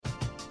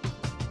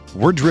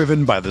We're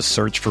driven by the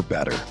search for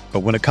better. But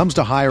when it comes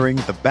to hiring,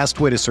 the best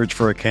way to search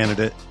for a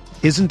candidate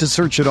isn't to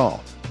search at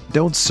all.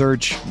 Don't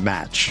search,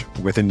 match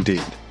with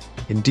Indeed.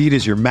 Indeed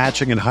is your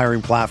matching and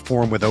hiring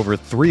platform with over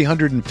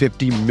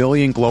 350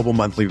 million global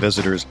monthly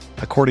visitors,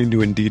 according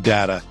to Indeed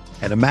data,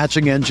 and a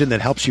matching engine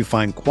that helps you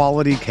find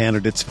quality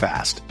candidates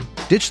fast.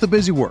 Ditch the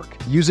busy work.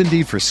 Use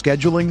Indeed for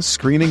scheduling,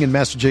 screening, and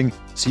messaging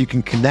so you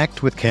can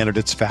connect with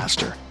candidates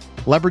faster.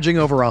 Leveraging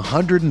over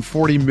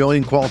 140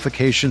 million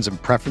qualifications and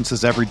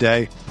preferences every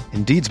day,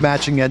 Indeed's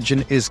matching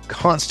engine is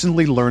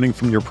constantly learning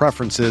from your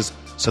preferences,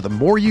 so the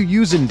more you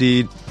use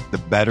Indeed, the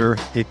better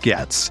it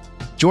gets.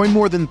 Join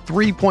more than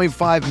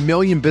 3.5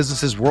 million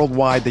businesses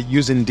worldwide that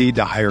use Indeed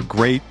to hire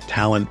great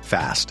talent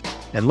fast.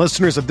 And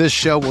listeners of this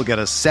show will get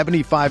a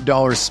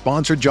 $75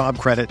 sponsored job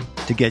credit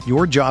to get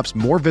your jobs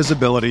more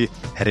visibility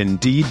at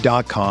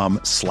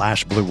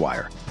Indeed.com/Blue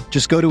Wire.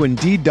 Just go to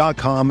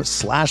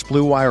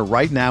Indeed.com/Blue Wire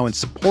right now and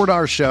support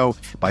our show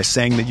by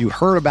saying that you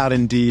heard about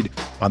Indeed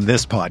on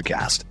this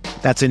podcast.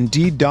 That's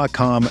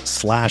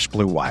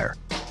Indeed.com/Blue Wire.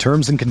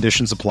 Terms and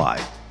conditions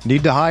apply.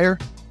 Need to hire?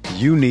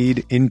 You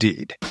need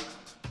Indeed.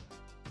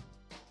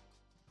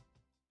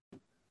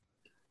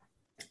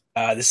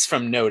 This is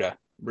from Noda.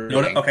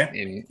 Noda,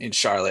 okay. In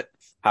Charlotte.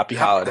 Happy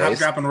holidays. Hop,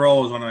 Drop, and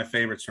Roll is one of my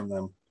favorites from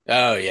them.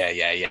 Oh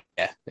yeah.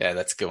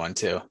 That's a good one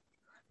too.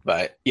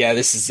 But yeah,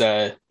 this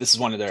is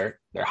one of their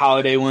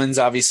holiday ones.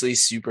 Obviously,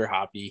 super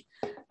hoppy,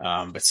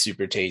 but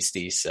super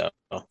tasty. So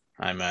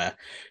I'm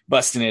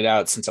busting it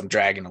out since I'm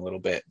dragging a little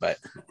bit, but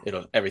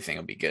everything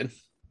will be good.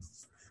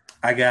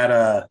 I got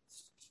a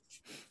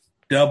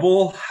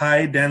double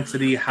high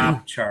density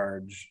hop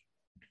charge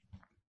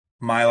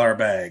Mylar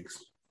bags,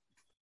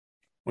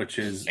 which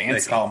is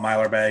fancy. They call them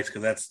Mylar bags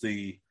because that's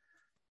the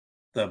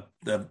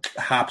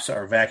hops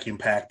are vacuum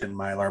packed in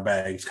Mylar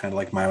bags, kind of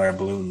like Mylar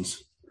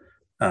balloons.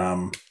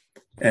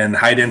 And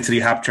high density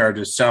hop charge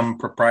is some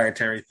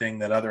proprietary thing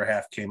that other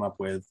half came up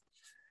with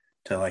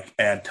to like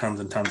add tons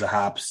and tons of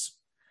hops.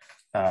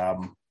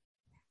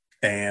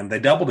 And they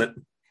doubled it,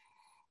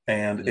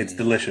 and it's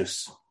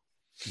delicious.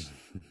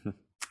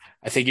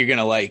 I think you're going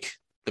to like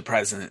the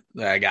present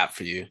that I got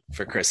for you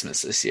for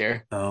Christmas this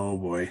year. Oh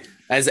boy.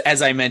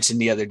 As I mentioned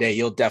the other day,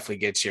 you'll definitely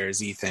get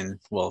yours, Ethan.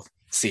 We'll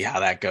see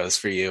how that goes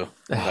for you.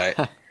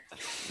 But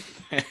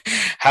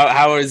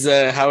how is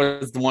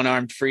the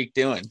one-armed freak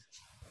doing?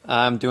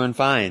 I'm doing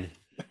fine.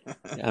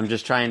 I'm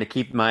just trying to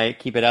keep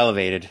it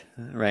elevated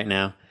right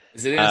now.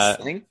 Is it in a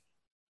sling?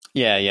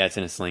 Yeah, it's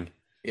in a sling.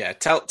 Yeah,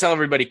 tell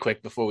everybody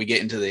quick before we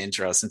get into the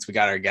intro, since we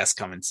got our guest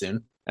coming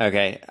soon.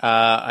 Okay,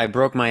 I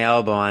broke my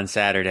elbow on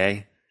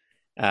Saturday.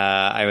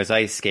 I was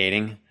ice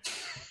skating,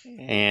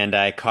 and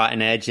I caught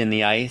an edge in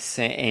the ice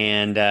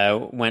and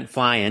went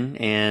flying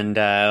and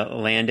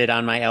landed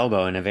on my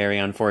elbow in a very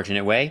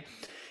unfortunate way.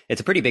 It's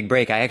a pretty big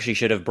break. I actually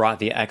should have brought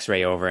the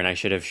X-ray over, and I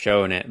should have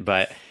shown it,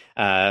 but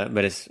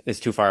it's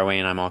too far away,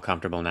 and I'm all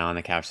comfortable now on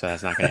the couch, so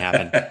that's not going to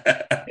happen.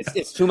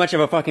 It's too much of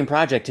a fucking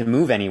project to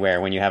move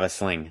anywhere when you have a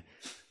sling.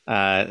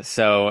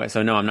 So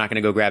no, I'm not going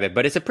to go grab it,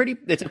 but it's a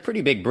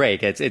pretty big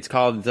break. It's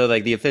called, so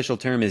like the official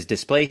term is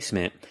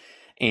displacement.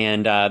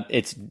 And,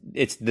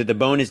 the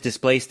bone is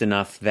displaced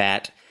enough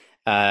that,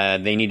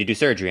 they need to do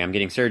surgery. I'm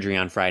getting surgery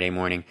on Friday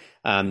morning.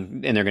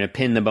 And they're going to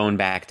pin the bone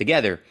back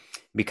together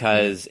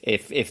because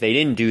if they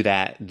didn't do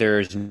that,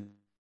 there's no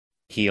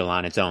heal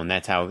on its own.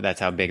 That's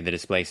how big the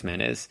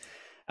displacement is.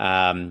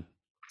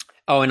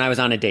 Oh, and I was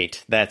on a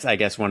date. That's, I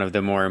guess, one of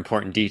the more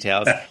important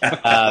details.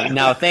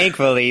 Now,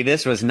 thankfully,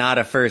 this was not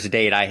a first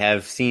date. I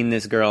have seen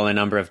this girl a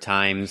number of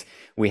times.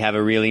 We have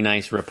a really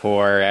nice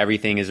rapport.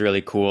 Everything is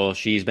really cool.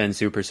 She's been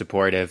super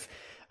supportive.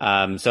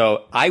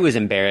 So I was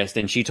embarrassed,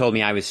 and she told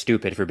me I was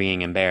stupid for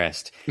being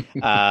embarrassed.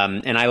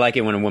 And I like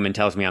it when a woman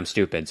tells me I'm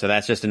stupid. So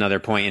that's just another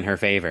point in her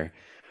favor.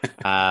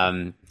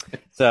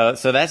 So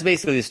that's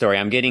basically the story.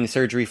 I'm getting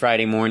surgery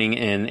Friday morning,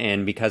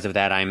 and because of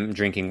that, I'm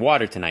drinking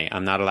water tonight.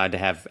 I'm not allowed to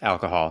have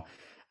alcohol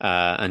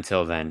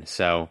until then.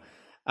 So,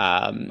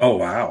 oh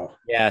wow,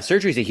 yeah,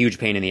 surgery is a huge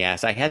pain in the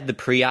ass. I had the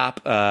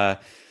pre-op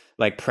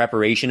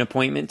preparation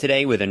appointment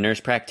today with a nurse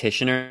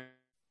practitioner.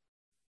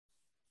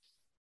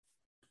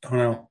 Oh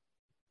no!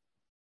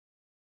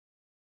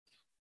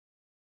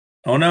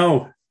 Oh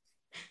no!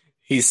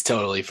 He's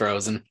totally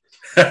frozen.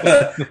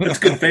 That's a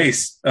good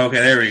face. Okay,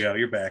 there we go.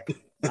 You're back.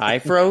 I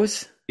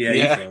froze. Yeah,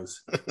 you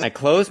froze. I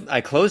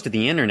closed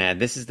the internet.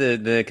 This is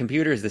the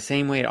computer is the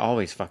same way it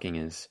always fucking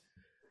is.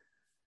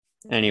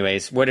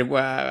 Anyways,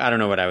 I don't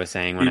know what I was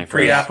saying when I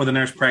froze. Pre-op with a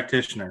nurse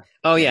practitioner.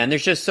 Oh yeah, and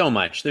there's just so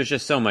much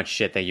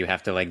shit that you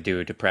have to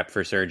do to prep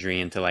for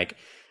surgery and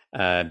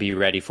to be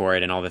ready for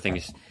it and all the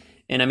things.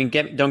 And I mean,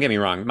 don't get me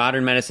wrong,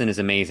 modern medicine is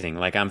amazing.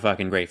 I'm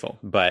fucking grateful,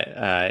 but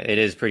it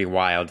is pretty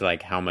wild,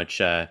 how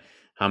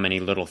many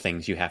little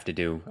things you have to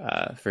do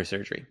for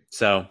surgery.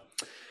 So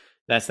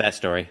that's that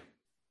story.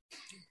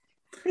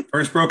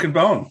 First broken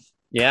bone.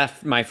 Yeah,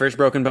 my first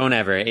broken bone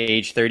ever,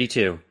 age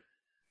 32.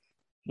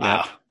 Wow.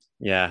 Yep.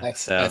 Yeah.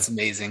 That's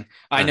amazing.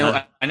 I know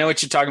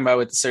what you're talking about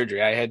with the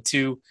surgery. I had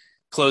 2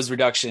 closed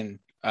reduction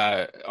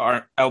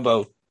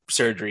elbow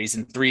surgeries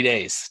in 3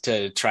 days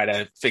to try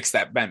to fix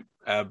that bent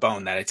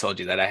bone that I told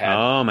you that I had.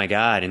 Oh my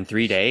God. In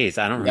 3 days.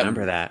 I don't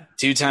remember that.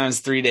 2 times,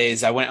 3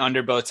 days. I went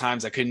under both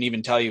times. I couldn't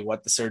even tell you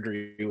what the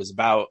surgery was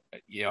about,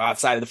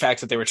 outside of the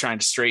fact that they were trying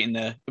to straighten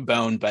the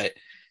bone. But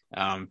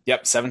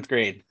 7th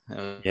grade.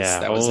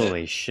 Yeah.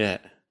 Holy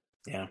shit.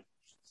 Yeah,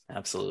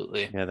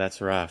 absolutely. Yeah,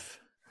 that's rough.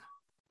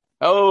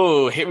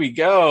 Oh, here we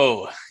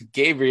go.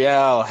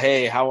 Gabrielle.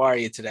 Hey, how are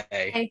you today?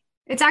 Hey.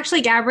 It's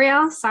actually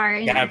Gabrielle.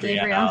 Sorry,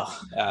 Gabrielle.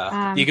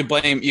 You can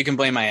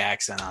blame my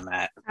accent on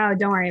that. Oh,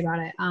 don't worry about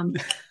it.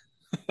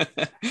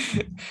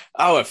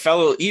 Oh, a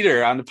fellow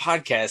eater on the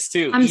podcast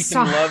too.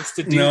 Ethan loves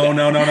to do that.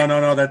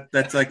 No.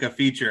 That's like a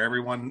feature.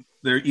 Everyone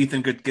there.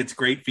 Ethan gets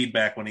great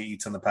feedback when he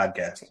eats on the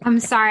podcast. I'm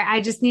sorry.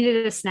 I just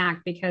needed a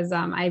snack because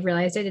I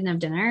realized I didn't have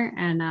dinner,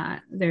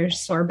 and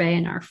there's sorbet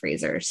in our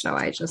freezer. So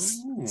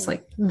it's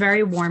like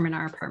very warm in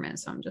our apartment.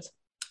 So I'm just.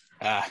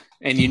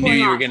 And you knew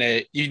you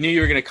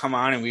were gonna come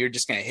on, and we were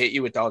just gonna hit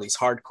you with all these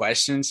hard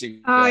questions.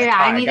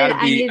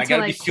 I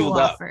gotta be fueled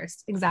up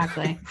first.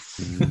 Exactly.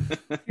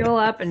 Fuel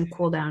up and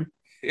cool down.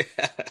 Yeah.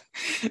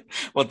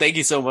 Well, thank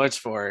you so much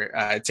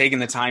for taking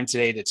the time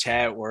today to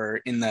chat.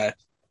 We're in the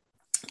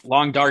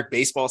long, dark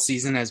baseball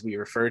season, as we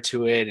refer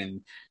to it,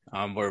 and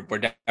we're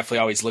definitely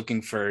always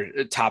looking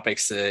for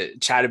topics to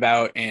chat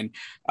about. And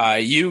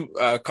you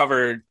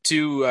cover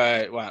two.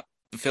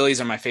 The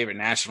Phillies are my favorite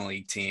National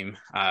League team.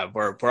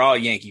 We're all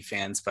Yankee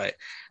fans, but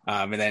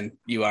and then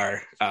you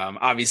are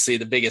obviously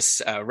the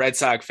biggest Red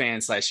Sox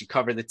fan / you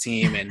cover the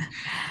team, and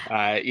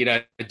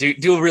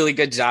do a really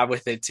good job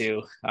with it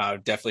too.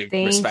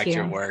 Definitely respect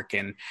your work,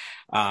 and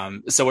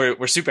so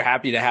we're super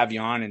happy to have you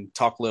on and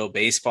talk a little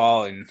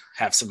baseball and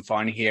have some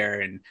fun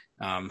here, and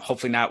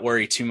hopefully not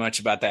worry too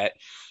much about that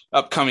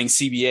upcoming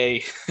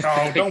CBA.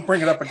 Oh, don't bring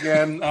it up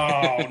again.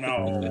 Oh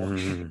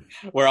no.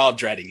 We're all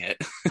dreading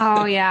it.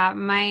 Oh yeah.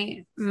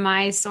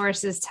 My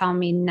sources tell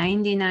me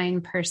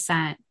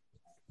 99%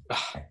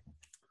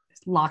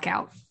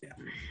 lockout.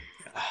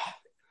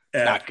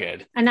 Not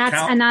good. And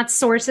that's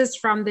sources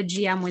from the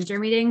GM winter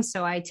meeting.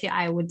 So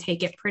I would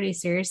take it pretty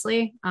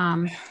seriously.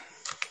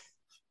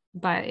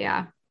 But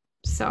yeah.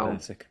 So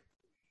classic.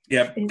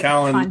 Yep.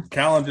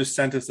 Callan just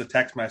sent us a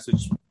text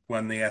message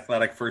when the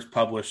Athletic first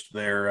published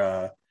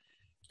their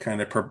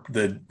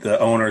the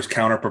owner's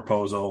counter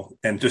proposal,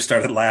 and just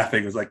started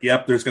laughing. It was like,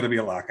 yep, there's going to be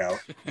a lockout.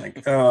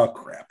 Like, oh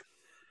crap.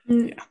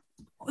 Yeah.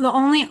 The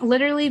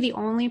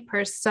only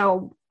person,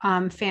 so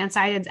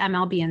Fansided's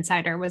MLB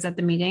insider was at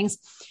the meetings.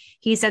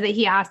 He said that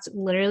he asked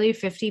literally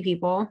 50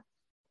 people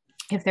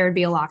if there would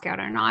be a lockout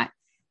or not.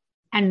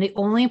 And the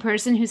only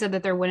person who said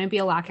that there wouldn't be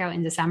a lockout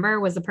in December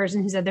was the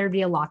person who said there'd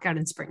be a lockout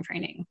in spring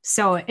training.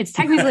 So it's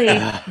technically,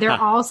 they're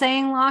all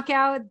saying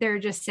lockout. They're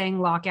just saying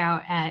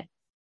lockout at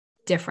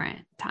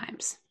different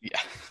times.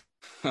 Yeah.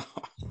 Oh,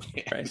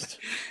 Christ.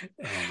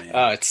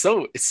 It's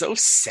so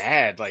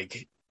sad.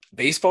 Like,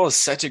 baseball is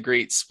such a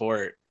great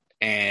sport,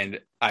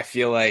 and I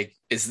feel like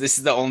this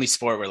is the only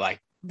sport where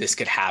like this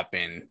could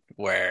happen,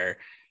 where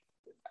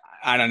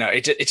I don't know,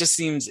 it just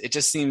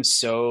seems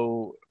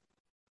so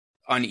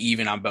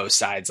uneven on both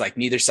sides. Like,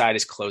 neither side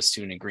is close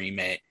to an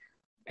agreement,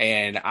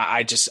 and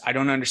I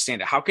don't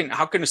understand it. How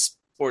can a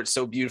sport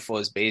so beautiful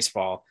as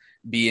baseball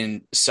be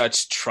in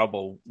such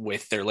trouble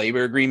with their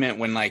labor agreement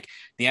when, like,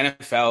 the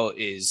NFL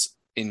is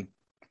in,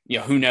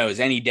 who knows,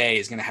 any day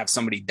is going to have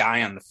somebody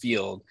die on the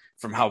field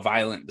from how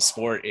violent the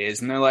sport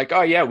is, and they're like,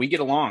 oh yeah, we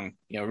get along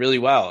really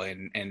well,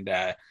 and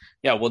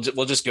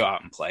we'll just go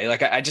out and play.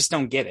 Like, I just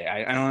don't get it.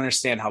 I don't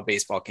understand how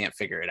baseball can't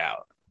figure it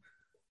out.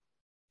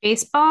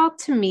 Baseball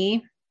to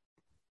me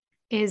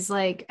is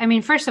like, I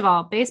mean, first of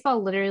all,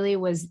 baseball literally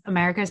was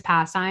America's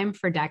pastime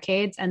for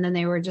decades, and then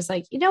they were just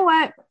like, you know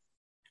what,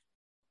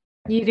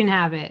 you can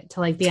have it,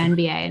 to like the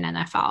NBA and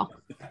NFL.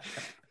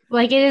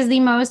 Like, it is the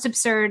most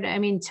absurd. I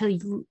mean,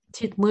 to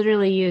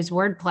literally use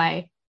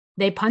wordplay,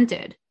 they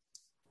punted.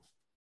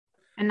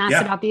 And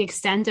that's about the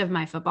extent of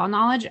my football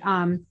knowledge.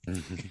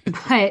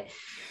 But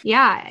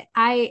yeah,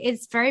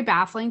 it's very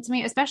baffling to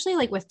me, especially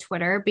like with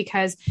Twitter,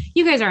 because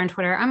you guys are on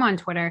Twitter. I'm on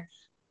Twitter.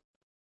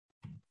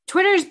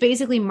 Twitter is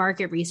basically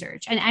market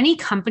research, and any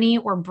company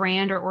or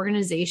brand or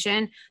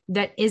organization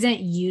that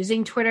isn't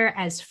using Twitter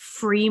as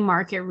free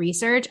market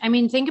research. I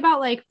mean, think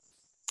about like,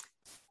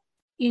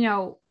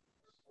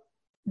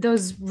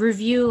 those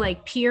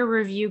peer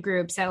review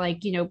groups that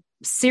like,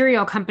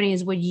 cereal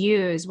companies would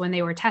use when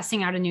they were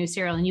testing out a new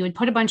cereal, and you would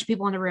put a bunch of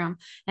people in a room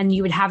and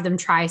you would have them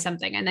try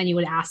something, and then you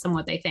would ask them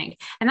what they think.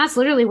 And that's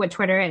literally what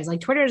Twitter is. Like,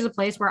 Twitter is a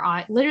place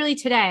where literally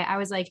today I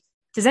was like,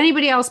 does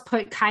anybody else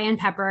put cayenne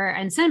pepper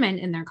and cinnamon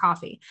in their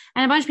coffee?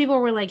 And a bunch of people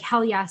were like,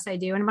 hell yes, I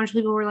do. And a bunch of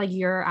people were like,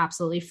 you're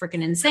absolutely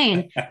freaking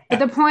insane. But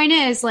the point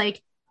is,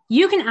 like,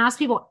 you can ask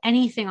people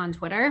anything on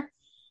Twitter,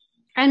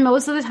 and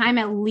most of the time,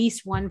 at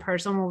least one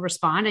person will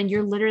respond. And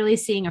you're literally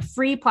seeing a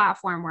free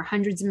platform where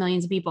hundreds of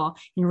millions of people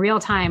in real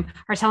time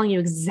are telling you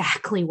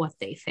exactly what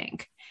they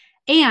think.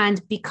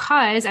 And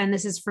because, and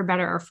this is for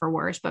better or for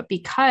worse, but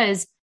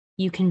because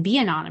you can be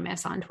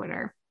anonymous on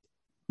Twitter,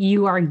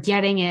 you are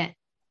getting it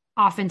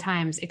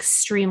oftentimes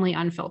extremely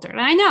unfiltered.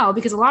 And I know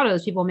because a lot of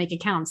those people make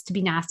accounts to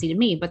be nasty to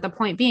me. But the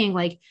point being,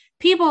 like,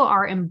 people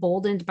are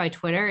emboldened by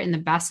Twitter in the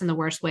best and the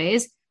worst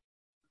ways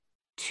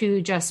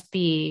to just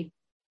be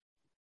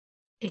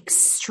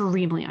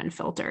extremely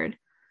unfiltered.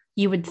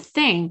 You would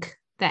think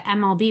that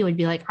MLB would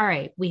be like, all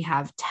right, we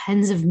have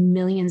tens of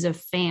millions of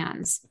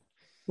fans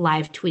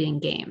live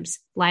tweeting games,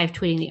 live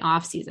tweeting the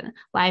offseason,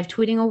 live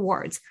tweeting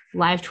awards,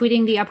 live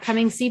tweeting the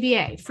upcoming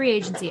CBA, free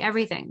agency,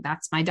 everything.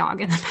 That's my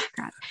dog in the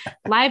background.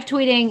 Live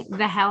tweeting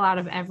the hell out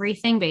of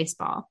everything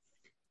baseball,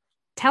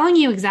 telling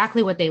you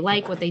exactly what they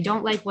like, what they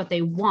don't like, what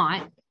they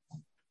want.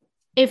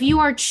 If you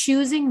are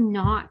choosing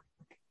not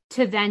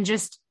to then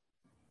just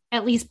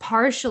at least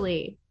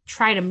partially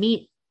try to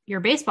meet your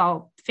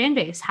baseball fan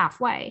base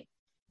halfway,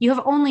 you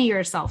have only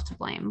yourself to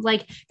blame.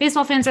 Like,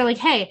 baseball fans are like,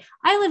 hey,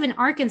 I live in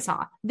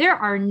Arkansas. There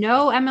are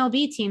no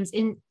MLB teams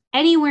in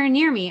anywhere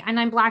near me. And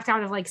I'm blacked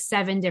out of like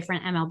 7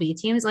 different MLB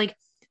teams. Like,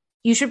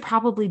 you should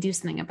probably do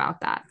something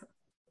about that.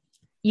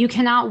 You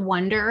cannot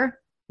wonder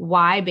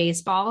why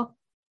baseball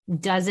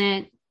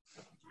doesn't.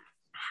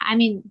 I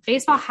mean,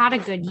 baseball had a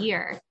good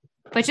year,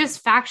 but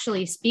just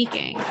factually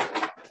speaking,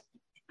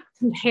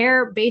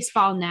 compare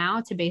baseball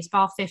now to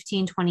baseball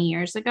 15, 20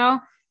 years ago.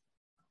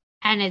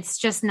 And it's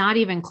just not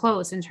even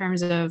close in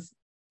terms of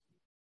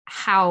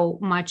how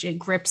much it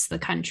grips the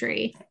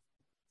country.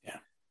 Yeah.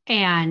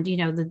 And, you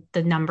know,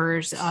 the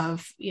numbers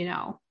of, you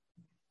know,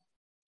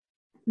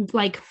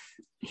 like,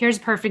 here's a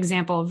perfect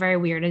example, a very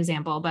weird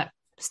example, but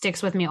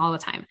sticks with me all the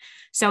time.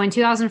 So in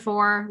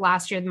 2004,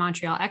 last year, the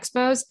Montreal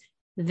Expos,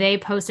 they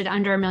posted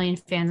under 1 million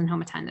fans in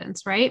home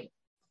attendance, right?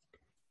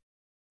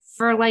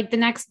 For like the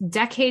next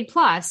decade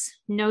plus,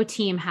 no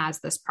team has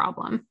this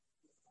problem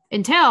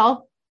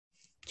until,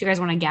 do you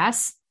guys want to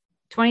guess?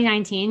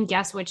 2019,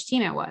 guess which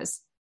team it was?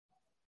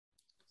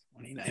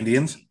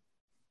 Indians?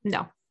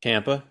 No.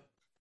 Tampa?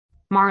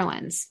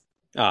 Marlins.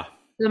 Ah.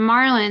 The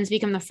Marlins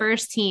become the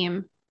first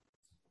team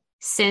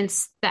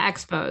since the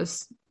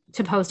Expos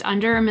to post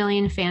under 1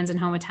 million fans in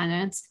home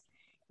attendance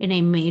in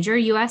a major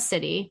U.S.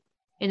 city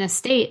in a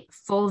state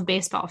full of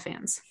baseball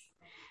fans.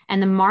 And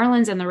the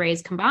Marlins and the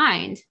Rays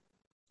combined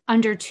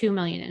under 2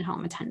 million in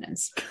home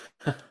attendance.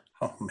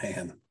 Oh,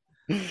 man.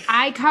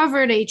 I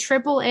covered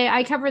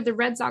the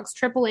Red Sox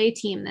AAA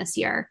team this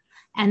year,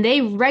 and they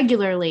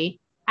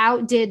regularly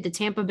outdid the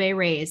Tampa Bay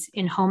Rays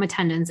in home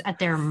attendance at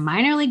their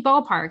minor league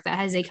ballpark that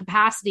has a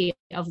capacity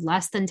of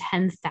less than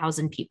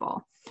 10,000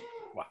 people.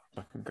 Wow.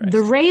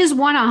 The Rays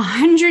won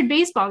 100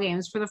 baseball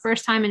games for the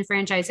first time in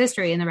franchise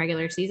history in the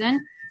regular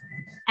season,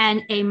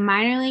 and a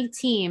minor league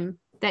team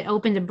that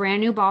opened a brand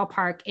new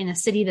ballpark in a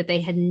city that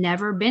they had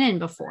never been in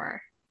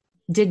before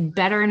did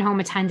better in home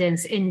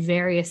attendance in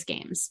various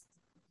games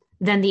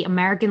than the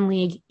American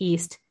League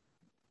East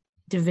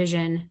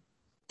division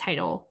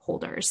title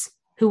holders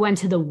who went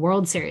to the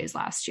World Series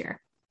last year.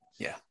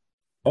 Yeah.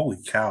 Holy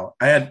cow.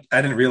 I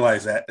didn't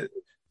realize that.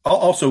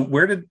 Also,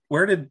 where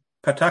did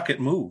Pawtucket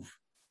move?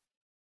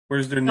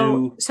 Where's their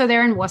new? So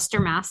they're in Worcester,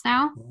 Mass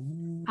now.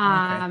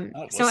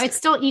 Okay. So it's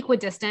still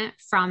equidistant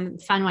from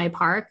Fenway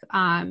Park.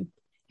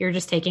 You're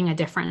just taking a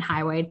different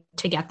highway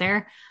to get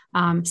there.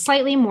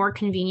 Slightly more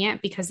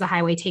convenient because the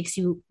highway takes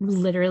you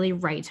literally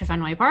right to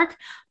Fenway Park.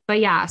 But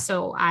yeah,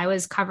 so I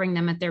was covering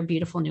them at their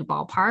beautiful new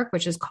ballpark,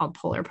 which is called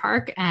Polar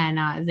Park.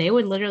 And they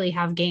would literally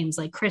have games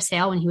like Chris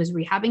Hale, when he was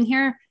rehabbing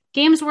here,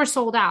 games were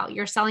sold out.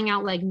 You're selling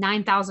out like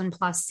 9,000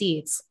 plus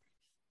seats.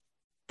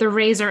 The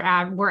Rays were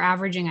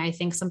averaging, I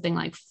think, something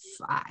like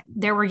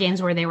there were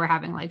games where they were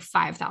having like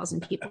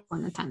 5,000 people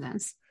in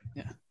attendance.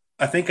 Yeah.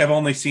 I think I've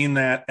only seen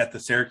that at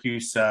the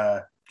Syracuse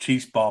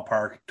Chiefs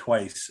ballpark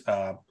twice.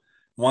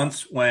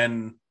 Once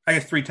when, I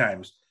guess 3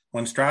 times,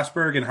 when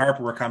Strasburg and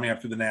Harper were coming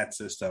up through the Nat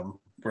system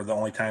were the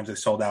only times they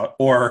sold out,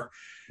 or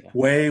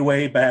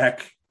way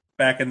back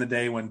in the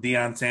day when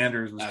Deion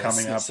Sanders was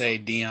coming up. Say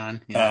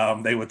Deion. Yeah.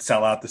 They would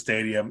sell out the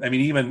stadium. I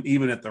mean,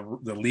 even at the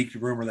leaked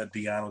rumor that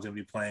Deion was going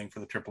to be playing for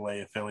the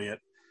AAA affiliate,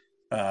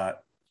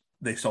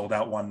 they sold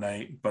out one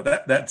night.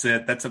 But that's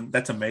it.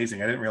 That's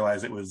amazing. I didn't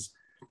realize it was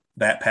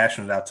that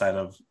passionate outside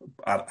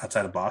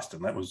of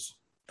Boston.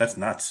 That's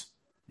nuts.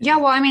 Yeah,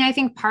 well, I mean, I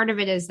think part of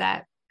it is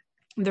that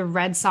the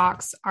Red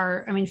Sox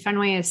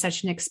Fenway is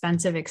such an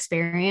expensive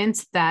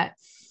experience that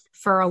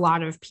for a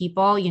lot of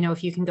people, you know,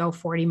 if you can go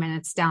 40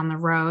 minutes down the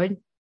road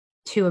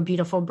to a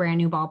beautiful brand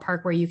new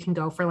ballpark where you can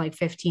go for like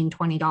 $15,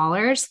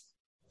 $20,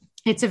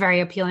 it's a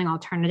very appealing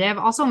alternative.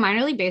 Also,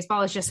 minor league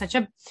baseball is just such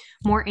a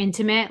more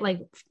intimate,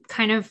 like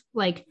kind of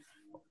like,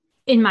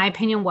 in my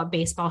opinion, what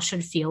baseball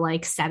should feel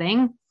like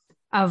setting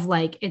of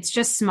like, it's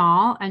just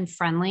small and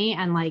friendly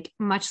and like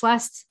much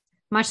less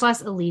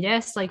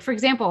elitist. Like, for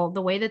example,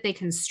 the way that they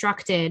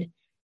constructed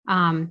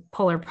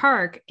Polar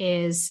Park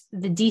is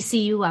the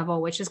DCU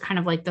level, which is kind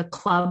of like the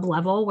club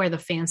level where the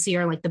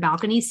fancier, like the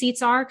balcony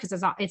seats are. Cause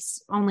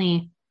it's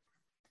only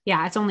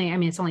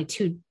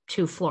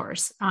two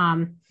floors.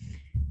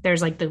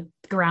 There's like the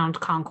ground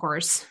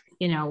concourse,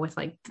 you know, with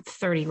like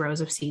 30 rows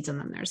of seats. And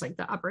then there's like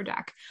the upper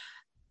deck.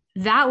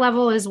 That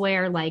level is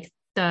where like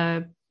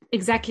the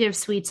executive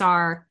suites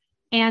are,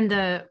 and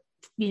the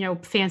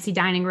fancy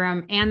dining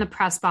room and the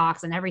press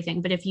box and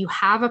everything. But if you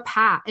have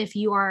if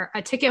you are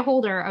a ticket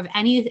holder of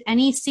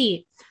any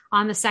seat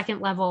on the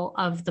second level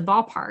of the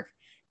ballpark,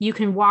 you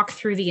can walk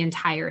through the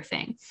entire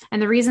thing. And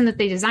the reason that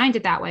they designed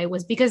it that way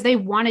was because they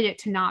wanted it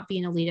to not be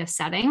an elitist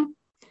setting.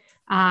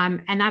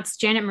 And that's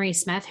Janet Marie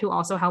Smith, who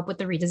also helped with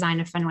the redesign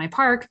of Fenway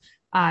Park,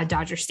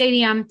 Dodger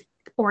Stadium,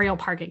 Oriole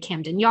Park at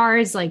Camden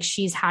Yards. Like,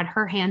 she's had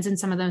her hands in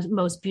some of the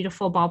most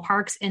beautiful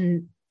ballparks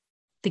in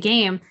the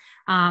game.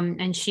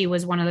 And she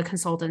was one of the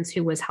consultants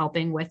who was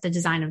helping with the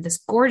design of this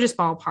gorgeous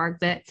ballpark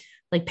that,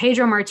 like,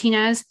 Pedro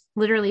Martinez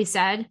literally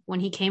said when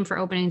he came for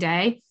opening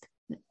day,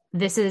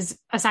 this is,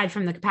 aside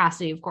from the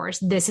capacity, of course,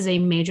 this is a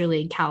major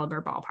league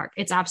caliber ballpark.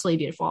 It's absolutely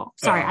beautiful.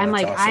 Sorry. I'm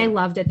like, awesome. I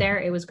loved it there.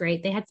 It was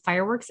great. They had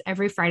fireworks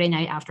every Friday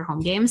night after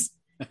home games.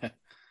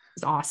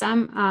 It's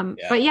awesome.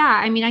 But yeah,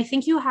 I mean, I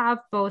think you have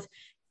both.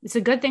 It's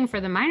a good thing for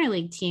the minor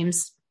league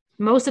teams.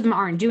 Most of them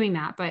aren't doing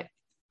that, but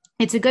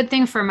it's a good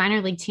thing for a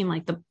minor league team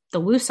like the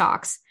Woo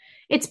Sox.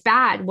 It's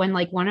bad when,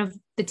 like, one of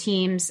the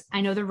teams,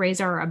 I know the Rays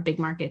are a big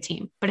market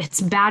team, but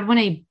it's bad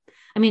when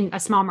a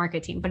small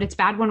market team, but it's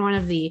bad when one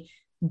of the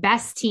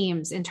best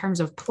teams in terms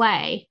of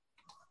play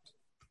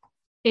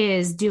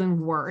is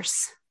doing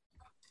worse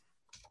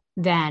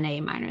than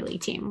a minor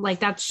league team. Like,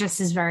 that's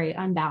just is very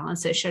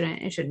unbalanced. It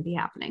shouldn't be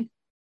happening.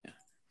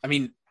 I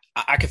mean,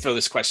 I could throw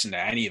this question to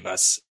any of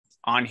us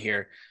on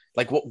here.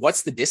 Like,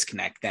 what's the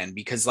disconnect then?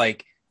 Because,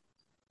 like,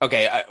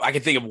 okay, I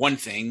can think of one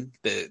thing.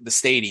 The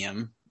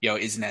stadium,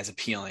 isn't as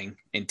appealing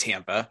in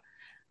Tampa,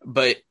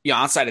 but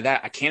outside of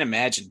that, I can't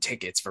imagine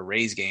tickets for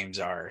Rays games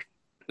are,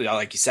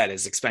 like you said,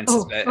 as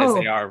expensive as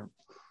they are.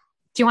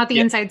 Do you want the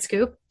inside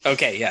scoop?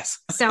 Okay, yes.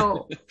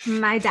 So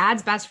my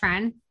dad's best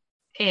friend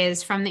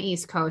is from the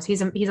East Coast.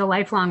 He's a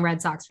lifelong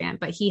Red Sox fan,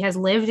 but he has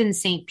lived in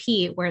St.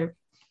 Pete where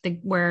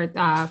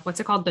what's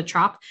it called? The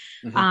Trop.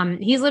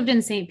 Mm-hmm. He's lived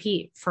in St.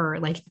 Pete for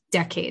like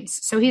decades.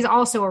 So he's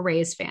also a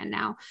Rays fan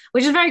now,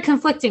 which is very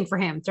conflicting for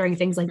him during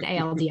things like the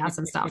ALDS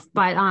and stuff.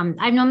 But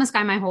I've known this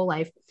guy my whole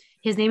life.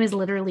 His name is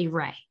literally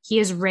Ray. He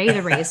is Ray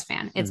the Rays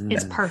fan.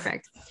 It's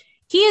perfect.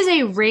 He is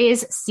a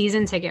Rays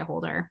season ticket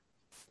holder.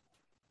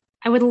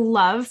 I would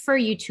love for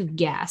you to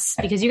guess,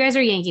 because you guys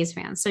are Yankees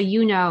fans. So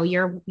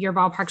your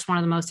ballpark's one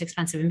of the most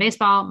expensive in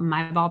baseball.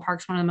 My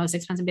ballpark's one of the most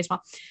expensive in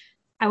baseball.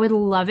 I would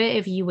love it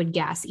if you would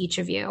guess, each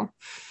of you,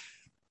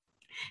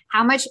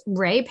 how much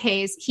Ray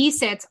pays. He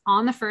sits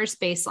on the first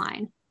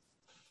baseline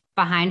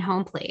behind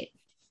home plate.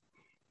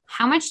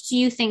 How much do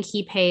you think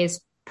he pays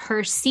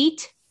per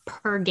seat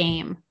per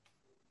game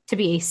to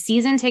be a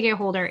season ticket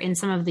holder in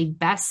some of the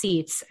best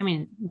seats? I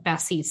mean,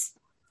 best seats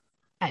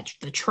at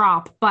the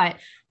Trop, but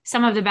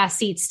some of the best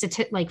seats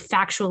like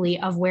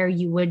factually of where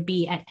you would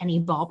be at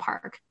any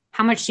ballpark.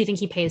 How much do you think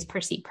he pays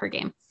per seat per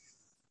game?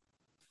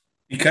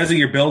 Because of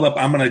your buildup,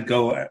 I'm going to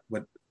go at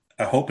what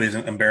I hope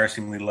isn't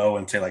embarrassingly low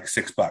and say like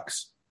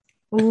 $6.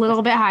 A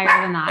little bit higher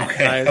than that.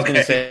 Okay. I was going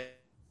to say.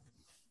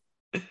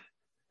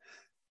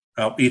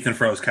 Oh, Ethan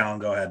froze. Colin,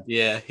 go ahead.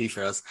 Yeah, he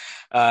froze.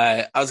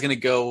 I was going to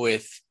go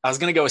with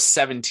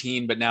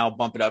 17, but now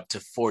bump it up to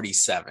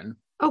 47.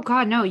 Oh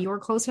God, no! You were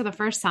closer the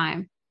first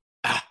time.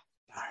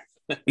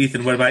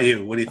 Ethan, what about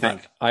you? What do you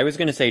think? I was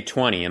going to say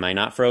 20. Am I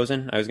not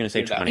frozen? I was going to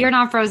say 20. You're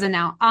not frozen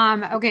now.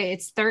 Okay,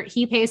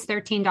 he pays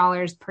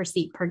 $13 per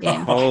seat per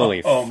game.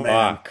 Holy fuck.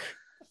 Man.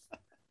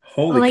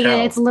 Holy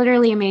cow. It's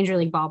literally a major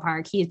league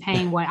ballpark. He's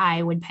paying what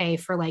I would pay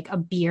for like a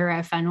beer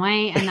at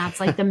Fenway, and that's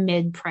like the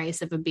mid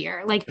price of a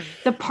beer. Like,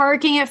 the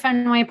parking at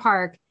Fenway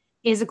Park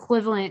is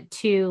equivalent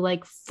to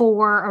like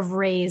 4 of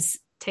Ray's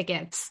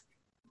tickets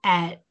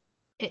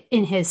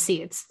in his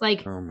seats.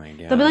 Like, oh my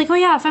God. They'll be like, oh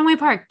yeah, Fenway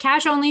Park,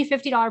 cash only,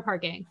 $50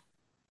 parking.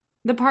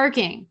 The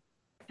parking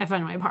at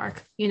Fenway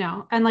Park,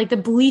 and like the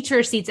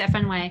bleacher seats at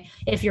Fenway,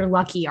 if you're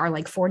lucky, are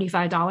like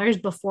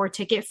 $45 before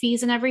ticket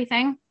fees and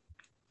everything.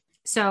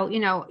 So,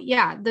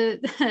 yeah,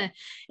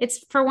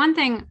 it's, for one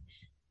thing,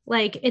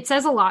 like, it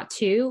says a lot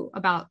too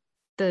about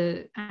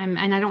and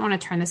I don't want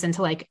to turn this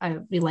into like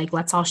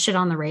let's all shit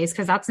on the Rays,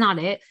 because that's not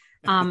it.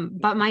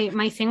 But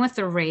my thing with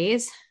the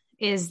Rays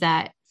is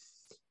that,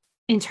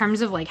 in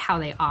terms of like how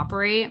they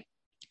operate,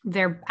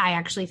 I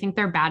actually think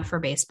they're bad for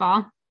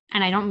baseball.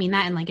 And I don't mean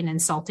that in like an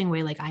insulting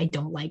way. Like, I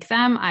don't like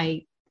them.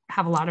 I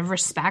have a lot of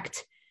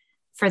respect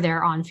for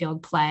their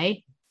on-field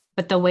play,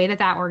 but the way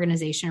that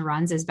organization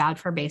runs is bad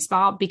for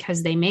baseball,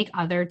 because they make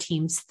other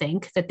teams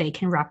think that they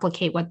can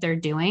replicate what they're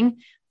doing,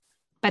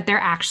 but they're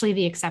actually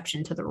the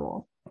exception to the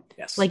rule.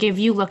 Yes. Like, if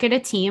you look at a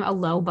team, a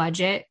low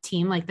budget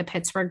team like the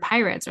Pittsburgh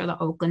Pirates or the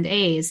Oakland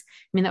A's,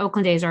 I mean, the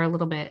Oakland A's are a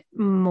little bit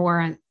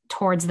more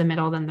towards the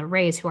middle than the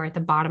Rays, who are at the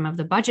bottom of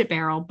the budget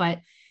barrel. But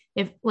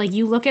if like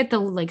you look at the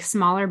like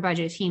smaller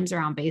budget teams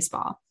around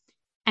baseball,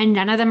 and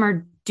none of them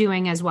are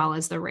doing as well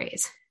as the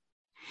Rays.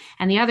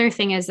 And the other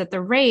thing is that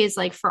the Rays,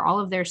 like, for all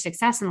of their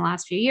success in the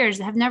last few years,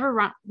 have never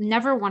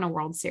won a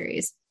World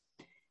Series.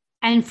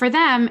 And for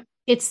them,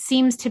 it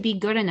seems to be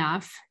good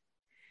enough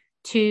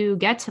to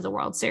get to the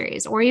World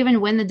Series, or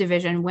even win the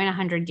division, win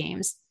 100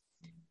 games,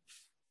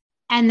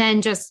 and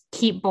then just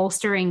keep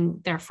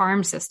bolstering their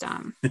farm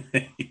system.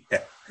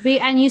 Yeah.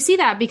 And you see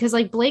that because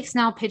like Blake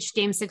Snell pitched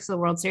Game 6 of the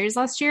World Series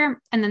last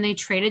year, and then they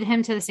traded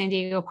him to the San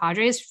Diego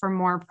Padres for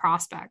more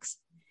prospects.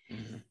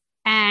 Mm-hmm.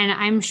 And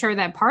I'm sure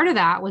that part of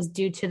that was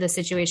due to the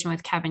situation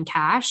with Kevin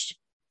Cash,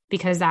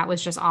 because that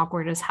was just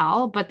awkward as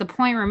hell. But the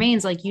point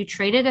remains, like, you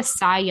traded a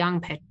Cy Young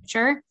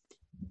pitcher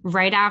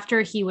right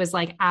after he was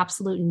like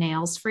absolute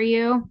nails for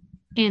you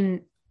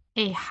in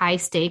a high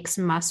stakes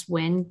must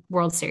win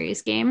World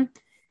Series game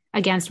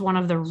against one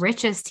of the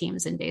richest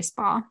teams in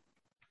baseball.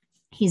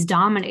 He's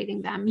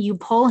dominating them. You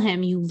pull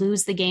him, you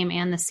lose the game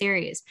and the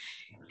series.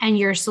 And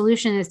your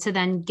solution is to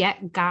then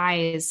get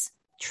guys,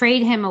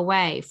 trade him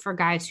away for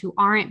guys who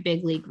aren't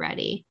big league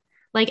ready.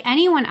 Like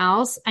anyone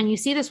else, and you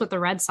see this with the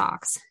Red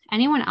Sox,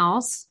 anyone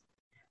else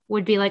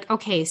would be like,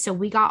 okay, so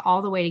we got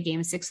all the way to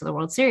Game 6 of the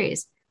World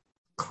Series.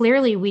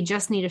 Clearly, we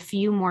just need a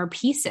few more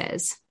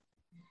pieces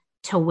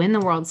to win the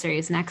World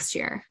Series next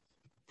year.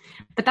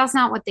 But that's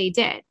not what they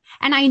did.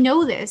 And I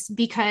know this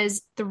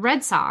because the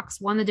Red Sox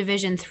won the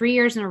division 3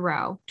 years in a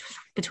row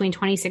between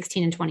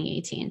 2016 and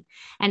 2018.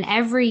 And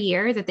every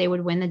year that they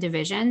would win the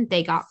division,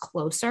 they got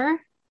closer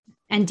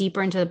and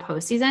deeper into the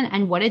postseason.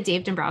 And what did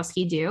Dave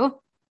Dombrowski do?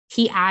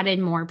 He added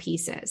more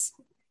pieces.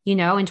 You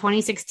know, in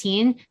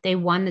 2016, they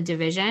won the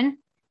division.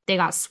 They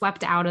got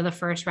swept out of the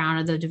first round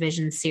of the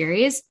division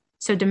series.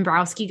 So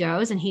Dombrowski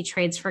goes and he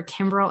trades for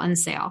Kimbrel and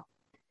Sale.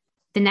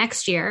 The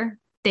next year,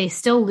 they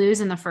still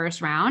lose in the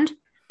first round,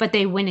 but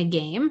they win a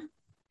game.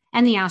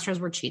 And the Astros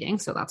were cheating,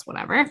 so that's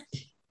whatever.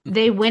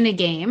 They win a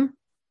game,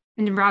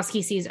 and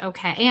Dombrowski sees,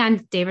 okay,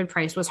 and David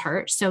Price was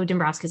hurt. So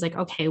Dombrowski's like,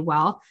 okay,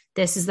 well,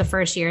 this is the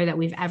first year that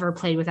we've ever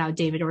played without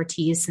David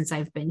Ortiz since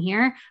I've been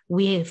here.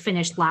 We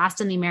finished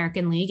last in the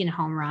American League in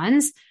home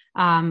runs.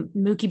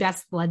 Mookie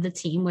Betts led the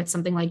team with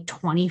something like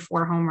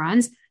 24 home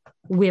runs.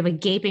 We have a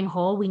gaping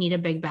hole. We need a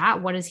big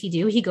bat. What does he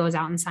do? He goes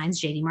out and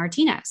signs JD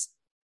Martinez.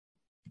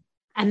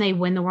 And they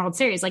win the World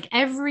Series. Like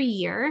every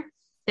year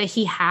that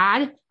he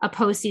had a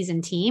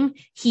postseason team,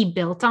 he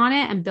built on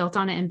it and built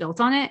on it and built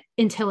on it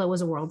until it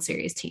was a World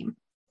Series team.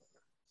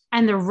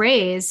 And the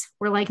Rays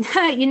were like,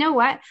 you know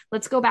what?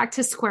 Let's go back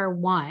to square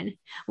one.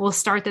 We'll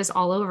start this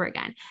all over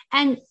again.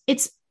 And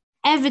it's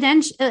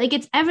evident,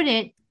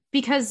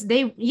 because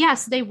they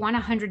won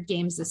 100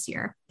 games this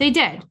year. They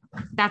did.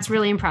 That's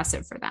really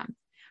impressive for them.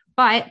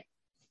 But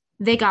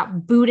they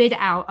got booted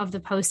out of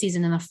the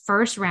postseason in the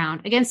first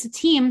round against a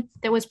team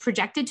that was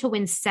projected to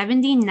win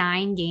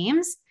 79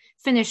 games,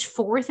 finish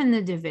fourth in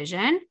the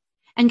division,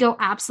 and go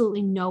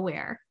absolutely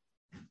nowhere.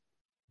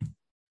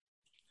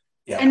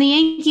 Yeah. And the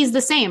Yankees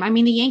the same. I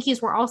mean, the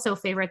Yankees were also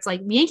favorites.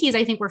 Like the Yankees,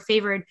 I think, were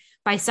favored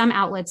by some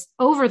outlets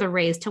over the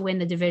Rays to win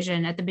the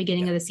division at the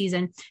beginning of the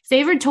season,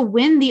 favored to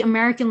win the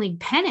American League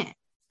pennant.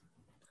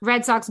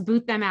 Red Sox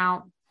boot them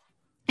out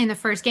in the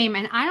first game.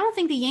 And I don't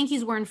think the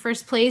Yankees were in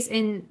first place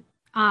in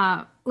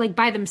like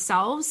by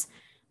themselves,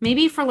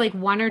 maybe for like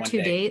one or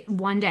 2 days,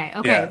 1 day.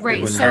 Okay. Yeah, right.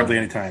 It was hardly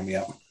any time.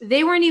 Yeah.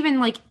 They weren't even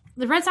like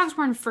the Red Sox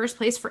were in first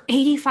place for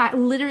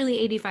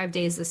 85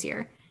 days this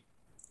year.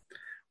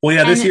 Well,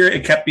 yeah, this year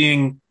it kept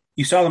being,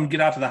 you saw them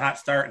get out to the hot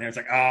start and it was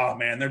like, oh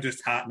man, they're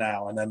just hot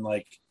now. And then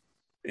like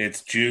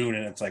it's June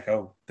and it's like,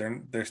 oh,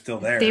 they're still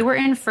there. They were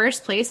in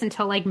first place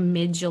until like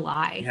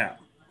mid-July. Yeah.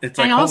 It's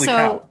like, and holy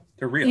cow.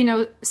 They're real. You know,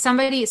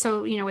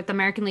 with the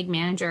American League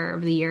Manager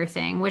of the Year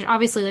thing, which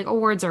obviously like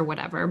awards or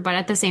whatever, but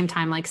at the same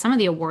time, like some of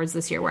the awards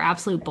this year were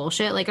absolute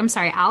bullshit. Like, I'm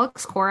sorry,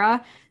 Alex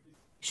Cora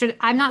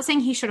I'm not saying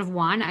he should have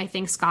won. I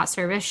think Scott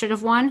Service should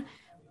have won,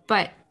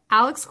 but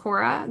Alex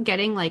Cora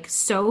getting like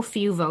so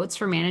few votes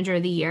for Manager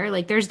of the Year,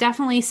 like there's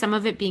definitely some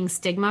of it being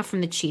stigma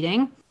from the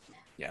cheating.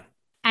 Yeah.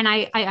 And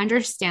I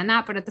understand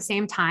that, but at the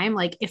same time,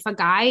 like if a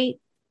guy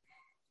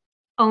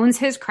owns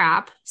his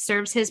crap,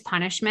 serves his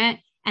punishment,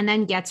 and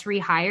then gets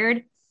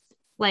rehired,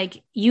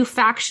 like you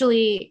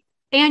factually,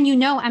 and you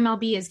know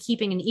MLB is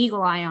keeping an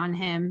eagle eye on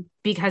him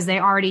because they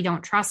already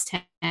don't trust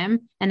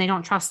him and they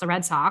don't trust the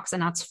Red Sox,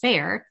 and that's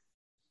fair.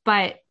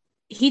 But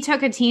he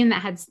took a team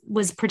that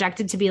was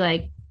projected to be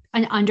like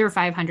an under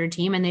 500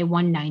 team, and they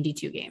won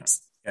 92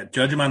 games. Yeah,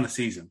 judge him on the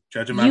season.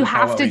 Judge him on you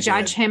have to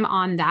judge him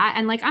on that.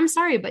 And like, I'm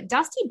sorry, but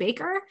Dusty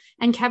Baker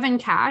and Kevin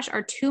Cash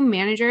are two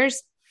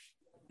managers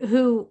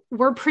who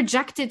were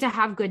projected to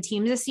have good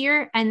teams this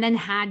year and then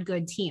had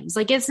good teams.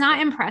 Like, it's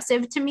not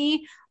impressive to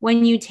me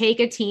when you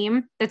take a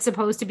team that's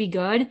supposed to be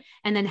good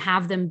and then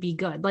have them be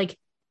good. Like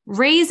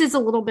Rays is a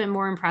little bit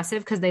more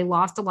impressive because they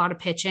lost a lot of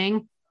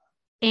pitching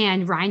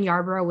and Ryan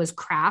Yarbrough was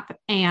crap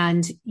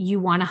and you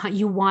won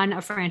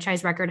a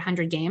franchise record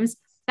 100 games.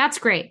 That's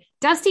great.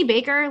 Dusty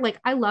Baker, like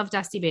I love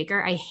Dusty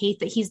Baker. I hate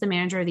that he's the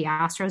manager of the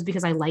Astros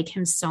because I like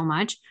him so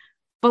much.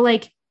 But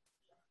like,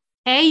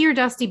 A, you're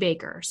Dusty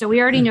Baker, so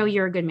we already know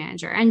you're a good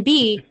manager. And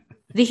B,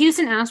 the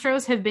Houston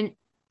Astros have been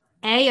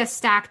A,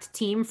 stacked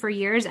team for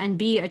years, and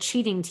B, a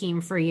cheating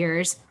team for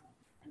years.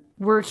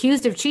 We're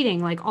accused of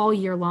cheating like all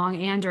year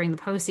long and during the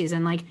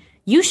postseason. Like,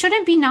 you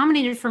shouldn't be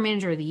nominated for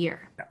Manager of the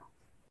Year. No.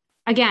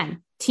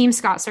 Again, Team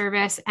Scott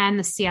Service and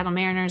the Seattle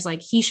Mariners,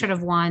 like he should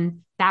have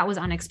won. That was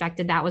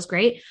unexpected. That was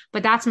great.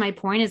 But that's my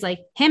point, is like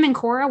him and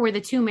Cora were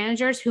the two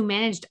managers who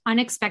managed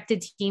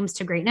unexpected teams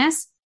to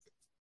greatness.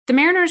 The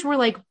Mariners were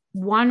like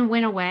one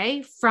win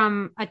away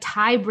from a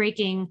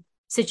tie-breaking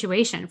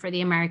situation for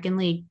the American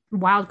League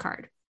wild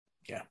card.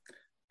 Yeah.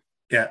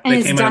 Yeah. And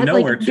they came out of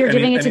nowhere. Like, you're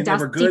giving it to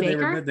Dusty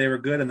Baker. They were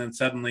good. And then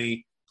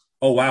suddenly,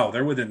 oh, wow,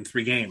 they're within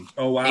 3 games.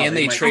 Oh, wow. And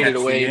they traded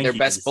away their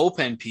best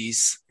bullpen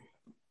piece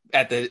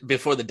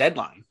before the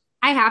deadline.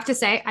 I have to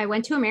say, I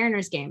went to a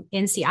Mariners game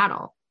in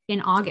Seattle in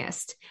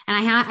August, and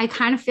I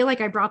kind of feel like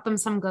I brought them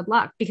some good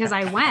luck, because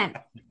I went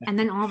and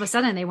then all of a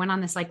sudden they went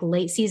on this like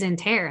late season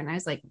tear, and I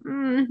was like,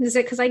 is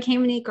it because I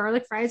came and ate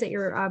garlic fries at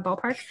your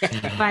ballpark?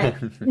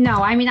 But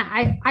no, I mean,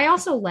 I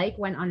also like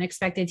when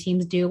unexpected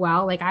teams do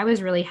well. Like I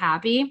was really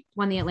happy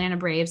when the Atlanta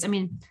Braves, I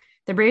mean,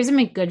 the Braves have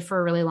been good for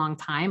a really long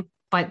time,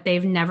 but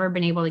they've never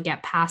been able to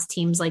get past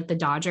teams like the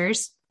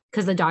Dodgers,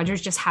 because the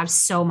Dodgers just have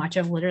so much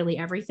of literally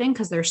everything,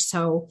 because they're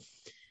so,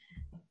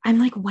 I'm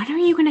like, when are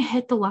you going to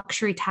hit the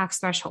luxury tax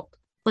threshold?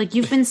 Like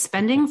you've been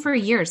spending for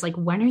years. Like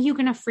when are you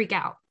going to freak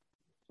out?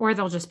 Or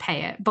they'll just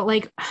pay it. But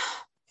like,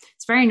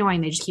 it's very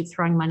annoying. They just keep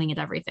throwing money at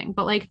everything.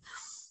 But like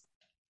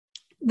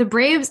the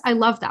Braves, I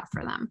love that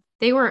for them.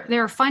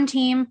 They're a fun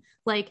team.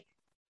 Like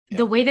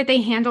the way that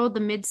they handled the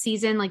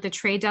midseason, like the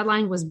trade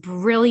deadline was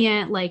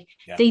brilliant. Like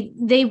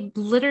they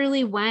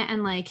literally went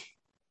and like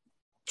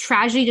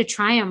tragedy to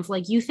triumph.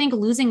 Like you think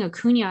losing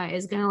Acuna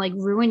is going to like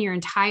ruin your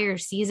entire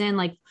season.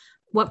 Like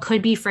what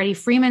could be Freddie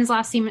Freeman's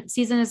last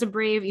season as a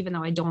Brave, even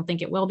though I don't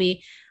think it will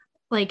be.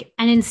 Like,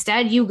 and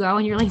instead you go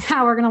and you're like,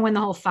 we're going to win the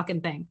whole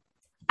fucking thing.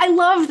 I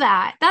love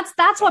that.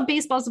 That's what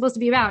baseball is supposed to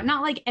be about.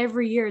 Not like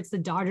every year it's the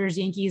Dodgers,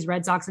 Yankees,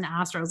 Red Sox, and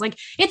Astros. Like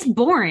it's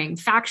boring,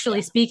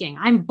 factually speaking.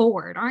 I'm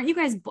bored. Aren't you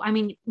guys? I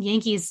mean,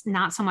 Yankees,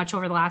 not so much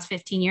over the last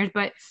 15 years,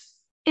 but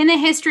in the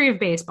history of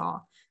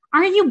baseball,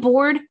 aren't you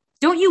bored?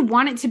 Don't you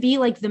want it to be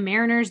like the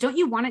Mariners? Don't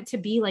you want it to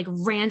be like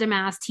random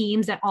ass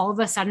teams that all of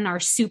a sudden are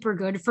super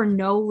good for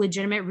no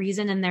legitimate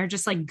reason, and they're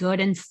just like good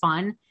and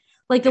fun?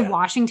 Like the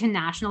Washington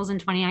Nationals in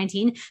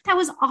 2019. That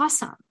was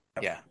awesome.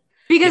 Yeah.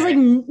 Because like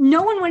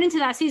no one went into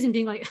that season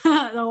being like,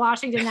 the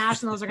Washington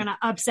Nationals are going to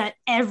upset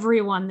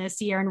everyone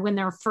this year and win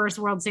their first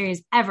World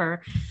Series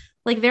ever.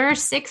 Like there are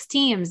 6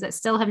 teams that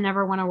still have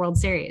never won a World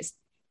Series.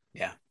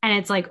 Yeah. And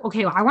it's like,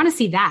 okay, well, I want to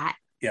see that.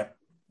 Yep.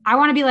 I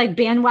want to be like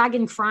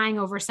bandwagon crying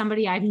over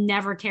somebody I've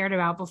never cared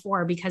about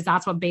before, because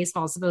that's what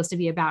baseball is supposed to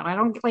be about. I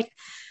don't like,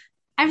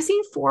 I've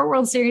seen 4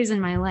 World Series in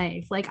my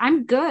life. Like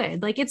I'm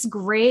good. Like it's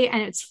great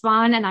and it's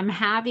fun and I'm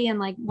happy and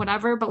like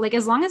whatever. But like,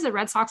 as long as the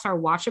Red Sox are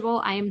watchable,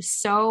 I am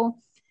so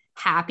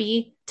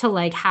happy to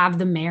like have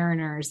the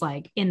Mariners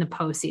like in the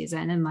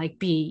postseason and like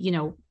be, you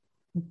know,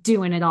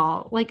 doing it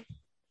all. Like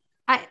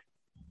I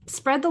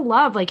spread the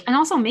love, like, and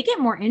also make it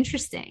more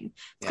interesting,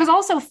 because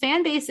also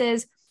fan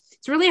bases,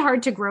 it's really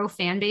hard to grow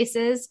fan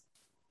bases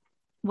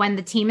when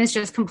the team is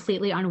just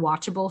completely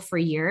unwatchable for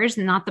years.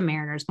 Not the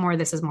Mariners,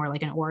 this is more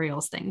like an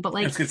Orioles thing, but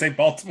like, I was gonna say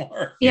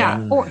Baltimore.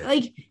 Yeah. Or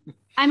like,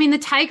 I mean, the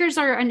Tigers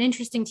are an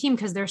interesting team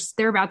because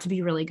they're about to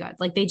be really good.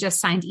 Like they just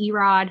signed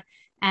Erod,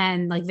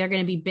 and like, they're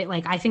going to be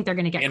like, I think they're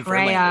going to get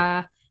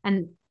Correa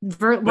and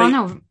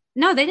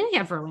no, they didn't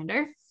get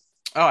Verlander.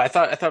 Oh, I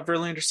thought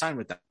Verlander signed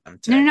with them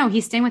today. No,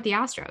 he's staying with the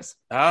Astros.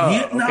 Oh,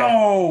 okay.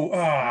 No.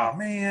 Oh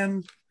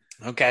man.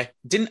 Okay.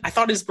 I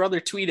thought his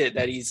brother tweeted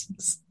that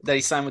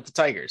he signed with the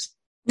Tigers.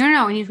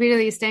 No, he tweeted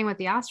that he's staying with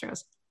the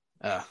Astros.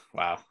 Oh,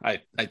 wow. I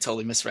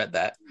totally misread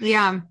that.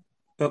 Yeah.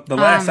 The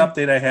last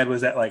update I had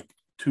was at like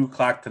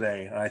 2:00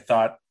 today. And I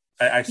thought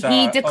I saw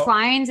he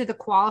declined the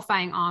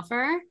qualifying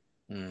offer,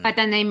 but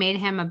then they made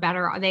him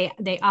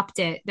they upped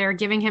it. They're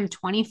giving him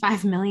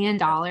 $25 million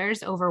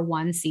over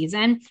one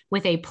season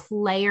with a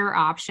player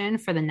option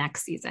for the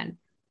next season,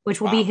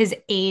 which will be his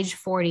age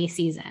 40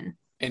 season.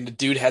 And the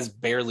dude has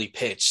barely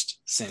pitched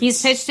since.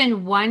 He's pitched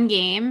in one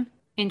game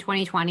in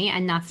 2020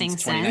 and nothing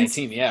since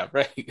 2019. Yeah,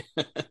 right.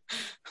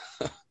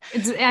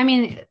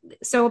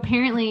 So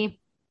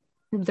apparently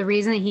the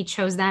reason that he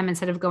chose them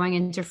instead of going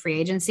into free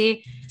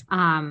agency,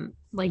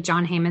 like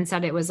John Heyman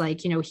said, it was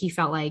like, you know, he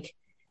felt like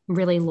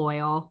really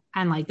loyal,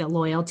 and like the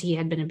loyalty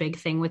had been a big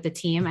thing with the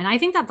team. And I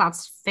think that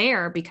that's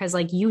fair, because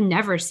like you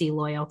never see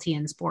loyalty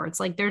in sports.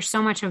 Like there's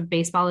so much of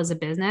baseball as a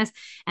business,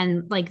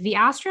 and like the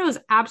Astros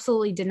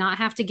absolutely did not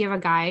have to give a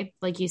guy,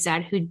 like you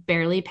said, who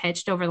barely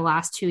pitched over the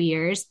last 2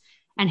 years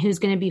and who's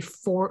going to be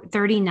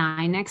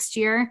 39 next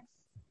year,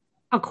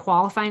 a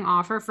qualifying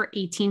offer for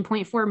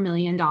 $18.4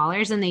 million.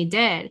 And they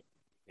did.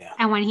 Yeah.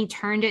 And when he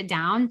turned it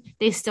down,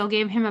 they still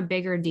gave him a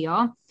bigger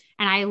deal.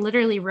 And I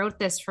literally wrote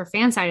this for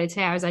Fansided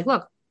today. I was like,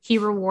 look, he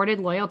rewarded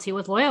loyalty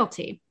with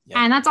loyalty.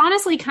 Yeah. And that's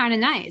honestly kind of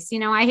nice. You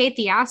know, I hate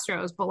the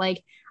Astros, but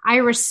like, I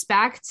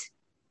respect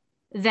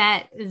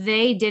that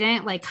they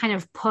didn't like kind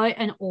of put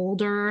an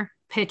older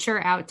pitcher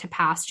out to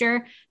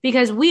pasture,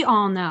 because we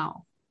all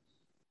know,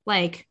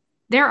 like,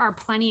 there are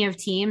plenty of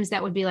teams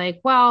that would be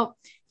like, well,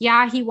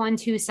 yeah, he won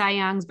 2 Cy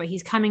Youngs, but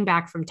he's coming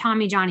back from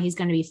Tommy John. He's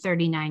going to be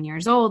 39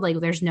 years old. Like,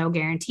 there's no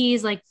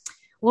guarantees. Like,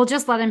 we'll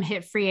just let him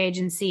hit free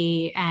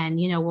agency and,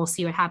 we'll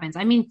see what happens.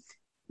 I mean,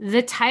 not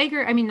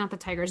the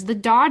Tigers, the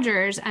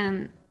Dodgers,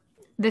 and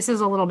this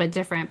is a little bit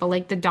different, but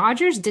like the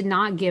Dodgers did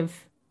not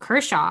give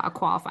Kershaw a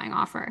qualifying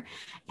offer.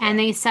 And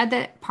they said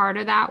that part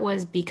of that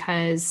was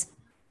because,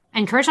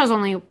 and Kershaw's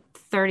only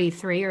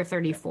 33 or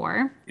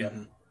 34. Yeah.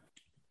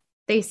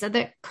 They said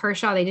that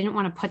Kershaw, they didn't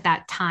want to put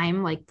that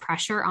time like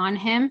pressure on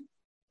him,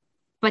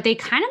 but they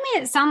kind of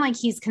made it sound like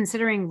he's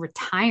considering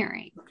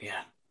retiring.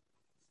 Yeah.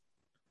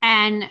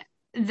 And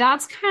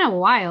that's kind of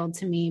wild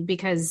to me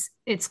because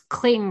it's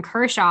Clayton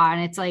Kershaw.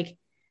 And it's like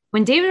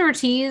when David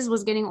Ortiz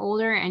was getting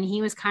older and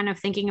he was kind of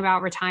thinking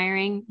about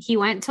retiring, he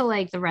went to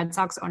like the Red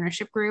Sox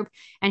ownership group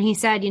and he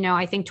said,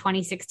 I think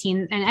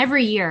 2016 and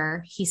every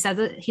year he said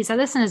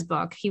this in his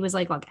book. He was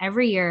like, look,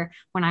 every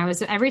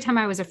time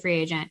I was a free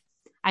agent,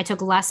 I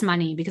took less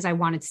money because I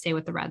wanted to stay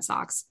with the Red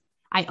Sox.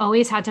 I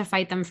always had to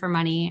fight them for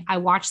money. I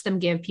watched them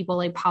give people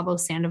like Pablo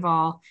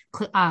Sandoval,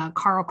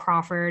 Carl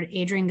Crawford,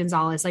 Adrian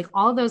Gonzalez, like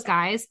all of those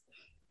guys.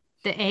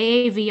 The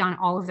AAV on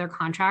all of their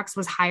contracts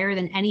was higher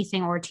than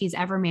anything Ortiz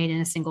ever made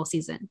in a single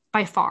season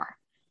by far.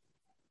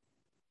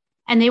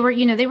 And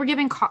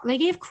they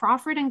gave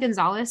Crawford and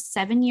Gonzalez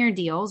 7-year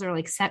deals or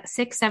like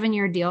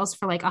 6-7-year deals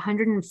for like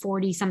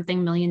 $140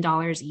 something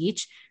million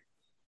each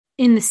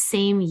in the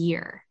same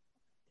year.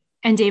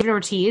 And David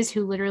Ortiz,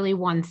 who literally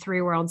won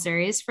 3 World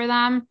Series for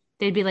them,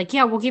 they'd be like,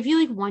 yeah, we'll give you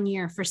like 1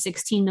 year for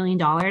 $16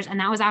 million. And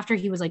that was after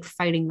he was like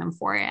fighting them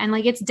for it. And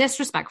like, it's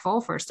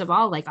disrespectful, first of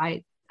all, like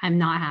I'm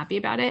not happy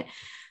about it.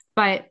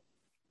 But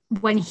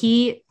when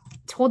he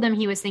told them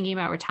he was thinking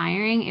about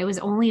retiring, it was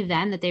only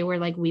then that they were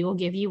like, we will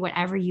give you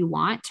whatever you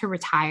want to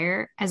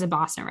retire as a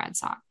Boston Red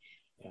Sox.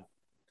 Yeah.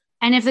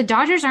 And if the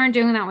Dodgers aren't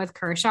doing that with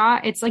Kershaw,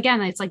 it's like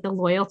the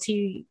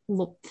loyalty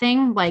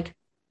thing. Like,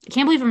 I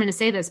can't believe I'm going to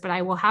say this, but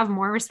I will have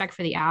more respect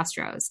for the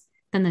Astros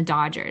than the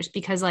Dodgers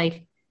because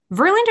like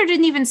Verlander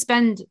didn't even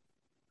spend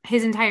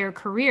his entire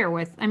career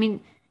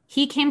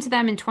he came to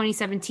them in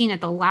 2017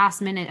 at the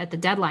last minute at the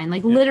deadline,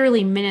 like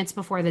literally minutes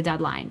before the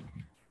deadline.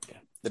 Yeah.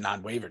 The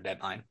non-waiver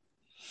deadline.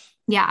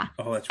 Yeah.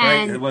 Oh, that's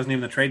right. It wasn't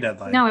even the trade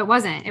deadline. No, it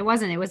wasn't. It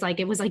was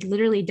like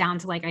literally down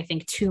to like, I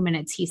think 2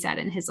 minutes he said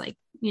in his like,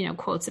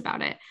 quotes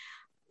about it.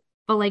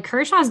 But like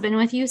Kershaw's been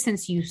with you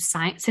since you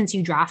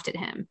drafted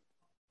him.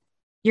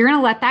 You're going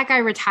to let that guy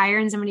retire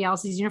in somebody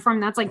else's uniform.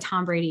 That's like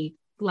Tom Brady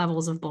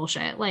levels of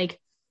bullshit.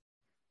 Like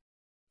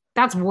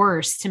that's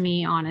worse to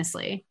me,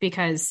 honestly,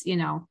 because,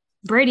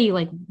 Brady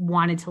like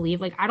wanted to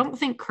leave. Like, I don't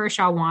think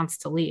Kershaw wants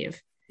to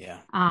leave. Yeah.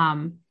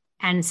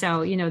 And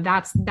so,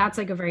 that's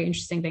like a very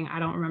interesting thing. I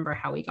don't remember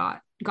how we got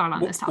on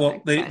this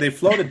topic. Well, they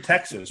floated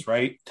Texas,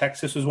 right?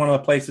 Texas was one of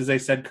the places they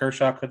said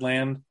Kershaw could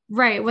land.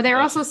 Right. Well, they're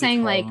also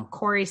saying like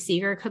Corey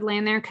Seager could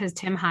land there because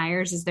Tim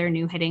Hires is their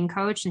new hitting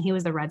coach. And he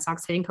was the Red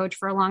Sox hitting coach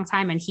for a long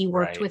time. And he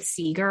worked with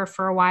Seager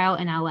for a while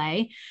in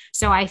LA.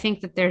 So I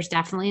think that there's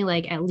definitely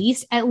like at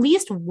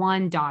least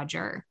one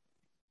Dodger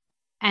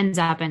ends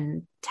up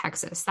in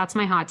Texas. That's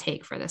my hot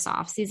take for this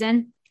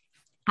offseason.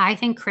 I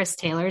think Chris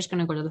Taylor is going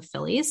to go to the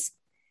Phillies.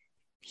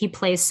 He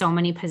plays so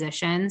many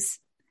positions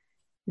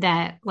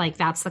that like,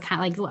 that's the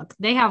kind like, look,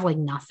 they have like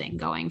nothing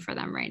going for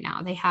them right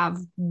now. They have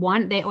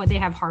they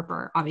have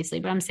Harper obviously,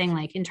 but I'm saying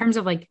like in terms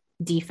of like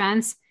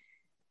defense,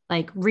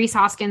 like Rhys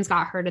Hoskins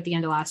got hurt at the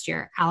end of last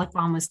year. Alec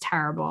Baum was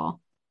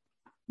terrible.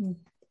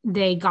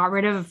 They got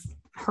rid of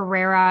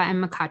Herrera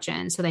and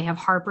McCutchen. So they have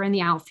Harper in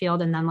the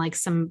outfield and then like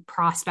some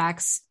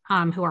prospects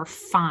who are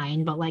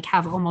fine, but like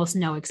have almost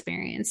no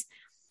experience.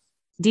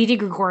 Didi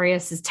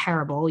Gregorius is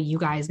terrible. You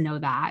guys know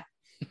that.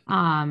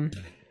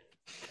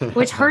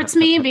 Which hurts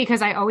me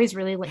because I always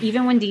really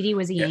even when Didi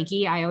was a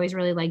Yankee, I always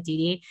really liked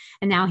Didi.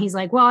 And now he's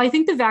like, well, I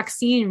think the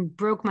vaccine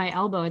broke my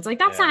elbow. It's like,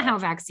 that's not how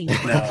vaccines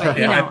work. But,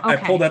 I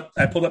pulled up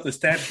the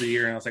stats for the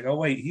year and I was like, oh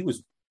wait, he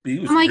was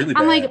really bad.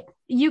 I'm like,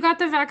 you got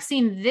the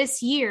vaccine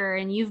this year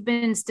and you've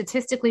been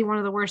statistically one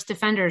of the worst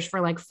defenders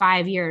for like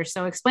 5 years.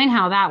 So explain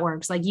how that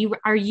works. Like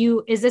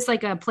is this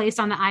like a place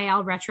on the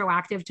IL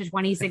retroactive to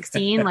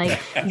 2016? Like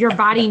your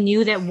body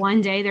knew that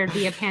one day there'd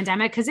be a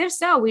pandemic? Because if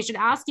so, we should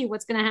ask you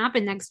what's going to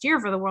happen next year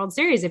for the World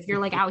Series. If you're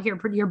like out here,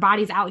 your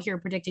body's out here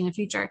predicting the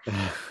future.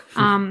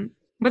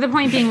 But the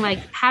point being, like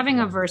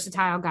having a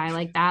versatile guy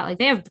like that, like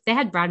they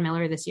had Brad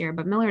Miller this year,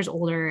 but Miller's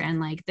older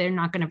and like, they're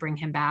not going to bring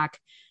him back.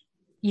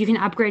 You can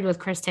upgrade with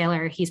Chris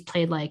Taylor. He's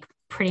played like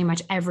pretty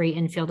much every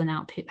infield and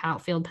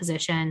outfield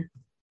position.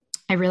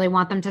 I really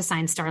want them to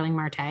sign Starling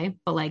Marte,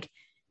 but like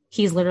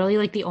he's literally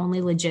like the only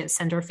legit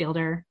center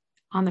fielder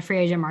on the free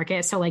agent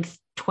market. So like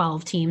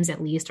 12 teams at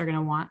least are going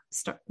to want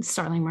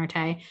Starling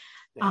Marte.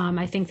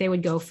 I think they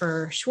would go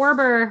for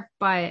Schwarber,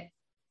 but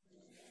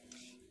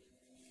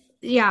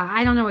yeah,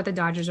 I don't know what the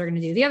Dodgers are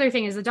going to do. The other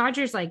thing is the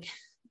Dodgers, like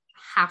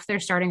half their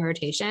starting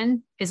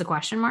rotation is a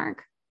question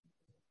mark.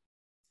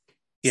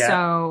 Yeah.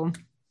 So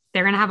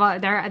they're going to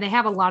have they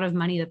have a lot of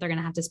money that they're going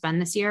to have to spend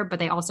this year, but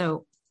they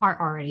also are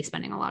already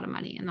spending a lot of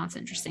money. And that's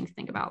interesting to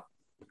think about.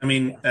 I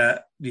mean, do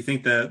you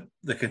think the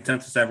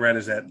consensus I've read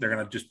is that they're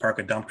going to just park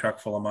a dump truck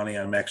full of money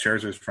on Max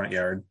Scherzer's front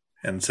yard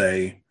and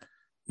say,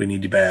 we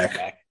need you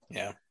back?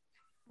 Yeah.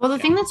 Well, the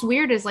thing that's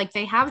weird is like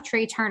they have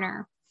Trey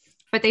Turner,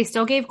 but they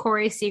still gave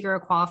Corey Seager a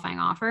qualifying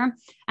offer. And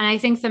I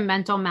think the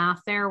mental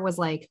math there was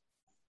like,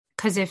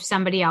 because if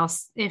somebody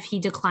else, if he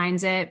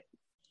declines it,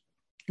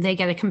 they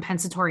get a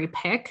compensatory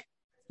pick.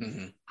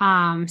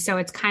 Mm-hmm. So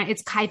I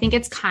think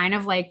it's kind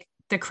of like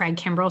the Craig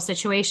Kimbrell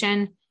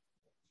situation.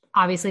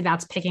 Obviously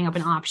that's picking up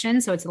an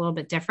option, so it's a little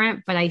bit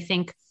different, but I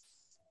think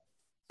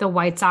the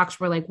White Sox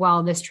were like,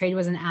 well, this trade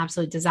was an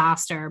absolute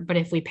disaster, but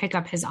if we pick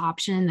up his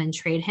option and then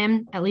trade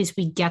him, at least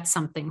we get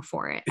something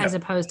for it, as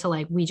opposed to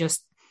like, we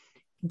just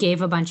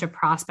gave a bunch of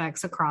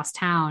prospects across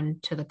town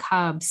to the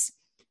Cubs.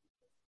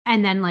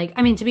 And then like,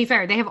 I mean, to be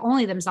fair, they have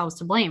only themselves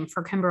to blame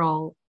for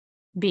Kimbrell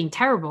being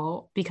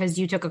terrible, because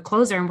you took a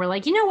closer and we're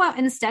like, you know what,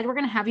 instead we're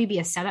going to have you be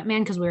a setup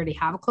man because we already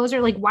have a closer.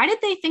 Like, why did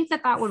they think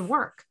that would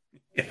work?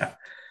 Yeah.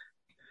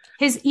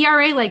 His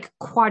ERA like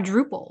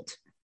quadrupled,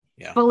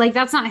 but like,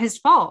 that's not his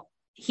fault.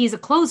 He's a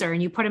closer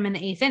and you put him in the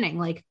 8th inning.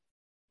 Like,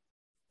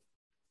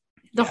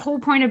 the whole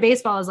point of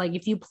baseball is like,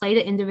 if you play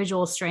to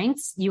individual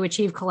strengths, you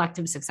achieve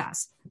collective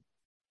success.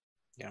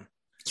 Yeah.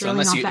 It's So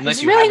really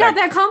unless not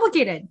that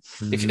complicated.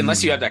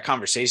 Unless you have that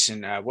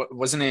conversation,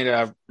 wasn't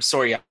it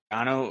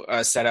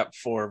Soriano set up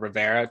for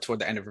Rivera toward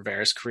the end of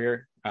Rivera's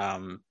career?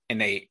 And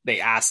they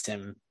asked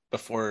him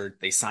before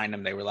they signed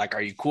him, they were like,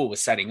 are you cool with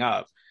setting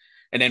up?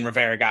 And then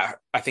Rivera got,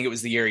 I think it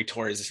was the year he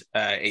tore his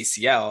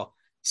ACL.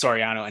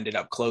 Soriano ended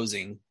up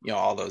closing,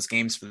 all those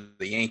games for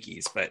the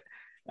Yankees. But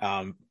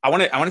I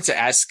wanted to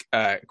ask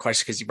a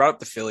question, because you brought up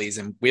the Phillies,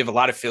 and we have a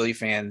lot of Philly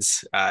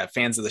fans of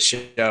the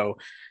show.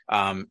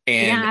 And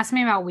ask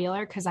me about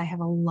Wheeler, because I have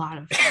a lot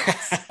of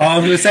fans. I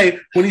was going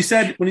to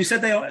say, when you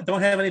said they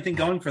don't have anything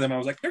going for them, I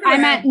was like, no.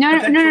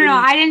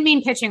 I didn't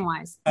mean pitching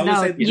wise.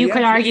 No, you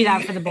could argue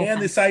that for the bullpen.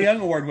 And the Cy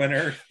Young Award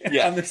winner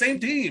on the same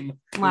team.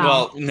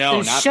 Well, no,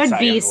 there not should the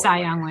be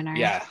Cy Young winner.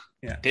 Yeah.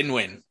 Didn't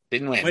win.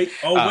 Wait,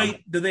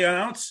 did they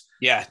announce?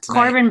 Yeah. Tonight.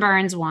 Corbin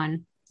Burns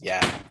won. Yeah.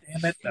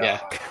 Damn it.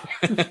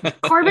 Yeah.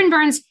 Corbin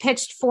Burns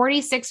pitched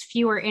 46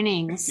 fewer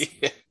innings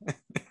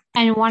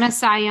and won a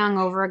Cy Young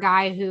over a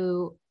guy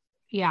who,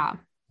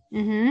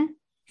 Mm-hmm.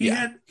 He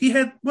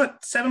had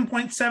what,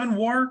 7.7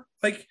 WAR?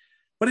 Like,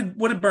 what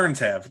did Burns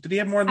have? Did he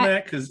have more than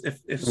that? Because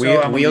if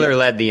so, Wheeler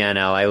led the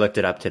NL. I looked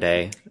it up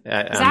today.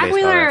 Zach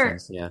Wheeler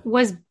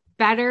was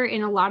better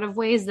in a lot of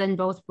ways than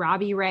both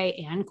Robbie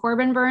Ray and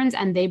Corbin Burns,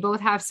 and they both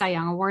have Cy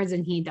Young awards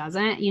and he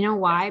doesn't. You know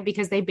why?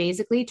 Because they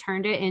basically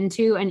turned it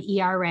into an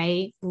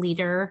ERA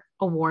leader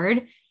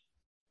award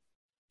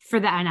for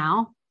the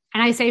NL.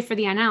 And I say for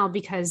the NL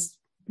because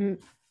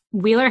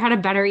Wheeler had a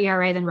better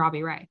ERA than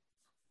Robbie Ray.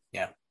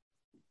 Yeah.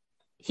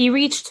 He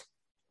reached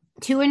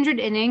 200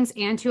 innings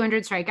and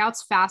 200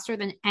 strikeouts faster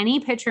than any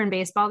pitcher in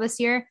baseball this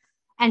year.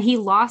 And he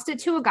lost it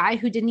to a guy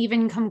who didn't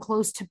even come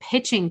close to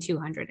pitching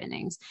 200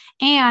 innings.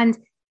 And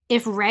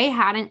if Ray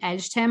hadn't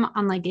edged him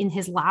on like in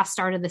his last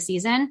start of the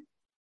season,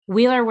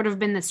 Wheeler would have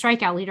been the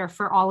strikeout leader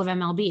for all of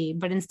MLB.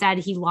 But instead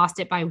he lost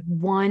it by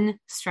one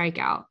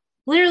strikeout,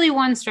 literally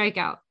one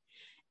strikeout.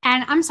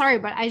 And I'm sorry,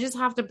 but I just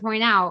have to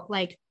point out,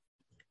 like,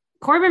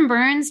 Corbin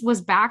Burns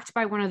was backed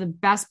by one of the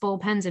best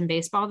bullpens in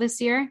baseball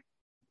this year.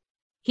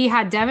 He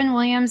had Devin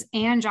Williams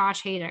and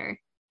Josh Hader.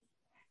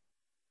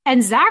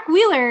 And Zach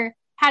Wheeler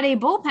had a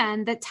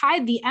bullpen that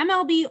tied the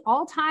MLB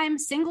all-time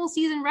single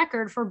season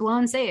record for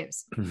blown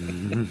saves.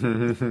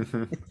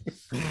 And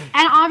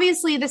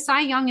obviously the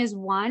Cy Young is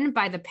won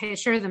by the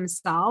pitcher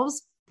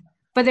themselves,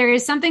 but there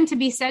is something to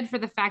be said for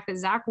the fact that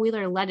Zach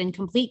Wheeler led in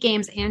complete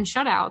games and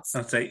shutouts.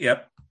 I'd say,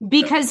 yep.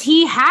 Because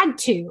he had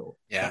to.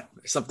 Yeah,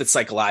 there's something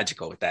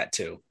psychological with that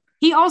too.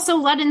 He also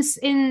led in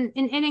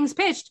innings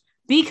pitched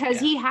because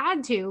he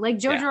had to. Like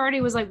Joe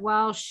Girardi was like,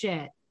 well,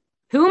 shit.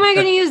 Who am I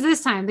going to use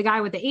this time? The guy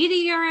with the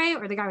 80 ERA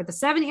or the guy with the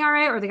 7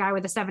 ERA or the guy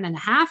with the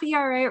 7.5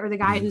 ERA or the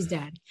guy who's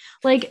dead?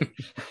 Like,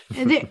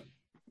 Zach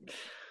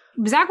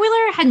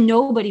Wheeler had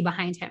nobody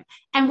behind him.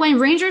 And when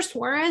Ranger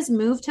Suarez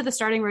moved to the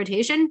starting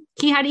rotation,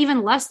 he had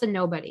even less than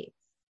nobody.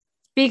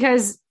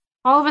 Because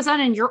all of a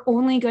sudden, your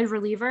only good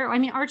reliever, I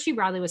mean, Archie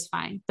Bradley was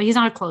fine, but he's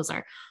not a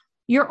closer.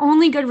 Your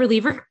only good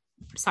reliever,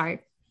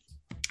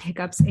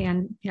 hiccups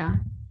and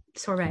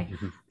sorbet.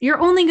 Your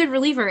only good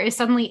reliever is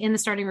suddenly in the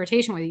starting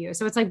rotation with you.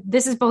 So it's like,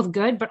 this is both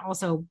good, but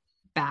also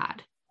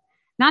bad.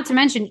 Not to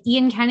mention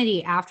Ian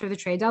Kennedy after the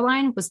trade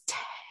deadline was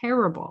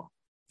terrible.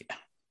 Yeah.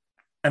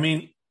 I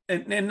mean,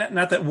 and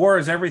not that WAR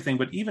is everything,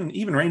 but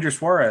even Ranger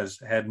Suarez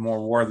had more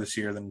WAR this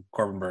year than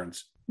Corbin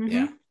Burns. Mm-hmm.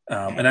 Yeah.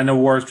 And I know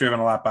WAR is driven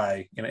a lot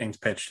by innings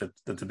pitched.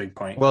 That's a big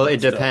point. Well, it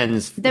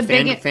depends.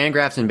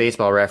 Fangraphs and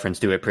Baseball Reference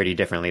do it pretty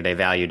differently. They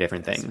value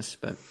different things,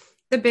 but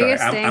the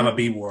biggest thing. I'm a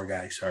B WAR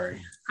guy.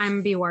 Sorry. I'm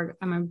a B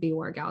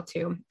WAR gal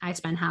too. I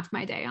spend half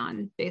my day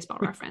on Baseball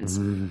Reference.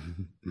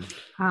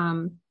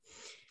 My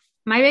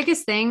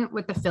biggest thing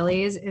with the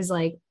Phillies is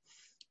like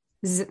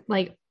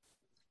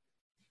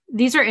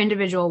these are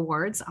individual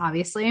awards,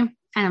 obviously.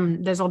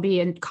 And this will be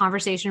a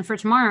conversation for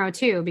tomorrow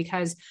too,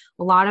 because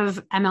a lot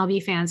of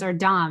MLB fans are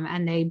dumb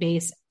and they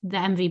base the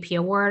MVP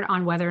award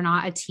on whether or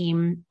not a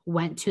team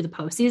went to the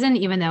postseason,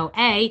 even though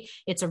A,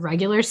 it's a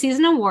regular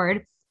season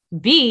award,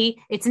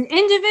 B, it's an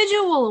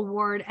individual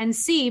award. And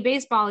C,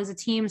 baseball is a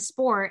team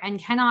sport and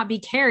cannot be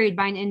carried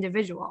by an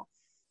individual.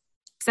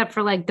 Except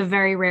for like the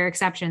very rare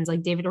exceptions,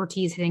 like David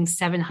Ortiz hitting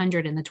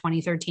 700 in the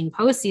 2013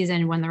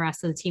 postseason when the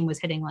rest of the team was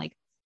hitting like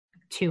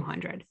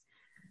 200,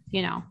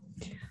 you know.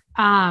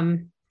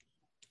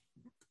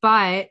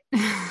 But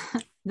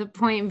the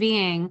point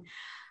being,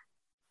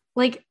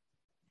 like,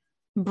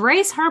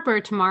 Bryce Harper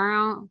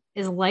tomorrow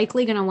is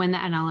likely going to win the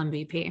NL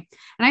MVP.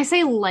 And I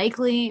say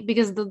likely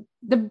because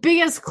the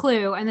biggest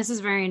clue, and this is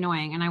very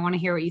annoying, and I want to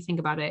hear what you think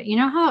about it. You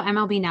know how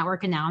MLB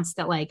Network announced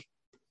that like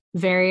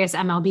various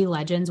MLB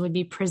legends would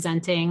be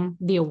presenting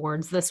the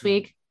awards this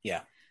week?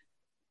 Yeah.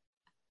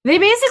 They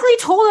basically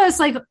told us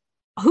like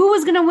who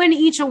was going to win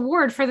each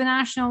award for the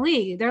National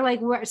League. They're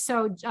like,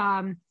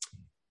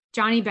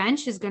 Johnny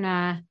Bench is going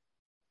to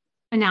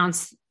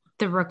announce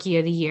the Rookie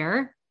of the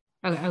Year.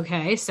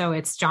 Okay, so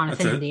it's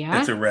Jonathan India.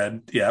 It's a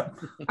Red, yep.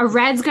 A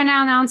Red's going to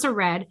announce a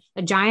Red.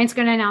 A Giant's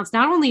going to announce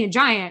not only a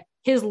Giant,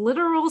 his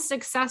literal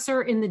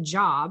successor in the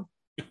job.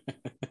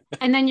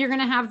 And then you're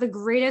going to have the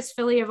greatest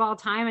Philly of all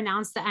time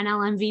announce the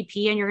NL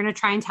MVP, and you're going to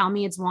try and tell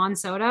me it's Juan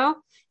Soto.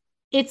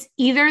 It's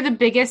either the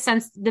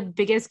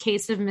biggest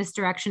case of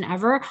misdirection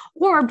ever,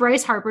 or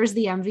Bryce Harper's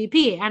the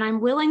MVP. And I'm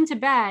willing to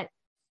bet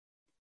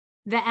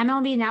the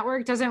MLB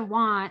Network doesn't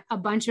want a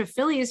bunch of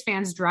Phillies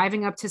fans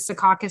driving up to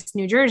Secaucus,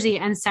 New Jersey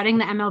and setting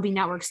the MLB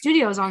Network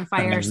studios on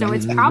fire. So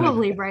it's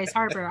probably Bryce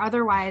Harper.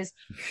 Otherwise,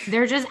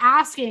 they're just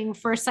asking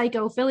for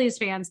psycho Phillies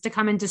fans to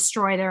come and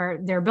destroy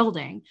their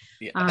building.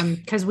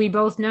 Because we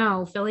all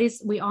know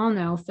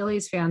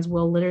Phillies fans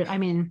will literally, I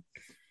mean,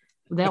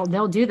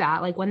 they'll do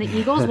that. Like when the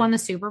Eagles won the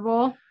Super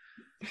Bowl,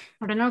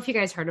 I don't know if you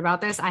guys heard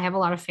about this. I have a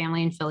lot of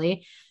family in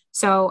Philly.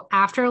 So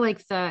after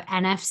like the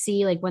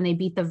NFC, like when they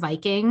beat the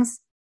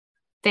Vikings,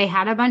 they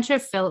had a bunch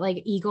of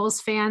Eagles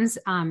fans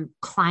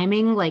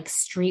climbing like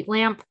street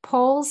lamp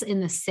poles in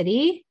the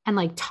city and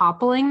like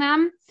toppling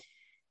them,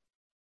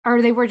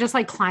 or they were just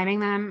like climbing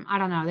them. I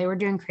don't know. They were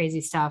doing crazy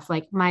stuff.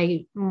 Like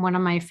one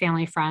of my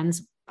family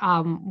friends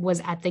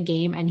was at the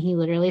game, and he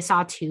literally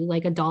saw two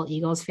like adult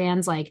Eagles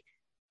fans like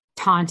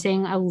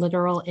taunting a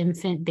literal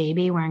infant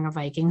baby wearing a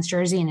Vikings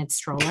jersey in its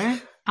stroller,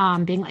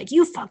 being like,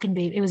 "You fucking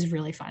baby." It was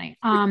really funny.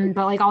 But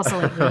like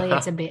also like really,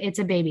 it's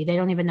a baby. They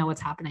don't even know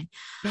what's happening.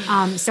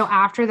 So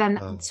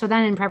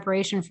then in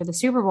preparation for the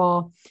Super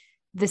Bowl,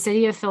 the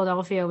city of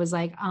Philadelphia was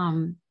like,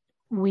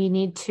 we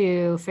need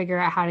to figure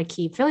out how to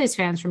keep Phillies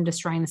fans from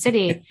destroying the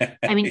city.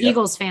 I mean,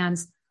 Eagles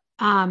fans.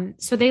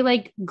 So they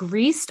like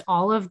greased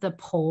all of the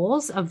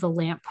poles of the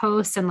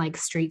lampposts and like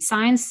street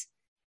signs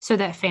so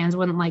that fans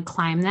wouldn't like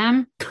climb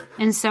them.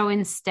 And so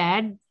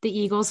instead the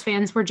Eagles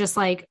fans were just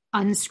like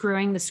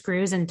unscrewing the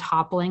screws and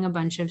toppling a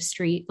bunch of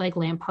street like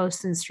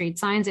lampposts and street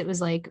signs. It was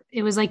like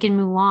in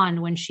Mulan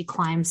when she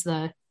climbs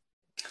the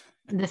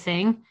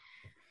thing.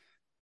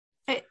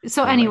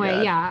 So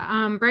anyway,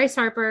 Bryce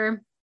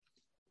Harper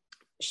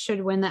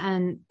should win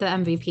the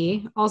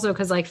MVP. Also,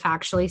 because like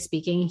factually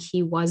speaking,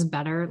 he was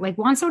better. Like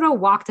Juan Soto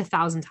walked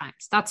 1,000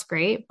 times. That's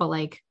great, but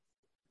like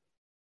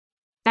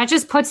that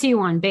just puts you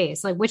on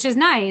base, like, which is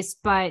nice,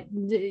 but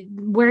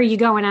where are you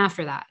going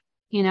after that?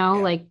 You know,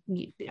 like,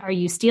 are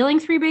you stealing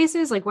 3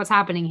 bases? Like, what's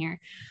happening here?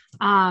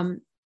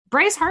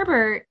 Bryce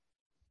Harper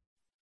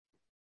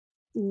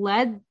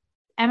led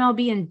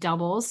MLB in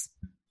doubles,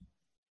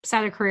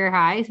 set a career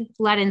high,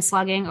 led in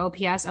slugging,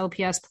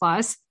 OPS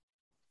plus.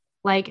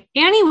 Like,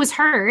 and he was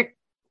hurt.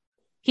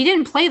 He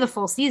didn't play the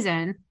full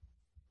season.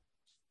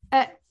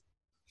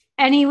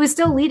 And he was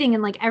still leading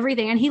in like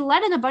everything. And he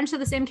led in a bunch of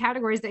the same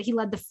categories that he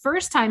led the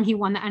first time he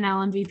won the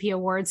NL MVP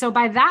award. So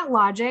by that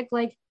logic,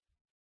 like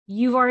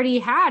you've already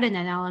had an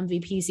NL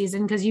MVP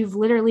season because you've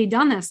literally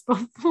done this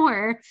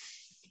before.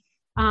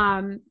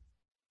 Look,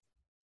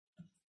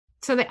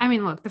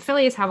 the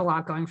Phillies have a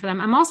lot going for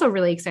them. I'm also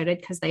really excited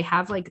because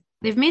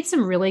they've made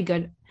some really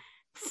good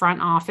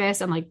front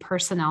office and like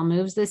personnel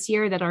moves this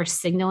year that are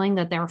signaling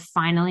that they're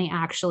finally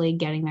actually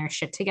getting their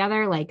shit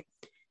together. Like,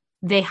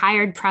 they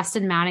hired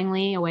Preston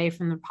Mattingly away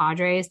from the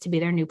Padres to be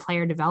their new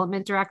player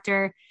development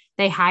director.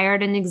 They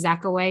hired an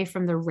exec away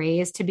from the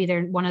Rays to be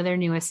one of their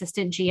new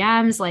assistant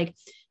GMs. Like,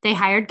 they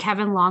hired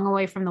Kevin Long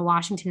away from the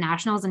Washington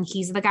Nationals, and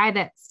he's the guy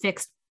that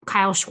fixed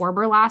Kyle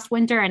Schwarber last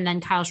winter. And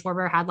then Kyle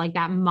Schwarber had like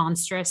that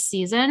monstrous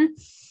season.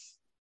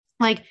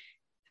 Like,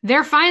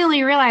 they're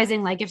finally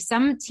realizing like if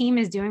some team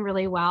is doing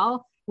really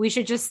well, we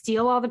should just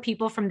steal all the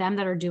people from them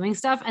that are doing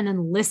stuff and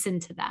then listen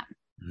to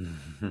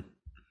them.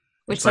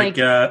 Which it's like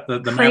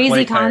the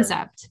crazy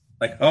concept.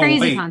 Like,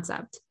 crazy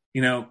concept.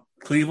 You know,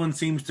 Cleveland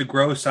seems to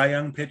grow Cy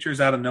Young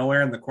pitchers out of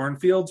nowhere in the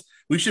cornfields.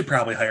 We should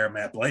probably hire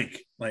Matt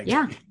Blake. Like,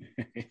 yeah.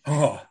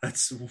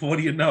 That's what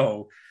do you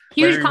know?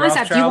 Huge Larry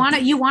concept.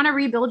 Rothschild. You want to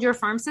rebuild your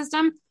farm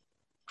system?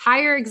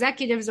 Hire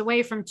executives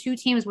away from 2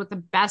 teams with the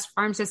best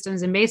farm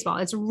systems in baseball.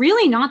 It's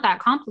really not that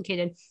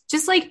complicated.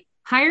 Just like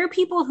hire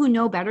people who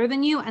know better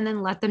than you and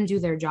then let them do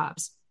their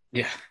jobs.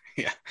 Yeah.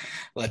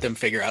 Let them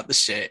figure out the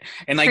shit.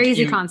 And like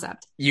crazy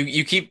concept.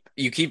 You keep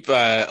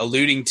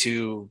alluding to,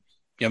 you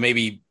know,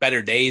 maybe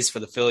better days for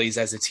the Phillies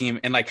as a team.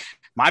 And like,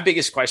 my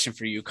biggest question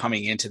for you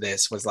coming into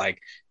this was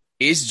like,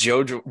 is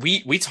Joe,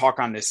 we talk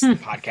on this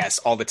podcast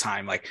all the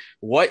time. Like,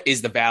 what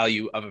is the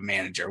value of a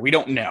manager? We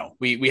don't know.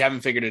 We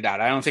haven't figured it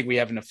out. I don't think we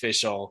have an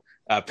official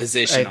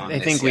position on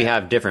this. I think we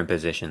have different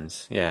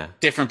positions. Yeah.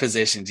 Different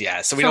positions.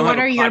 Yeah. So we So don't what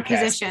have are a your podcast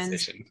positions?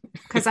 position.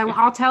 Because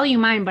I'll tell you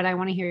mine, but I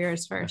want to hear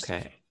yours first.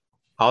 Okay.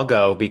 I'll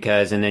go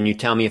and then you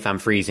tell me if I'm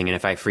freezing, and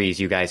if I freeze,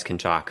 you guys can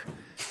talk.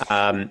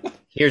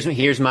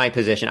 Here's my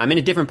position. I'm in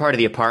a different part of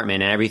the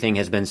apartment, and everything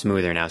has been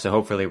smoother now, so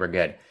hopefully we're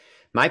good.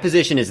 My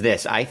position is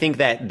this. I think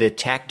that the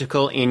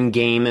tactical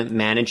in-game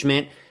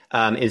management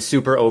is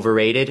super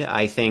overrated.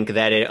 I think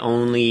that it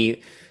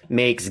only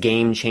makes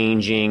leads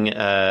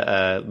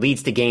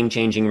to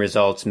game-changing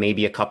results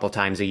maybe a couple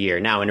times a year.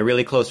 Now, in a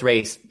really close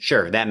race,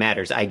 sure, that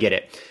matters. I get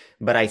it.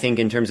 But I think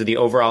in terms of the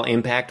overall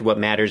impact, what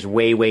matters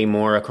way, way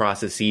more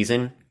across a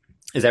season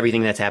is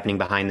everything that's happening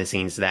behind the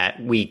scenes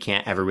that we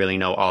can't ever really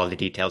know all of the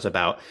details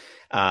about.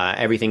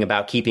 Everything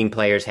about keeping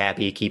players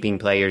happy, keeping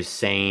players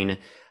sane,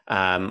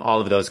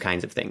 all of those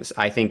kinds of things.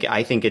 I think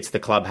it's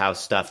the clubhouse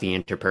stuff,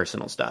 the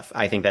interpersonal stuff.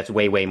 I think that's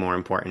way, way more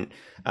important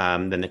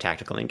than the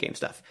tactical in-game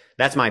stuff.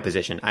 That's my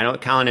position.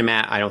 Colin and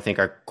Matt, I don't think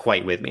are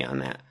quite with me on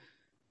that.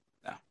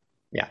 No.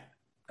 Yeah.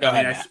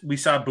 We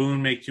saw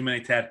Boone make too many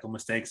tactical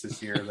mistakes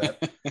this year.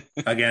 That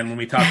again, when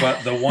we talk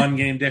about the one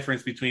game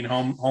difference between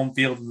home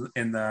field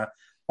and the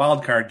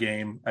wild card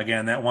game,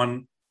 again, that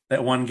one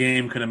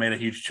game could have made a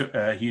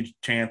huge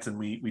chance, and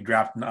we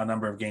dropped a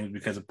number of games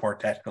because of poor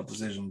tactical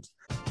decisions.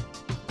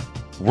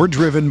 We're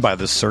driven by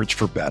the search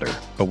for better.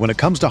 But when it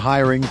comes to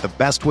hiring, the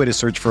best way to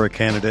search for a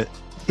candidate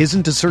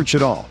isn't to search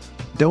at all.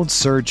 Don't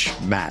search,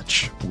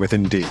 match with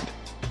Indeed.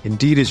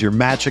 Indeed is your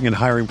matching and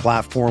hiring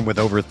platform with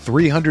over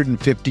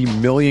 350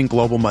 million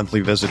global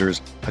monthly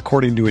visitors,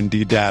 according to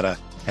Indeed data,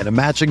 and a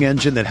matching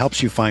engine that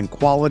helps you find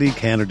quality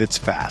candidates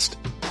fast.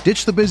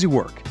 Ditch the busy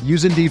work.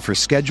 Use Indeed for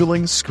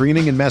scheduling,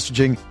 screening, and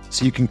messaging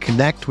so you can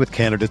connect with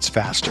candidates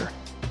faster.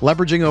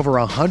 Leveraging over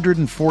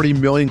 140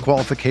 million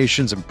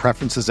qualifications and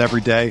preferences every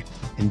day,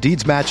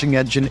 Indeed's matching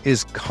engine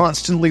is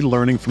constantly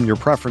learning from your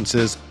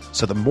preferences,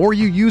 so the more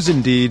you use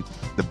Indeed,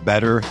 the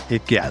better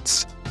it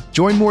gets.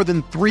 Join more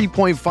than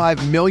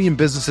 3.5 million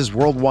businesses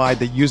worldwide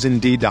that use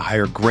Indeed to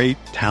hire great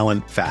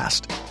talent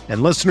fast.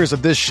 And listeners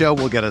of this show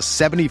will get a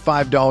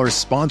 $75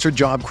 sponsored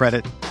job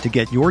credit to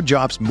get your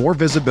jobs more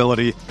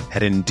visibility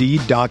at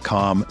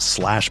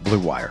Indeed.com/Blue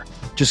Wire.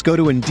 Just go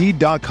to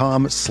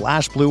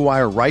Indeed.com/Blue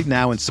Wire right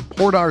now and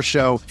support our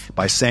show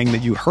by saying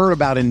that you heard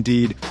about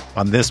Indeed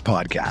on this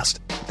podcast.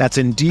 That's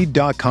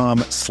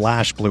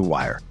Indeed.com/Blue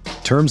Wire.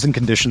 Terms and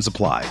conditions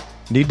apply.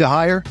 Need to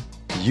hire?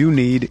 You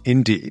need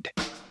Indeed.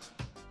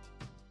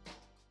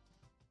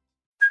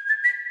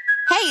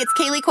 Hey, it's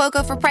Kaylee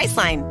Cuoco for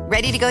Priceline.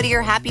 Ready to go to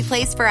your happy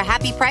place for a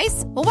happy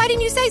price? Well, why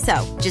didn't you say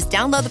so? Just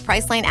download the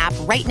Priceline app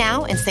right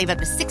now and save up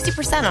to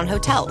 60% on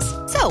hotels.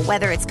 So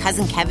whether it's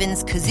Cousin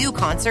Kevin's Kazoo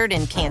Concert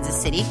in Kansas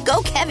City,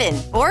 go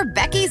Kevin, or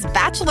Becky's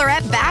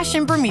Bachelorette Bash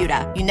in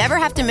Bermuda, you never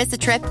have to miss a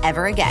trip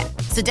ever again.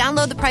 So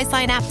download the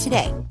Priceline app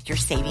today. Your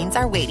savings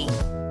are waiting.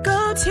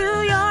 Go to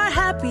your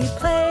happy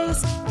place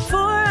for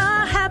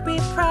a happy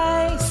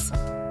price.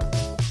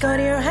 Go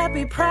to your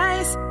happy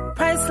price,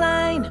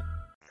 Priceline.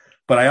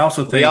 But I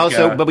also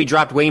think we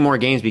dropped way more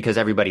games because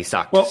everybody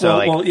sucked.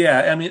 Well,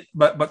 yeah. I mean,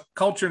 but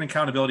culture and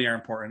accountability are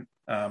important.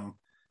 And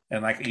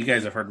like you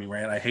guys have heard me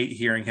rant, I hate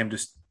hearing him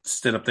just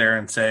sit up there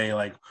and say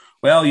like,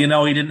 well, he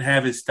didn't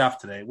have his stuff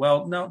today.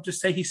 Well, no,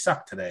 just say he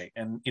sucked today.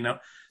 And I'm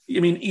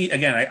going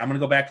to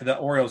go back to the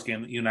Orioles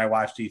game that you and I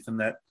watched, Ethan,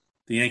 that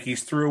the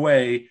Yankees threw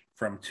away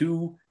from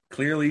two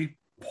clearly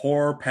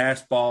poor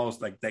pass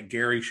balls like that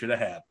Gary should have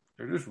had.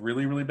 They're just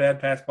really, really bad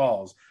pass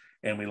balls.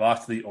 And we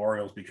lost to the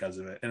Orioles because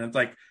of it. And it's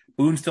like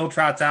Boone still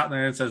trots out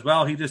there and says,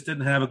 well, he just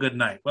didn't have a good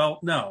night.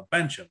 Well, no,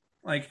 bench him.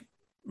 Like,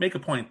 make a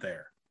point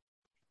there.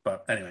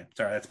 But anyway,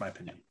 sorry, that's my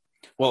opinion.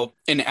 Well,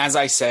 and as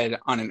I said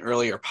on an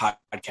earlier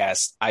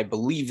podcast, I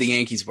believe the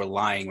Yankees were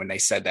lying when they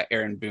said that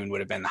Aaron Boone would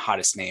have been the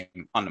hottest name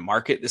on the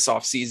market this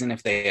offseason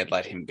if they had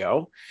let him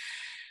go.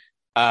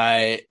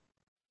 And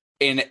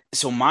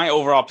so my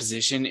overall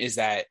position is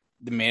that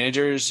the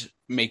managers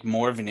make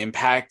more of an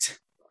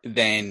impact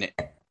than –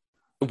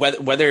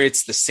 whether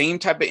it's the same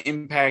type of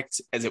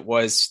impact as it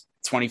was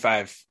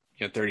 25,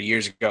 30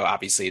 years ago,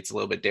 obviously it's a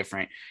little bit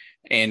different.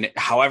 And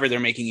however they're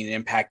making an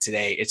impact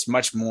today, it's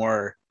much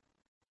more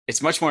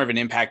of an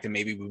impact than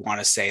maybe we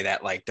want to say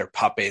that like they're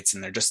puppets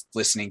and they're just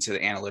listening to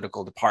the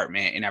analytical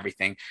department and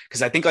everything.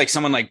 Because I think like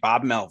someone like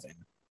Bob Melvin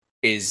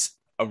is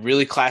a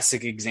really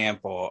classic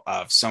example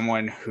of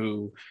someone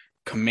who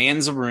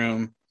commands a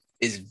room,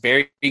 is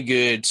very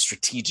good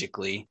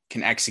strategically,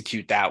 can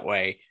execute that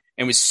way,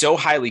 and was so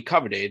highly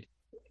coveted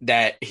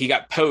that he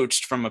got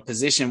poached from a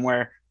position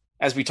where,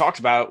 as we talked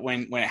about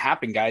when it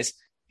happened, guys,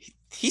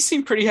 he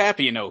seemed pretty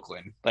happy in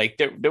Oakland. Like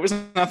there was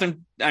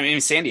nothing. I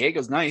mean, San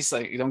Diego's nice.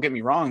 Like, don't get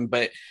me wrong,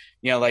 but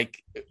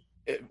like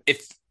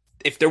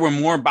if there were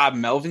more Bob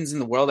Melvins in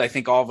the world, I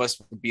think all of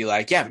us would be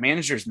like, yeah,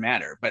 managers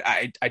matter. But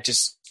I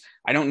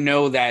don't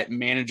know that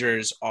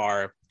managers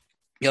are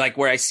like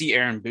where I see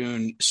Aaron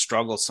Boone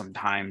struggle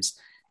sometimes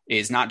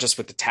is not just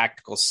with the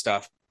tactical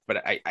stuff, but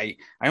I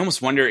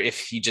almost wonder if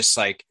he just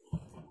like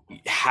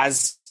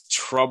has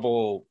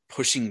trouble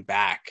pushing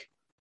back,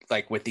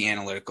 like with the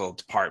analytical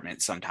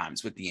department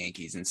sometimes with the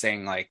Yankees and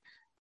saying like,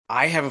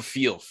 I have a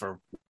feel for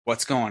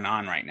what's going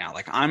on right now.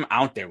 Like I'm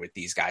out there with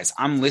these guys.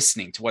 I'm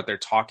listening to what they're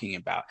talking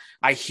about.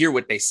 I hear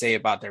what they say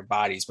about their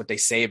bodies, what they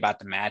say about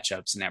the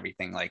matchups and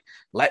everything. Like,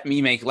 let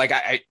me make, like,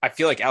 I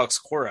feel like Alex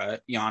Cora,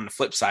 on the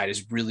flip side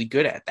is really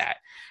good at that.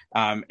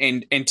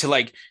 And to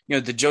like,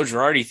 the Joe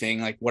Girardi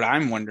thing, like what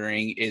I'm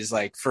wondering is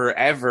like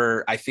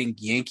forever, I think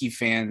Yankee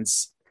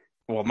fans,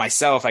 well,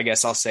 myself, I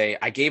guess I'll say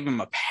I gave him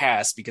a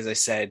pass because I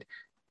said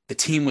the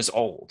team was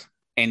old.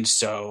 And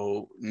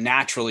so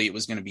naturally it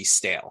was going to be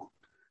stale.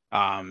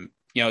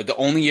 The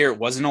only year it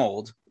wasn't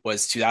old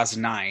was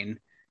 2009.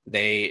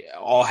 They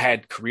all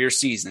had career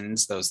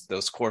seasons.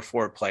 Those core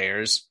four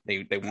players,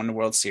 they won the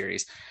World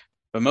Series,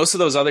 but most of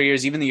those other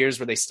years, even the years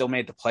where they still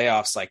made the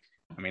playoffs, like,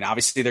 I mean,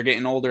 obviously they're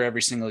getting older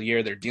every single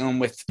year. They're dealing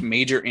with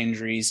major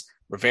injuries.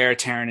 Rivera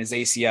tearing his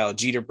ACL,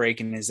 Jeter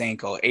breaking his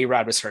ankle,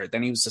 A-Rod was hurt.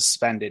 Then he was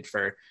suspended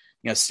for,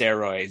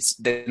 steroids.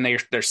 Then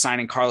they're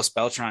signing Carlos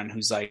Beltran,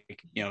 who's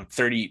like,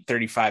 30,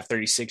 35,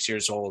 36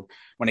 years old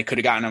when they could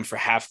have gotten him for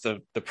half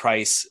the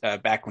price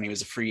back when he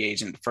was a free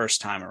agent the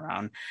first time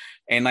around.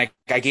 And like,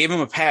 I gave him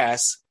a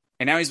pass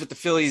and now he's with the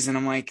Phillies and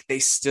I'm like, they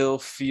still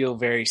feel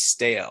very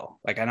stale.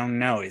 Like, I don't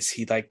know. Is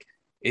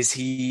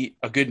he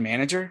a good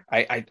manager?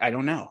 I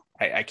don't know.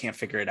 I can't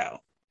figure it out.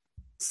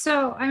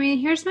 So, I mean,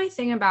 here's my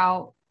thing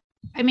about,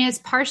 it's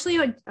partially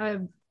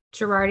a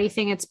Girardi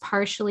thing. It's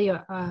partially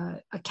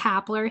a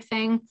Kapler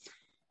thing.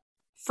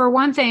 For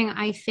one thing,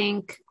 I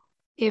think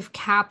if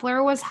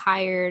Kapler was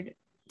hired,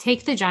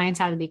 take the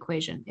Giants out of the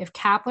equation. If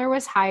Kapler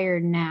was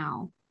hired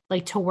now,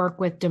 like to work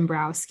with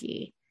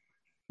Dombrowski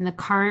and the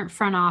current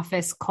front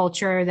office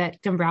culture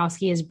that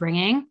Dombrowski is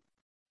bringing,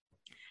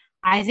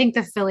 I think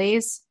the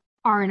Phillies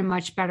are in a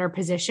much better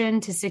position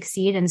to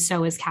succeed. And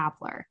so is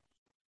Kapler.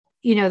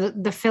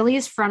 The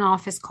Phillies front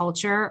office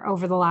culture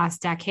over the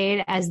last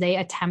decade, as they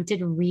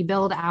attempted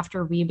rebuild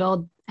after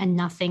rebuild and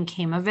nothing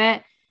came of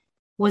it,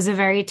 was a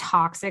very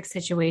toxic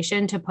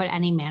situation to put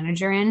any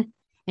manager in.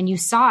 And you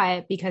saw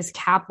it because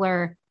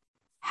Kapler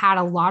had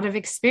a lot of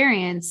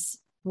experience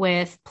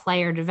with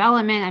player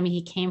development. I mean,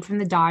 he came from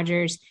the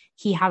Dodgers.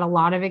 He had a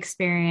lot of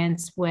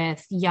experience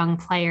with young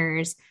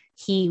players.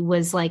 He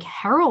was like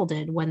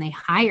heralded when they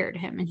hired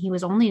him, and he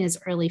was only in his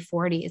early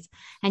 40s.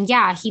 And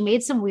yeah, he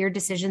made some weird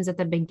decisions at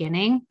the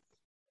beginning,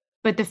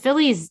 but the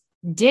Phillies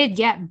did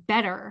get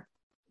better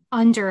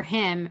under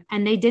him,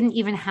 and they didn't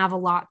even have a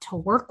lot to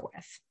work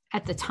with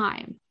at the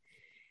time.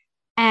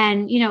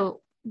 And,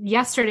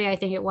 yesterday, I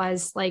think it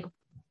was like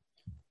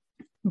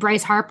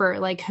Bryce Harper,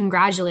 like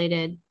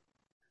congratulated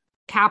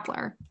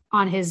Kapler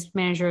on his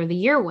Manager of the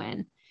Year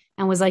win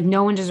and was like,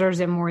 no one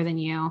deserves it more than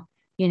you.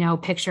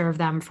 Picture of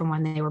them from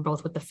when they were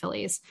both with the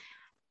Phillies.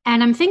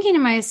 And I'm thinking to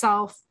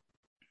myself,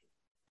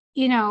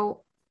 do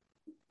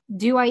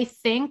I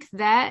think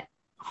that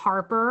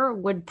Harper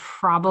would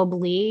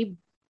probably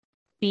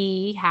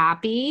be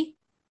happy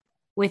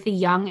with a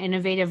young,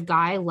 innovative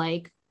guy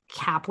like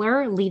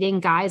Kapler leading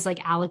guys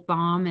like Alec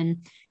Baum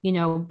and,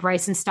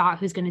 Bryson Stott,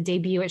 who's going to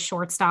debut at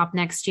shortstop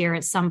next year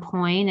at some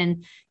point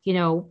and,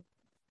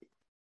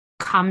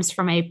 comes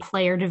from a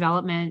player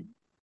development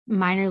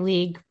minor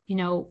league,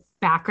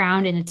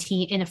 background in a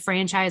team, in a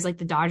franchise like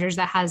the Dodgers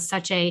that has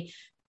such a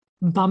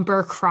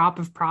bumper crop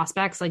of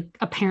prospects, like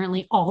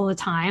apparently all the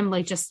time,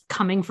 like just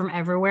coming from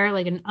everywhere,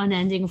 like an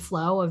unending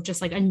flow of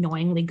just like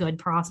annoyingly good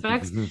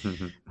prospects.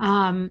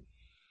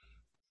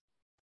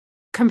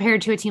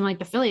 Compared to a team like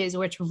the Phillies,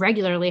 which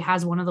regularly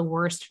has one of the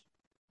worst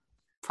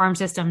farm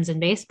systems in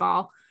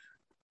baseball.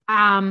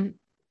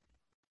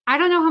 I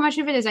don't know how much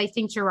of it is I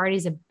think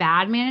Girardi's a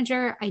bad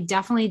manager. I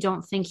definitely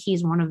don't think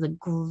he's one of the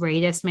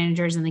greatest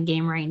managers in the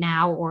game right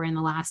now or in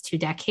the last 2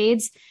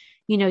 decades.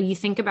 You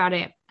think about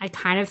it, I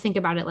kind of think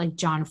about it like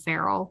John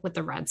Farrell with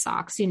the Red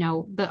Sox, the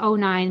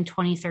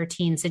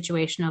 2009-2013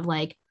 situation of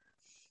like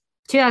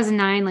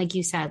 2009, like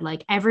you said,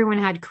 like everyone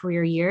had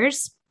career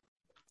years.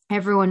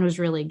 Everyone was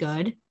really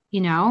good,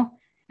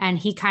 and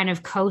he kind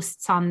of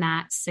coasts on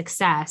that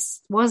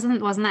success. Wasn't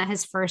that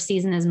his first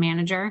season as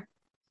manager?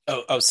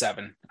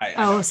 07.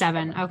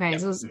 07. Okay.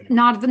 So it's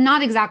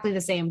not exactly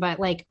the same, but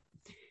like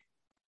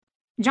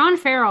John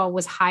Farrell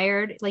was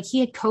hired, like he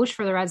had coached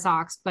for the Red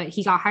Sox, but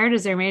he got hired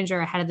as their manager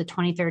ahead of the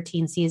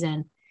 2013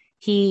 season.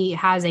 He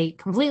has a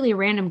completely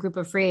random group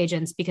of free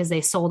agents because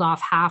they sold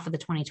off half of the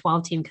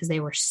 2012 team because they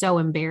were so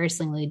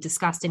embarrassingly,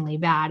 disgustingly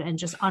bad and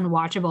just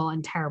unwatchable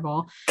and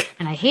terrible.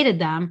 And I hated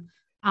them.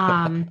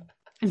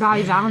 And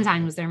Bobby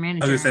Valentine was their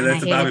manager. I was going to say,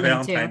 that's the Bobby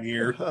Valentine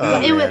year.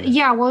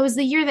 It was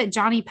the year that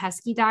Johnny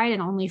Pesky died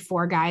and only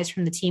 4 guys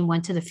from the team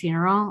went to the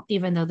funeral,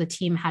 even though the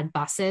team had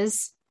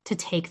buses to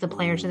take the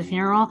player to the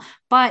funeral.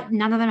 But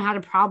none of them had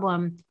a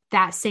problem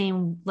that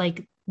same,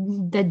 like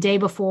the day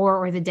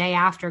before or the day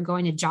after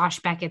going to Josh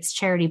Beckett's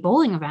charity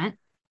bowling event.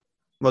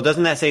 Well,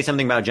 doesn't that say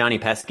something about Johnny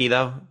Pesky,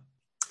 though?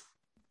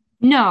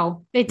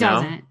 No, it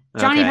doesn't.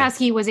 Johnny Okay.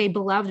 Pesky was a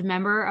beloved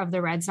member of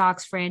the Red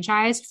Sox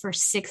franchise for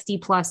 60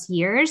 plus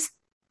years,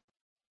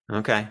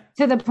 Okay.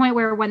 to the point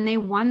where when they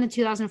won the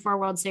 2004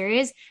 World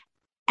Series,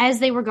 as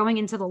they were going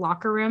into the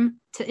locker room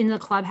in the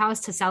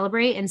clubhouse to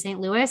celebrate in St.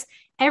 Louis,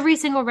 every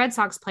single Red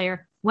Sox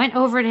player went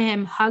over to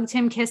him, hugged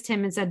him, kissed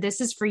him, and said, "This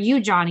is for you,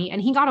 Johnny."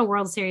 And he got a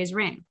World Series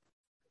ring.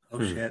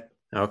 Oh shit.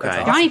 Okay.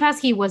 That's awesome. Johnny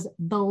Pesky was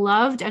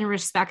beloved and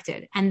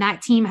respected, and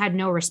that team had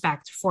no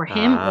respect for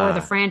him or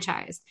the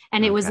franchise.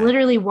 And it was Okay.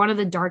 literally one of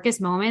the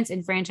darkest moments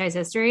in franchise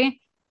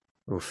history.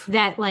 Oof.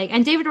 That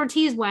and David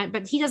Ortiz went,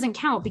 but he doesn't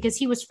count because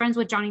he was friends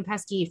with Johnny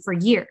Pesky for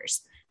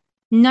years.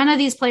 None of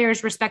these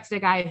players respected a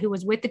guy who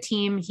was with the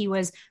team. He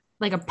was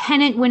like a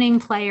pennant winning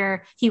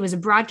player. He was a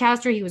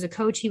broadcaster. He was a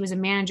coach. He was a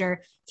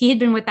manager. He had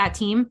been with that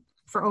team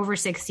for over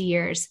 60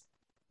 years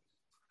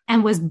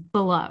and was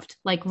beloved,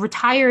 like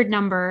retired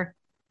number,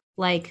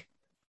 like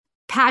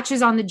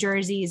patches on the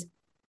jerseys.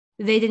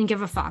 They didn't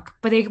give a fuck,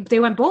 but they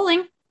went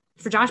bowling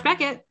for Josh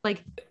Beckett,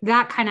 like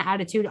that kind of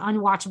attitude,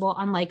 unwatchable,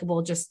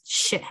 unlikable, just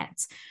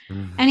shitheads.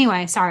 Mhm.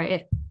 Anyway, sorry,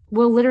 it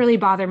will literally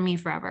bother me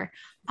forever.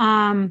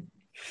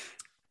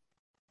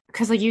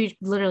 Because like you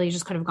literally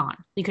just could have gone.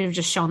 You could have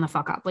just shown the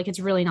fuck up. Like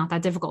it's really not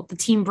that difficult. The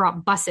team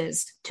brought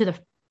buses to the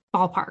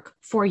ballpark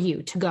for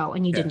you to go,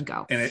 and you didn't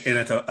go. And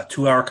it's a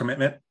 2-hour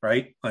commitment,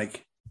 right?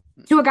 Like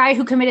To a guy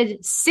who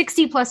committed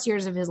 60 plus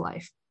years of his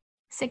life.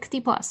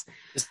 60 plus.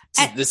 This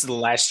is the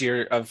last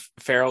year of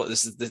Farrell.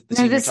 This is the No,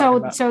 team you're talking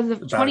about? so the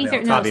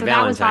 2013. No, Bobby so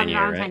that was Valentine Bobby year,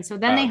 Valentine. right? So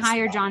then they Oh,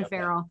 hired Bobby, John okay.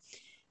 Farrell,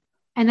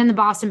 and then the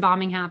Boston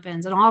bombing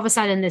happens, and all of a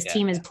sudden this Yeah.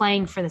 team is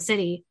playing for the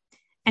city,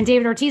 and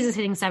David Ortiz is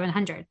hitting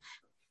 700,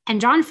 and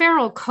John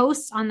Farrell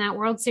coasts on that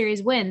World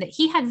Series win that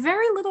he had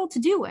very little to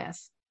do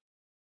with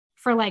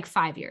for like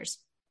 5 years.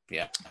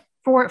 Yeah.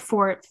 Four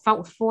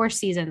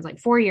seasons, like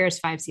 4 years,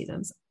 5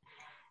 seasons.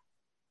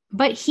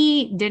 But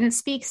he didn't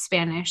speak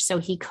Spanish, so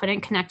he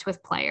couldn't connect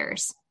with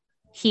players.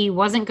 He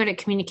wasn't good at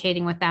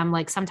communicating with them.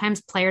 Like sometimes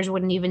players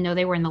wouldn't even know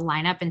they were in the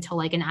lineup until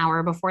like an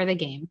hour before the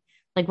game.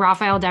 Like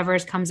Rafael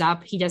Devers comes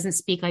up. He doesn't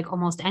speak like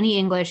almost any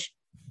English.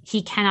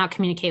 He cannot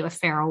communicate with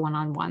Farrell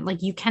one-on-one.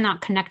 Like you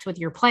cannot connect with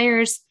your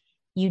players.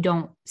 You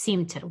don't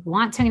seem to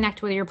want to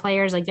connect with your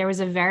players. Like there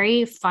was a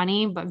very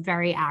funny but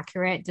very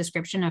accurate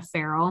description of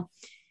Farrell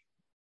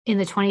in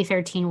the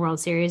 2013 World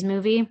Series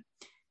movie,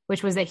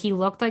 which was that he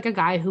looked like a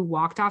guy who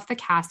walked off the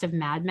cast of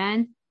Mad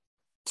Men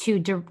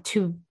to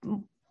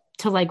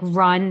like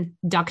run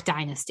Duck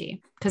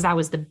Dynasty, because that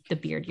was the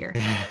beard year.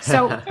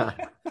 So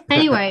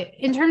anyway,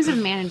 in terms of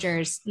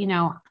managers, you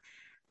know,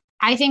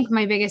 I think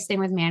my biggest thing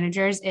with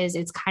managers is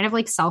it's kind of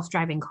like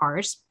self-driving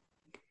cars.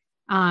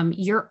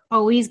 You're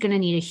always going to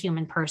need a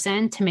human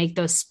person to make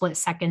those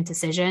split-second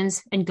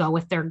decisions and go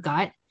with their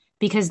gut,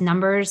 because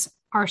numbers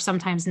are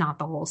sometimes not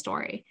the whole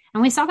story.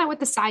 And we saw that with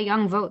the Cy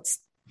Young votes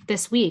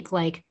this week.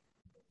 Like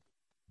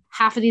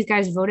half of these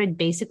guys voted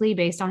basically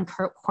based on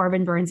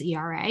Corbin Burns'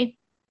 ERA.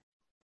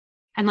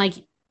 And like,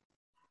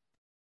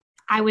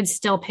 I would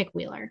still pick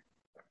Wheeler.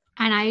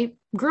 And I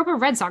grew up a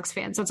Red Sox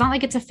fan, so it's not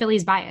like it's a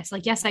Phillies bias.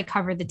 Like, yes, I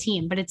covered the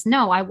team, but it's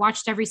no, I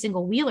watched every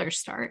single Wheeler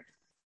start,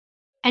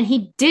 and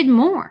he did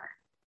more.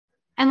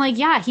 And like,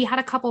 yeah, he had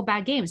a couple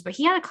bad games, but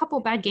he had a couple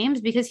bad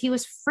games because he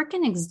was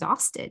freaking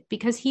exhausted,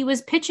 because he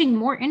was pitching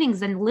more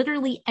innings than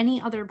literally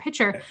any other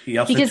pitcher he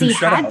also because had he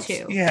 2 had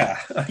shutouts. to. Yeah.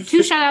 2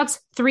 shutouts,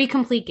 3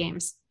 complete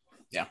games.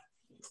 Yeah.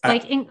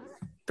 Like,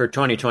 For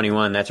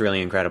 2021, that's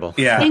really incredible.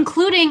 Yeah.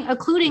 including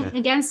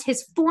against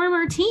his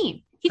former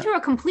team. He threw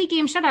a complete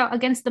game shutout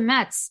against the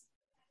Mets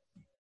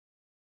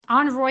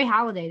on Roy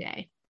Halladay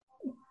Day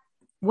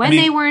when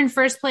they were in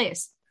first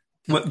place.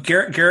 What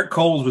Garrett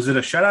Coles, was it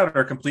a shutout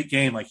or a complete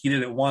game? Like he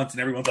did it once,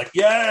 and everyone's like,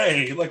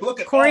 "Yay!" Like look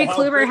at Corey how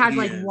Kluber great had he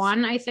like is.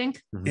 1, I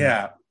think.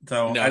 Yeah.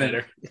 So No I didn't.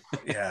 hitter.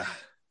 Yeah.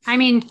 I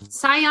mean,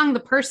 Cy Young, the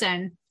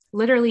person,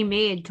 literally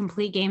made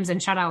complete games and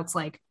shutouts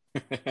like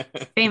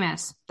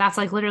famous. That's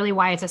like literally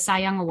why it's a Cy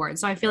Young award.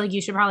 So I feel like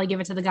you should probably give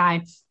it to the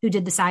guy who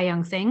did the Cy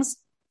Young things.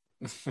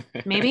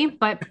 Maybe,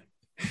 but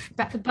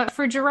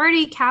for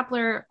Girardi,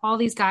 Kapler, all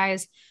these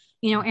guys,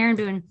 you know, Aaron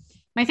Boone.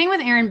 My thing with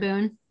Aaron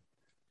Boone,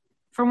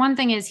 for one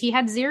thing, is he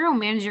had 0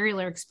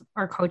 managerial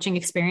or coaching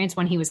experience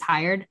when he was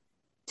hired,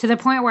 to the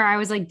point where I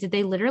was like, did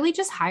they literally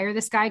just hire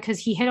this guy because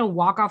he hit a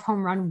walk-off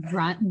home run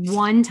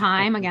one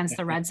time against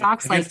the Red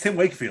Sox, like Against Tim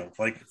Wakefield,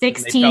 like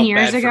 16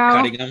 years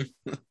ago? Him.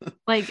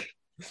 Like,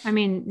 I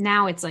mean,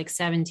 now it's like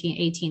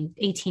 18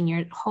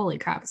 years. Holy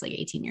crap, it's like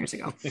 18 years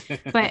ago.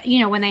 But, you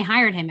know, when they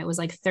hired him, it was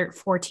like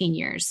 14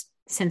 years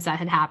since that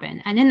had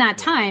happened. And in that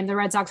time, the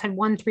Red Sox had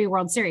won 3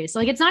 World Series. So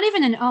like, it's not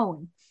even an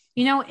own.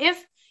 You know,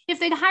 if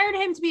they'd hired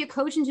him to be a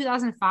coach in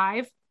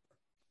 2005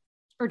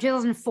 or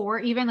 2004,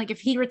 even, like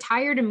if he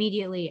retired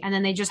immediately and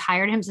then they just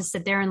hired him to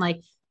sit there and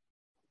like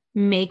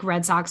make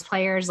Red Sox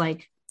players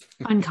like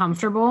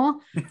uncomfortable,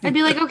 I'd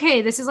be like,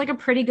 okay, this is like a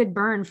pretty good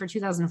burn for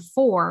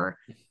 2004.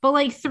 But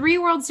like 3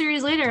 World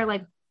Series later,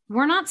 like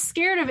we're not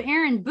scared of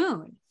Aaron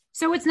Boone.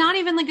 So it's not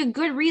even like a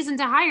good reason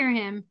to hire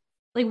him.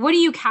 Like, what are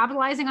you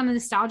capitalizing on the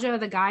nostalgia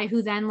of the guy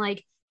who then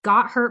like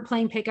got hurt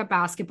playing pickup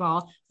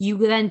basketball. You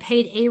then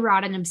paid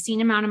A-Rod an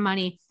obscene amount of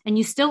money, and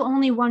you still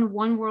only won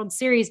one World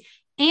Series.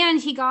 And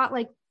he got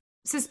like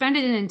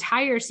suspended an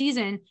entire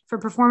season for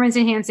performance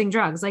enhancing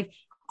drugs. Like,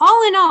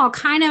 all in all,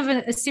 kind of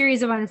a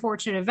series of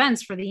unfortunate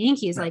events for the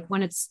Yankees, like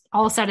when it's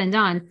all said and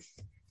done,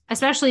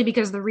 especially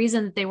because the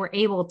reason that they were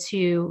able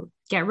to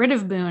get rid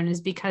of Boone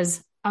is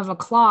because of a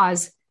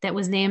clause that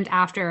was named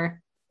after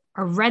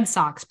a Red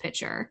Sox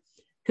pitcher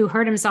who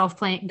hurt himself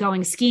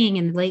going skiing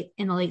in the late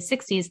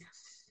 60s.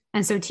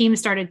 And so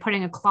teams started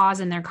putting a clause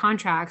in their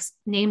contracts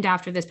named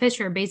after this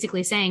pitcher,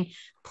 basically saying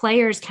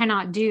players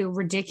cannot do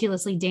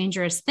ridiculously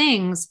dangerous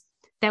things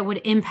that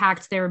would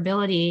impact their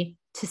ability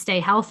to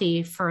stay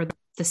healthy for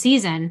the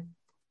season,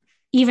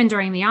 even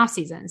during the off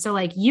season. So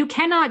like, you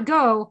cannot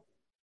go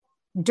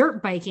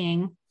dirt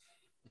biking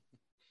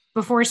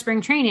before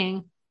spring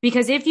training,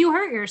 because if you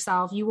hurt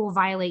yourself, you will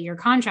violate your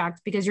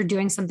contract because you're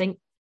doing something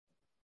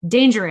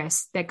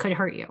dangerous that could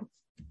hurt you.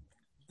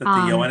 That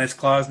the Ioannis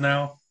clause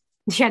now?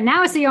 Yeah,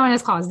 now it's the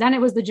Ioannis clause. Then it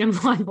was the Jim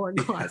Blonborn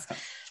clause.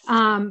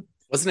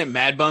 Wasn't it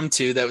Mad Bum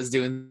too that was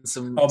doing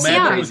some? Oh,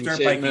 Mad Bum was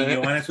dirt biking.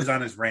 Ioannis was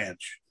on his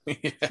ranch.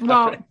 Yeah,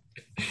 well,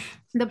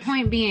 the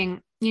point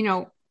being,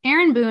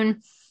 Aaron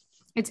Boone,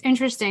 it's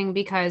interesting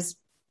because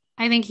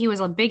I think he was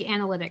a big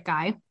analytic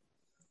guy,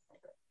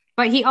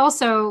 but he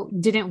also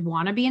didn't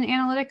want to be an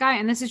analytic guy.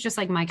 And this is just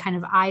like my kind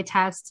of eye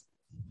test,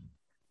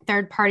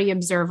 third party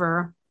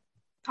observer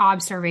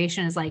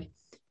observation is like,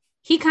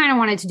 he kind of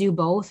wanted to do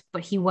both,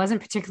 but he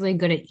wasn't particularly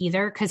good at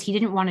either because he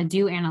didn't want to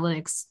do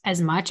analytics as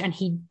much. And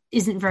he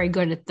isn't very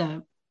good at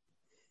the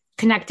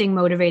connecting,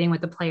 motivating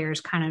with the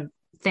players kind of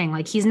thing.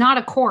 Like, he's not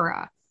a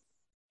Cora.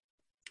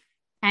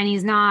 And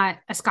he's not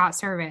a Scott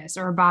Service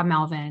or a Bob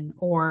Melvin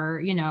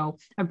or,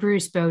 a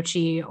Bruce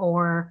Bochy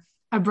or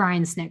a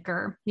Brian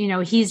Snitker.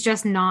 He's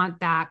just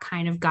not that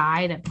kind of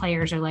guy that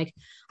players are like,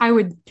 I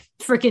would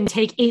freaking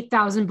take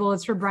 8,000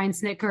 bullets for Brian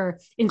Snitker,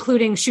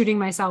 including shooting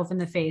myself in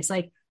the face.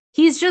 Like,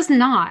 he's just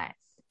not.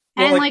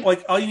 Well, and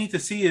like all you need to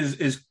see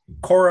is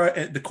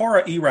Cora, the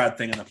Cora E-Rod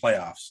thing in the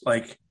playoffs.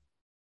 Like,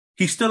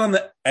 he stood on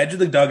the edge of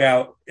the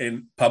dugout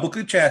and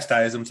publicly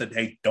chastised him, said,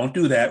 "Hey, don't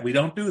do that. We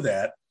don't do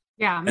that."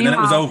 Yeah. And then it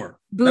was over.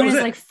 Boone is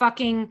like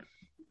fucking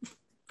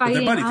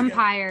fighting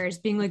umpires,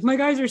 being like, my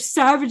guys are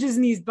savages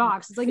in these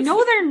boxes. It's like,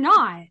 no, they're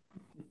not.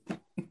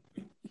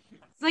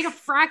 It's like a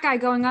frat guy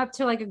going up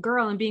to like a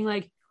girl and being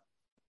like,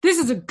 this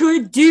is a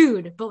good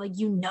dude. But like,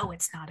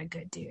 it's not a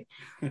good dude.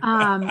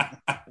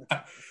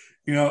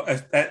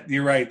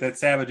 You're right. That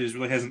Savages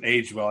really hasn't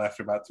aged well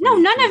after about 3 No,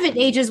 none of it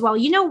ages well.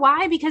 You know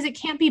why? Because it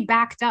can't be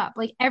backed up.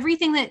 Like,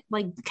 everything that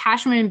like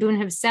Cashman and Boone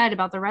have said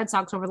about the Red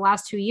Sox over the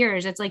last 2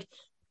 years, it's like,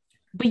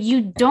 but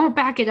you don't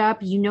back it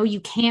up.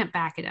 You can't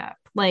back it up.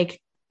 Like,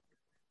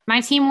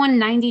 my team won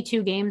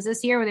 92 games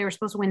this year where they were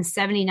supposed to win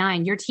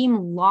 79. Your team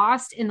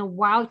lost in the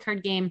wild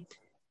card game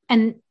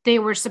and they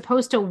were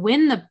supposed to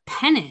win the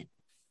pennant.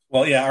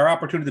 Well, yeah, our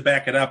opportunity to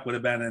back it up would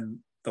have been in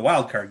the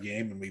wild card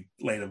game and we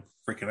laid a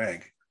freaking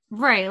egg.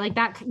 Right. Like,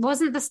 that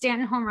wasn't the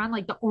Stanton home run,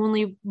 like the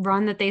only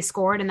run that they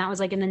scored. And that was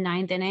like in the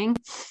 9th inning.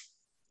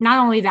 Not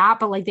only that,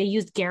 but like we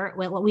used Garrett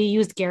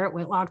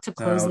Whitlock to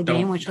close the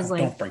game, which was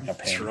like, don't bring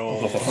up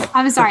him.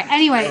 I'm sorry.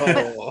 Anyway,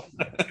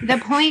 but the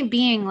point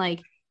being,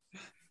 like,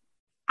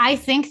 I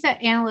think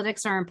that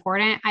analytics are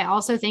important. I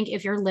also think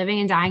if you're living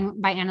and dying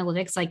by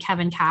analytics, like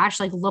Kevin Cash,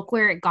 like, look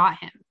where it got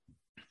him.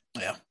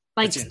 Yeah.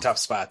 Like, it's in tough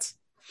spots.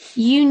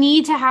 You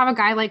need to have a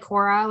guy like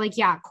Cora. Like,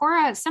 yeah,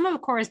 some of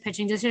Cora's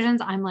pitching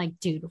decisions, I'm like,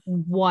 dude,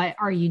 what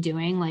are you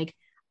doing? Like,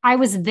 I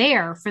was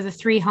there for the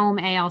 3 home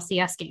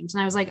ALCS games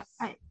and I was like,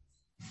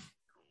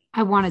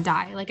 I want to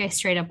die. Like, I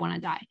straight up want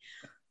to die.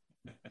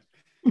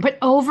 But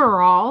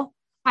overall,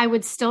 I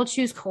would still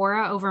choose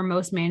Cora over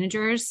most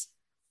managers.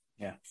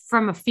 Yeah.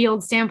 From a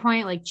field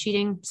standpoint, like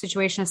cheating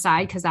situation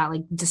aside, because that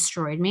like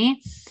destroyed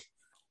me.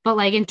 But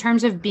like in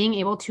terms of being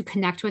able to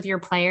connect with your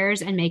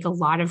players and make a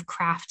lot of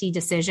crafty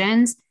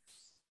decisions,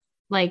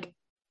 like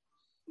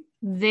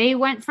they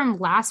went from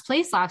last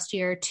place last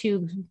year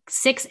to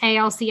 6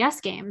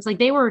 ALCS games. Like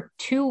they were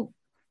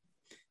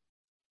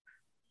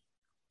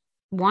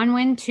 1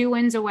 win, 2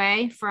 wins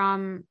away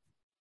from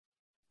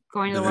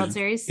going to the World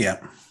Series. Yeah.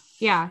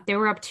 Yeah. They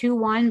were up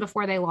 2-1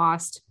 before they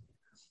lost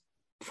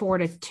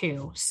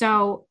 4-2.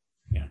 So,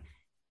 yeah,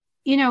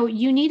 you know,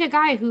 you need a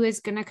guy who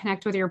is going to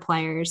connect with your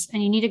players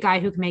and you need a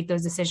guy who can make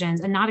those decisions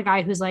and not a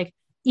guy who's like,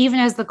 even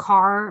as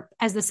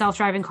the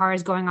self-driving car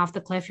is going off the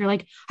cliff, you're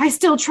like, I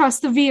still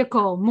trust the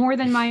vehicle more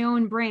than my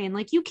own brain.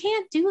 Like, you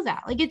can't do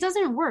that. Like, it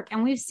doesn't work.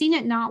 And we've seen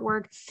it not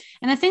work.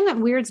 And the thing that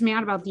weirds me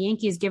out about the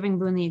Yankees giving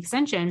Boone the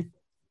extension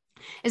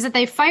is that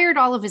they fired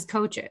all of his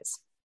coaches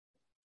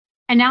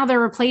and now they're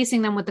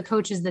replacing them with the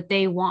coaches that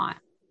they want.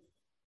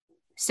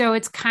 So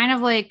it's kind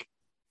of like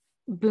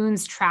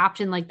Boone's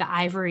trapped in like the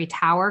ivory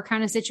tower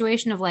kind of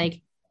situation of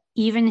like,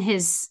 even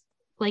his,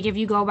 like, if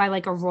you go by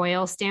like a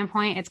royal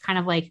standpoint, it's kind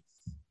of like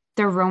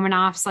the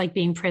Romanovs like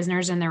being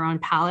prisoners in their own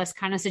palace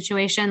kind of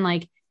situation.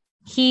 Like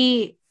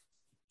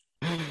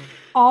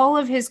all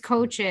of his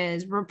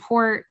coaches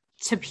report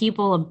to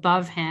people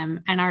above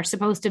him and are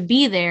supposed to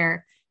be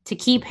there to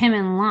keep him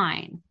in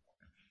line.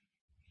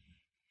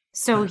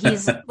 So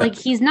he's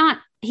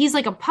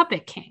like a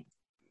puppet king.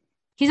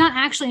 He's not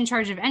actually in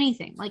charge of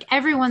anything. Like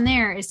everyone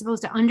there is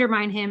supposed to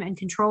undermine him and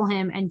control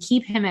him and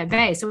keep him at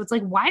bay. So it's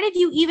like, why did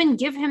you even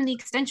give him the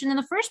extension in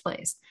the first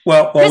place?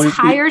 Well, just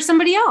hire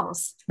somebody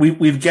else.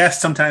 We've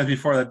guessed sometimes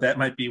before that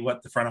might be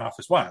what the front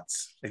office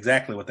wants.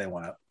 Exactly what they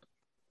want.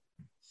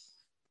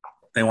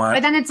 But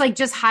then it's like,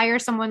 just hire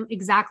someone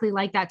exactly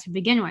like that to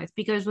begin with,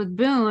 because with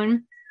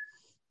Boone,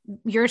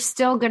 you're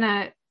still going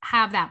to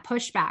have that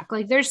pushback.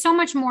 Like there's so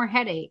much more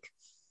headache.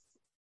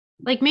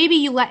 Like maybe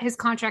you let his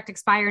contract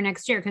expire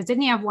next year, because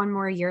didn't he have one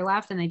more year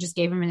left and they just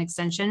gave him an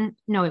extension?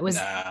 No, it was,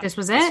 this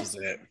was it. This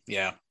was it.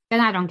 Yeah.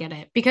 Then I don't get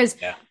it, because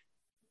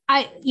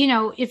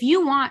if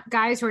you want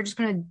guys who are just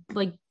going to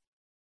like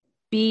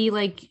be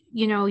like,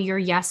 your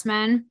yes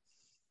men,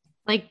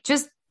 like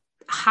just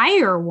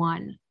hire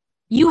one.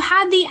 You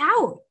had the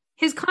out.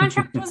 His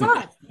contract was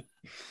up.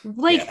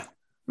 Like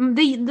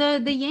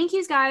the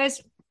Yankees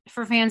guys,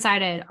 for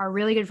Fansided, are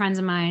really good friends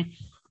of mine.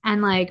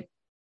 And like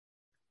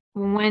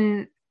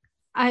when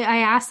I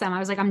asked them, I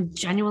was like, I'm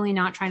genuinely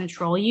not trying to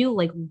troll you.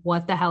 Like,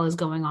 what the hell is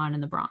going on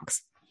in the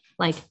Bronx?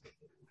 Like,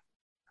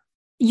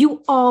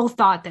 you all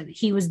thought that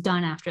he was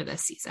done after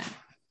this season.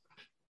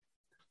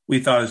 We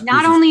thought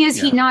not only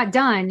is he not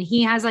done,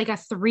 he has like a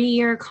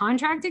 3-year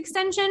contract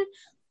extension.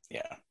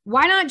 Yeah.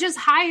 Why not just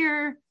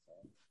hire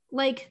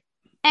like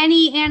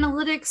any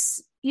analytics,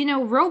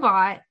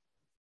 robot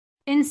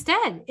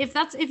instead?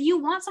 If you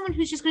want someone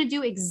who's just going to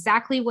do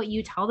exactly what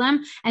you tell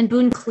them, and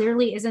Boone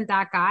clearly isn't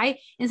that guy,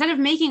 instead of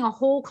making a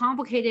whole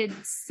complicated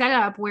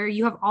setup where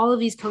you have all of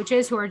these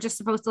coaches who are just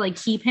supposed to like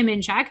keep him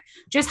in check,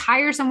 just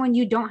hire someone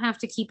you don't have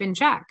to keep in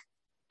check.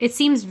 It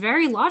seems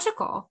very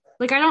logical.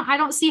 Like, I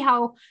don't see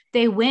how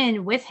they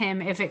win with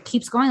him if it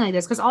keeps going like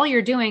this, because all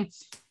you're doing,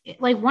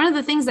 like, one of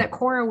the things that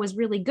Cora was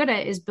really good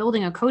at is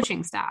building a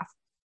coaching staff.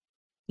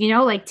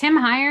 Like Tim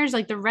Hires,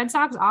 like the Red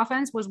Sox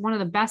offense was one of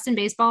the best in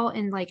baseball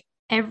in like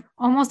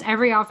almost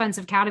every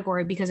offensive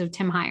category because of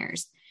Tim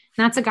Hires.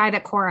 And that's a guy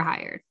that Cora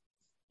hired.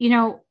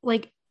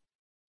 Like,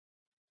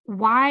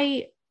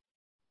 why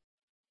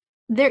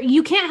there?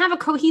 You can't have a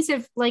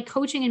cohesive like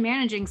coaching and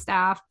managing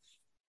staff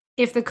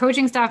if the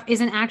coaching staff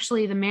isn't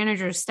actually the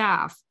manager's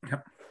staff.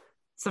 Yep.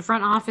 It's the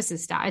front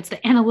office's staff. It's the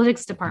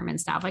analytics department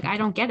staff. Like, I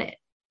don't get it.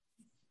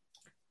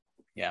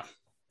 Yeah.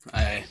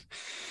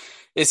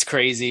 It's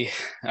crazy.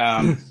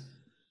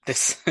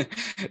 This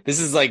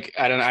is like,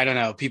 I don't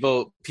know.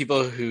 People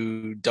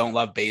who don't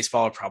love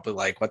baseball are probably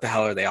like, what the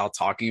hell are they all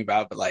talking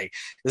about? But like,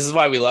 this is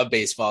why we love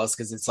baseball, is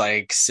because it's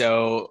like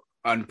so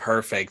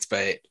unperfect,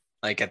 but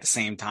like at the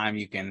same time,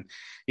 you can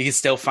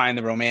still find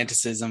the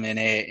romanticism in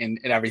it and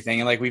everything.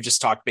 And like, we've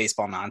just talked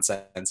baseball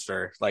nonsense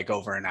for like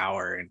over an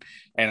hour,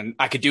 and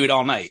I could do it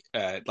all night,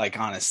 like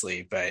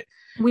honestly, but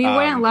we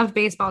wouldn't love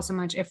baseball so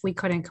much if we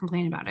couldn't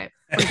complain about it.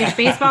 Like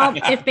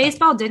if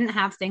baseball didn't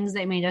have things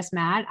that made us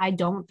mad, I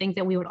don't think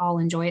that we would all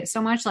enjoy it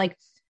so much. Like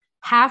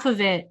half of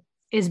it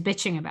is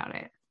bitching about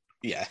it.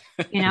 Yeah.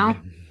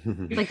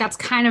 Like that's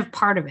kind of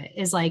part of it,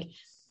 is like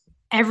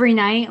every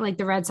night, like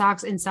the Red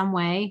Sox in some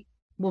way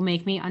will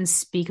make me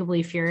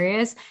unspeakably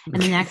furious.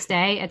 And the next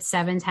day at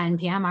 7:10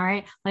 p.m. All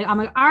right. Like, I'm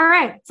like, all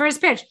right,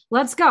 first pitch,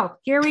 let's go.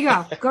 Here we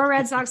go. Go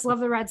Red Sox. Love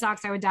the Red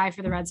Sox. I would die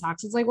for the Red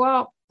Sox. It's like,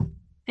 well,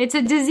 it's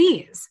a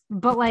disease,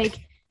 but like,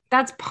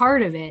 that's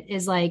part of it,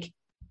 is like,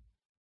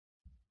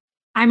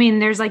 I mean,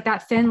 there's like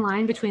that thin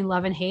line between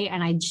love and hate.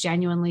 And I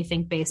genuinely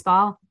think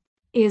baseball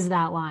is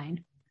that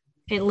line.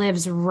 It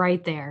lives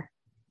right there.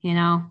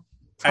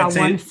 It's got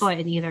 1 foot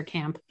in either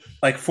camp.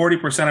 Like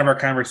 40% of our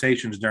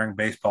conversations during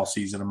baseball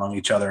season among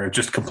each other are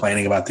just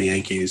complaining about the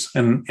Yankees.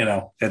 And,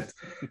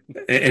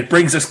 it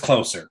brings us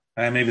closer.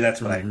 And maybe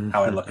that's how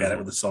I look at it,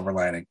 with the silver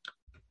lining.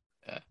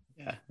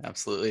 Yeah,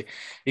 absolutely.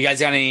 You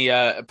guys got any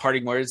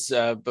parting words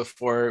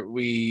before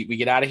we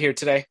get out of here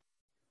today?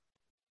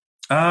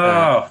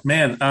 Oh,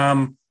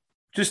 man.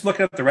 Just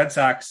looking at the Red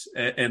Sox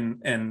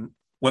and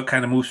what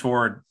kind of moves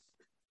forward.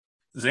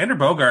 Xander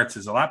Bogaerts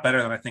is a lot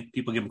better than I think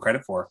people give him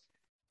credit for.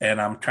 And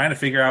I'm trying to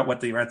figure out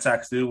what the Red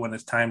Sox do when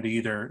it's time to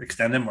either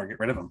extend him or get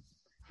rid of him.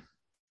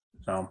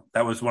 So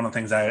that was one of the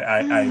things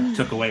I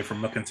took away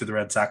from looking through the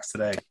Red Sox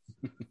today.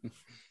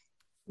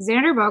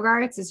 Xander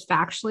Bogaerts is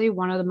factually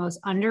one of the most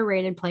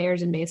underrated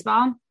players in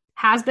baseball.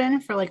 Has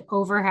been for like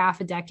over half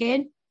a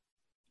decade.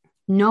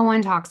 No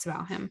one talks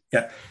about him.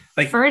 Yeah.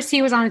 Like, first,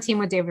 he was on a team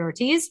with David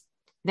Ortiz.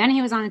 Then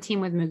he was on a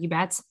team with Mookie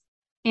Betts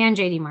and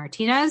JD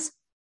Martinez.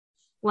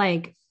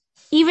 Like,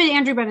 even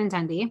Andrew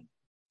Benintendi.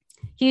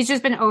 He's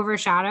just been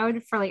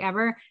overshadowed for like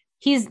ever.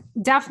 He's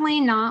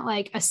definitely not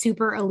like a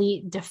super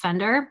elite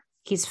defender.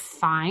 He's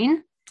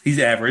fine. He's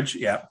average.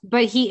 Yeah.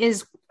 But he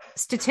is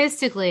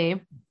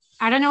statistically,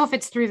 I don't know if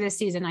it's through this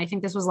season. I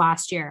think this was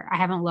last year. I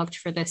haven't looked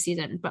for this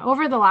season, but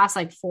over the last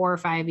like 4 or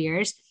 5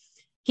 years,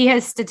 he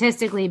has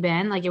statistically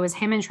been like, it was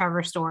him and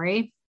Trevor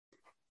Story.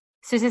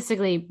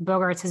 Statistically,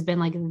 Bogaerts has been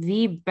like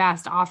the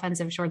best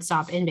offensive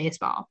shortstop in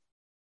baseball.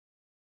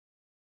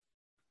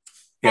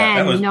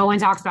 Yeah, and no one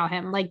talks about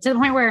him. Like, to the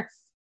point where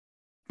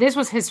this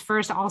was his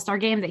first All-Star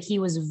game that he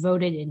was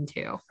voted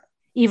into,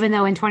 even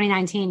though in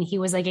 2019 he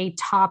was like a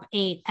top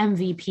 8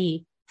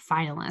 MVP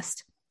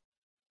finalist.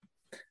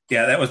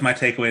 Yeah, that was my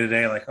takeaway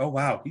today. Like, oh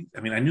wow,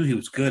 I knew he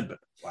was good, but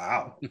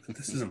wow,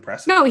 this is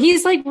impressive. No,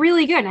 he's like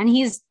really good, and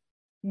he's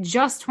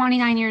just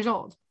 29 years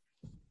old.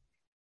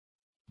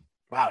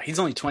 Wow, he's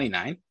only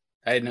 29.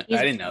 I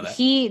didn't know that.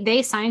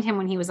 They signed him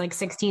when he was like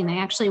 16. They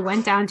actually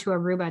went down to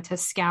Aruba to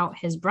scout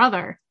his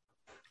brother,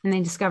 and they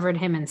discovered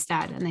him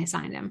instead, and they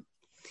signed him.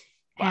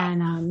 Wow.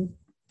 And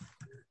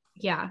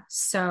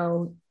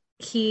so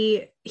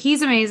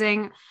he's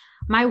amazing.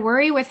 My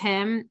worry with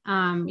him,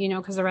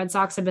 because the Red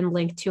Sox have been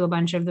linked to a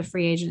bunch of the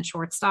free agent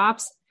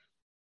shortstops,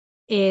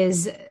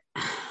 is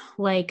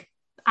like,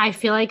 I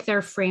feel like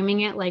they're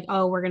framing it like,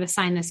 oh, we're going to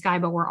sign this guy,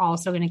 but we're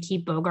also going to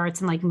keep Bogaerts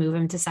and like move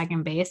him to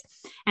second base.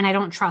 And I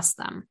don't trust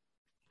them,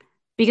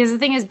 because the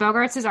thing is,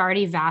 Bogaerts is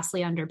already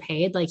vastly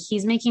underpaid. Like,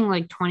 he's making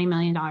like $20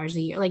 million a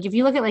year. Like, if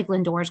you look at like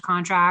Lindor's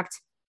contract,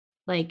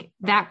 like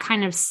that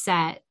kind of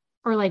set,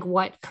 or like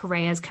what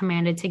Correa's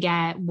commanded to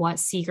get, what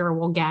Seager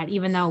will get,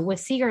 even though with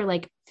Seager,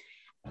 like,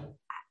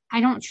 I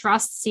don't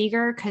trust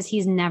Seager because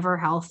he's never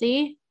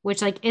healthy,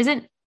 which like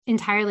isn't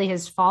entirely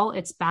his fault.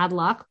 It's bad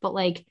luck, but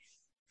like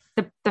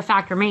the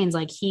fact remains,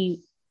 like, he's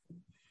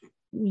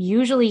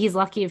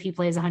lucky if he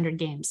plays 100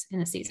 games in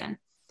a season.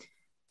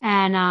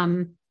 And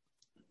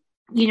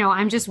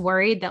I'm just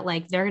worried that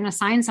like they're going to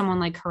sign someone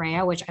like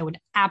Correa, which I would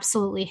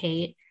absolutely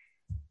hate,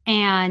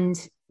 and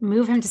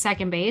move him to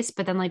second base.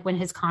 But then like when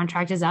his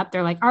contract is up,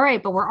 they're like, all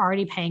right, but we're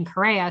already paying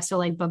Correa, so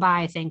like,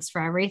 bye-bye, thanks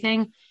for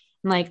everything.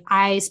 Like,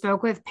 I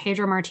spoke with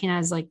Pedro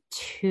Martinez like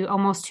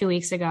almost 2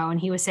 weeks ago, and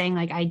he was saying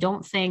like, I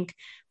don't think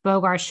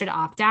Bogaerts should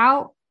opt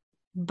out,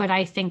 but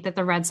I think that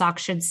the Red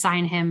Sox should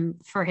sign him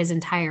for his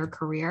entire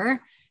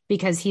career,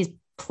 because he's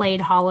played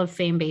Hall of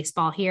Fame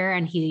baseball here,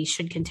 and he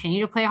should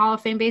continue to play Hall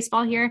of Fame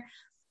baseball here.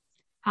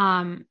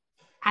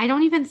 I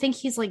don't even think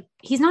he's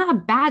not a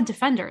bad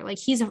defender. Like,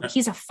 he's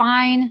a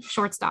fine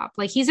shortstop.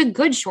 Like, he's a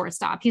good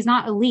shortstop. He's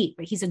not elite,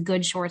 but he's a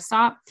good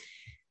shortstop.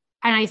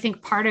 And I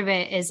think part of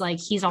it is like,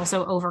 he's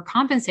also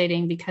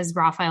overcompensating because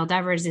Rafael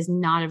Devers is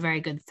not a very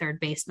good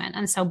third baseman.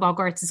 And so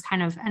Bogaerts is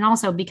kind of, and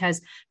also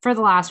because for the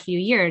last few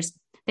years,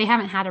 they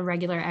haven't had a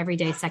regular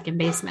everyday second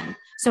baseman.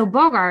 So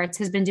Bogaerts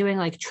has been doing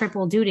like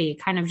triple duty,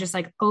 kind of just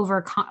like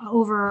over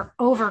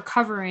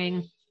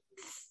covering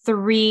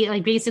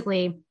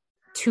basically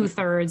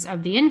 2/3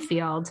 of the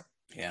infield.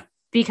 Yeah.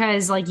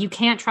 Because like, you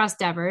can't trust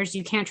Devers.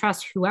 You can't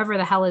trust whoever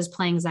the hell is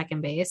playing second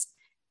base.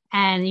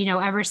 And,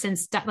 ever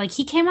since like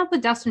he came up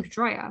with Dustin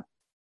Pedroia,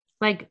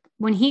 like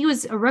when he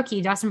was a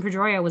rookie, Dustin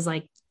Pedroia was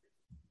like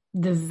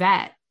the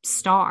vet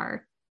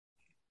star,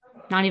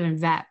 not even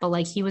vet, but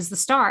like he was the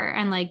star.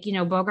 And like,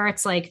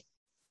 Bogaerts, like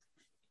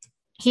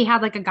he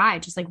had like a guy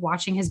just like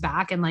watching his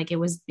back, and like, it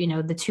was,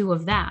 the two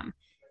of them.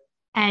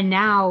 And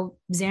now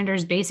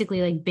Xander's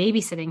basically like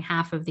babysitting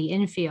half of the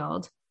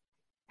infield,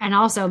 and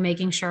also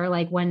making sure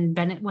like when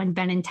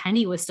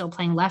Benintendi was still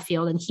playing left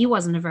field, and he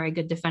wasn't a very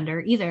good defender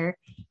either,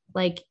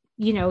 like,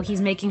 he's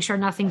making sure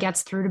nothing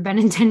gets through to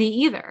Benintendi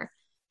either.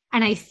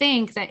 And I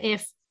think that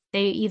if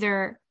they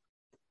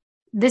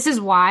this is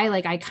why,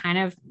 like, I kind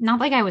of, not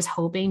like I was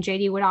hoping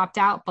JD would opt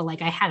out, but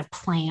like I had a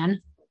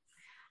plan.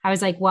 I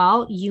was like,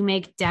 well, you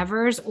make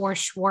Devers or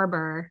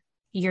Schwarber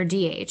your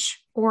DH,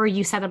 or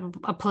you set up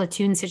a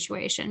platoon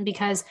situation,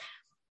 because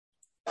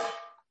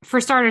for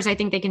starters, I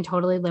think they can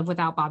totally live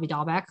without Bobby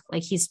Dahlbeck.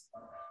 Like, he's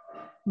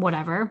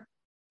whatever.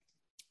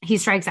 He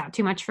strikes out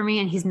too much for me,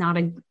 and he's not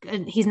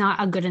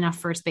a good enough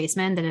first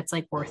baseman that it's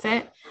like worth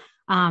it.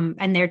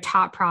 And their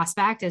top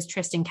prospect is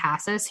Tristan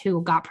Casas,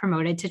 who got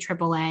promoted to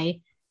AAA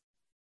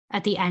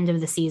at the end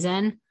of the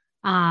season,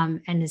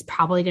 and is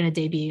probably going to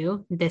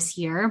debut this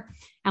year.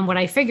 And what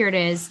I figured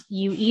is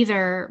you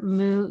either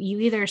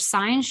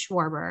sign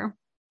Schwarber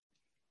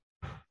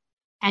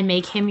and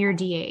make him your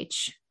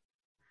DH,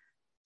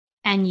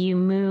 and you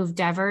move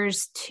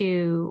Devers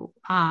to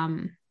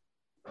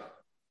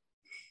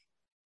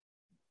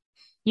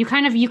you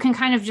can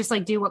kind of just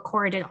like do what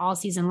Cora did all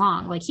season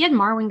long. Like, he had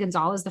Marwin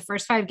Gonzalez the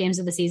first 5 games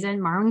of the season.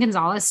 Marwin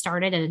Gonzalez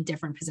started at a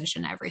different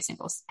position every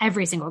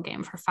single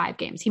game for 5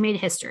 games. He made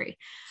history.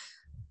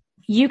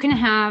 You can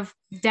have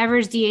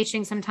Devers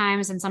DHing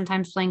sometimes and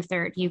sometimes playing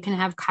third. You can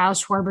have Kyle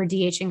Schwarber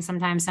DHing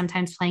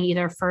sometimes playing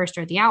either first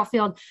or the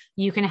outfield.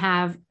 You can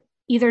have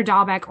either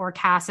Dahlbeck or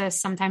Casas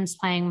sometimes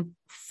playing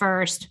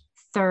first,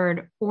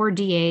 third, or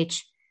DH.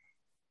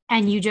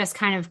 And you just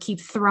kind of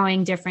keep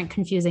throwing different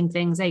confusing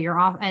things at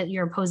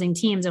your opposing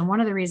teams. And one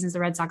of the reasons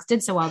the Red Sox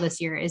did so well this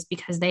year is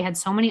because they had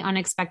so many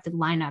unexpected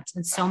lineups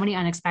and so many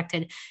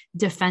unexpected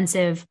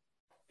defensive,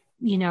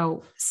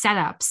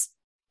 setups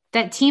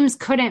that teams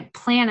couldn't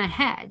plan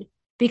ahead,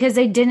 because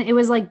they didn't. It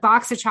was like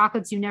box of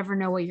chocolates. You never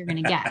know what you're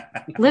going to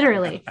get.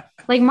 Literally.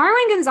 Like,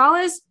 Marwin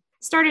Gonzalez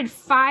started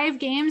 5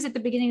 games at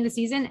the beginning of the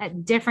season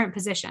at different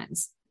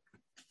positions.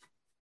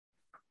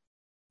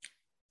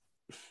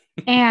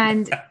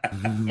 And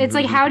it's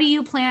like, how do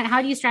you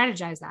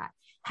strategize that?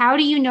 how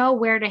do you know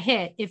where to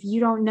hit if you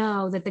don't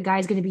know that the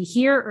guy's going to be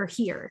here or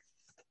here?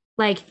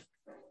 Like,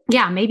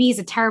 yeah, maybe he's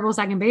a terrible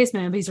second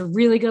baseman, but he's a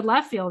really good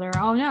left fielder.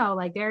 Oh no,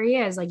 like there he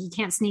is. Like you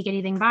can't sneak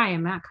anything by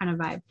him, that kind of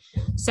vibe.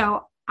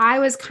 So I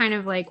was kind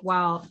of like,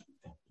 well,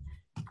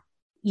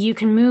 you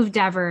can move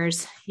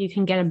Devers, you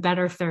can get a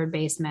better third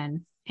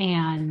baseman,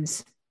 and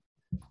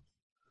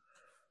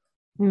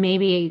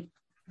maybe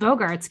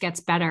Bogarts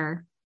gets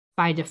better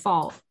by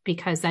default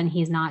because then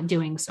he's not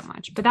doing so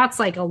much. But that's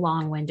like a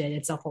long-winded,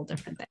 it's a whole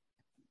different thing.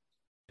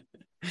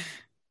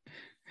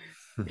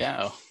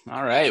 Yeah.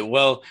 All right.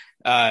 Well,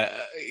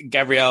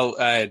 Gabrielle,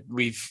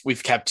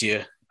 we've kept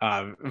you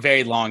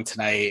very long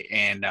tonight,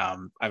 and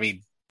I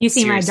mean, you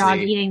see seriously. My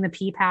dog eating the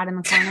pea pad in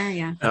the corner.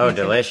 Yeah. Oh,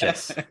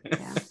 delicious.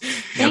 Yeah.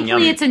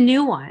 Thankfully, it's a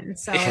new one,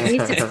 so at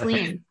least it's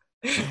clean.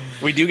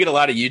 We do get a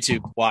lot of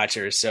YouTube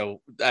watchers, so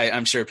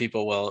I'm sure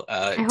people will.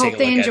 I hope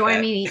they enjoy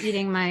me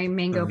eating my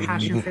mango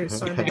passion fruit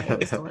sorbet. It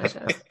was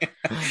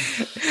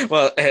delicious.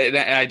 Well,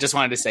 I just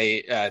wanted to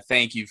say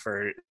thank you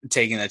for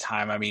taking the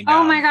time. I mean,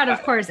 oh my God,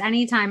 of course,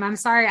 anytime. I'm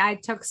sorry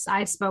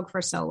I spoke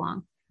for so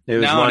long. It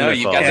was wonderful. No,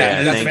 you got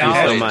that. Thank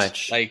you so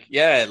much.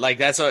 Like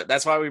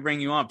that's why we bring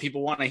you on.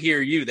 People want to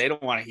hear you. They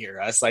don't want to hear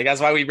us. Like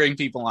that's why we bring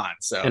people on.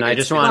 So, and I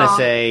just want to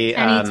say,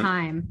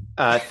 anytime.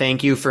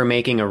 Thank you for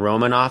making a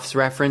Romanovs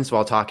reference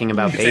while talking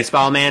about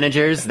baseball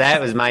managers.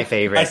 That was my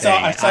favorite.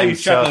 I saw you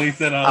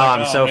chuckle.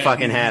 I'm so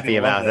fucking happy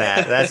about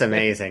that. That's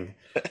amazing.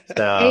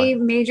 So I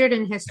majored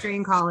in history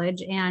in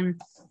college, and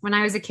when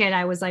I was a kid,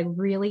 I was like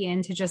really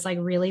into just like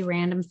really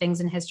random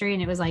things in history,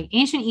 and it was like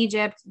ancient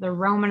Egypt, the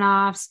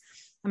Romanovs,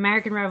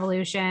 American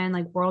Revolution,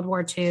 like World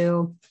War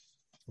II.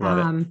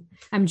 I'm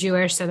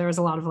Jewish, so there was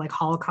a lot of like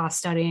Holocaust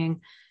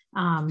studying.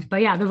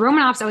 But yeah, the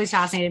Romanovs always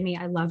fascinated me.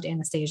 I loved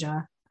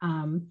Anastasia,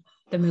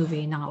 the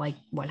movie, not like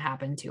what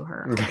happened to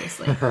her,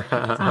 obviously.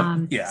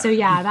 So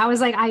yeah, that was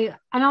like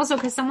and also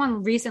because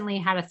someone recently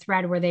had a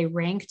thread where they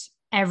ranked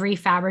every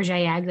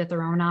Fabergé egg that the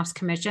Romanovs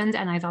commissioned,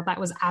 and I thought that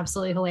was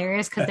absolutely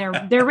hilarious because their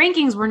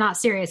rankings were not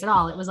serious at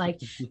all. It was like,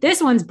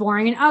 this one's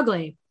boring and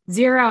ugly.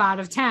 0 out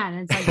of 10.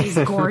 It's like these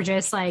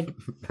gorgeous, like,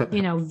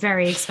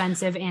 very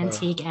expensive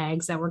antique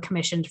eggs that were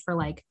commissioned for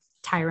like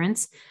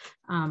tyrants.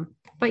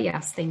 But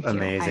yes, thank you.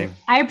 Amazing.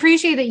 I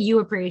appreciate that you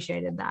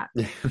appreciated that.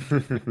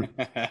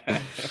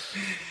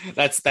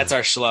 That's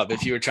our schlub.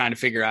 If you were trying to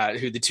figure out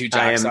who the two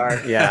jocks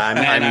are. Yeah, I'm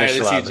the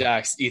schlub. The two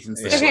jocks.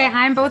 Ethan's the okay, schlub.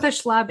 I'm both a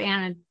schlub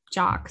and a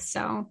jock.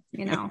 So,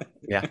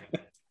 yeah,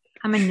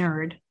 I'm a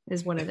nerd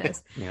is what it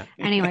is. Yeah.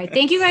 Anyway,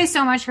 thank you guys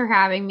so much for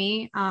having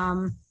me.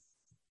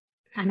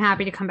 I'm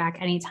happy to come back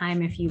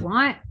anytime if you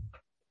want.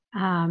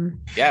 Yeah,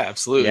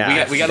 absolutely.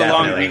 Yeah, we got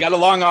a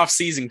long off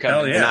season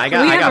coming. Yeah.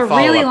 We have a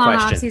really long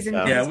off questions, season.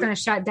 so. It's going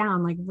to shut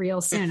down like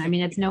real soon. I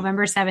mean, it's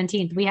November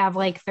 17th. We have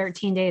like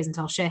 13 days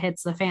until shit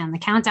hits the fan. The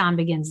countdown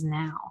begins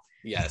now.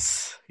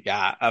 Yes.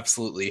 Yeah,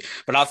 absolutely.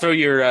 But I'll throw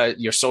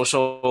your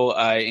social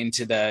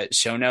into the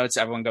show notes.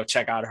 Everyone go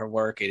check out her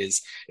work. It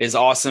is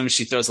awesome.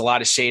 She throws a lot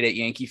of shade at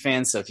Yankee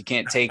fans. So if you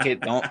can't take it,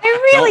 don't. I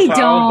really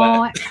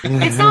don't.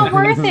 It's not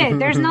worth it.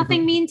 There's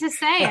nothing mean to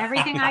say.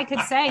 Everything I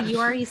could say, you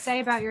already say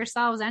about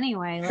yourselves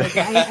anyway. Like,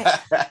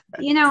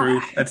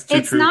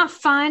 it's not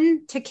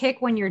fun to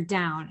kick when you're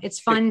down. It's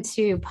fun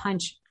to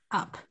punch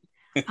up.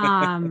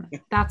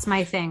 That's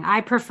my thing.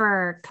 I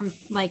prefer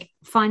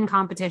fun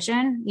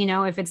competition.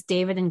 If it's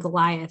David and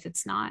Goliath,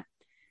 it's not,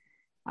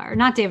 or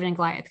not David and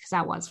Goliath, because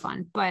that was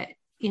fun. But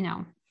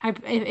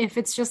if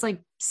it's just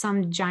like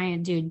some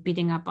giant dude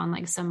beating up on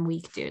like some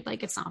weak dude,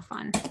 like it's not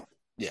fun.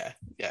 Yeah.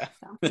 So.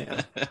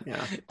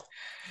 Yeah.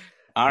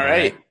 All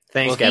right.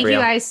 Thanks, Gabrielle. Thank you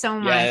guys so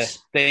much. Yeah,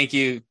 thank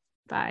you.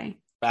 Bye.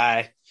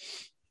 Bye.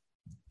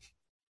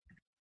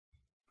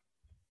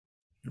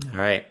 All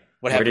right.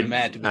 What happened to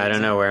Matt? I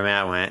don't know where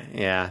Matt went.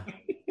 Yeah.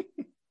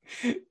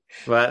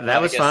 Well,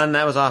 that was fun.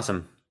 That was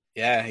awesome.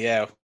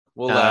 Yeah.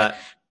 Well,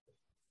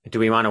 do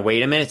we want to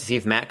wait a minute to see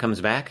if Matt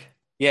comes back?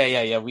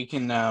 Yeah. We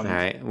can. All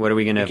right. What are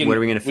we gonna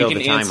fill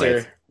the time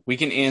with? We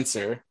can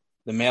answer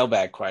the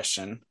mailbag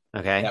question.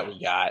 Okay. That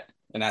we got,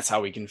 and that's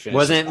how we can finish.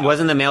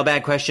 Wasn't the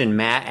mailbag question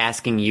Matt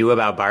asking you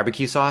about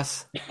barbecue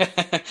sauce?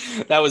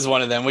 That was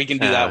one of them. We can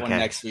do that one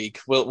next week.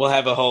 We'll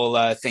have a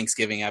whole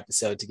Thanksgiving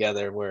episode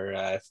together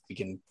where we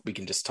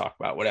can just talk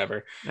about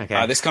whatever.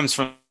 Okay. This comes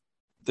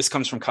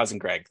from cousin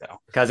Greg though.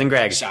 Cousin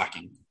Greg.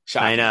 Shocking.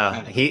 I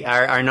know. He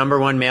our number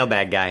one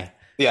mailbag guy.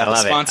 Yeah, I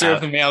love the sponsor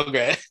of the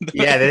mailbag.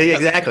 Yeah,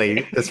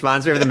 exactly. The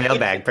sponsor of the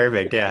mailbag.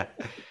 Perfect. Yeah.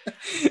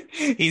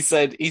 He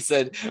said,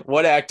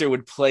 what actor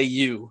would play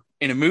you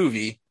in a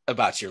movie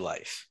about your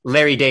life?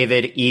 Larry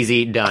David,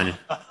 easy, done.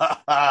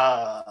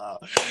 I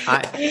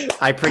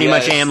pretty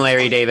much am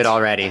Larry David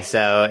already,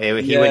 so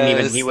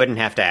he wouldn't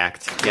have to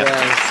act. Yep.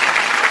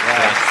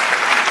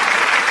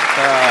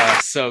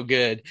 Yes. So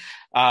good.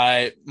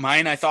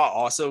 Mine I thought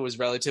also was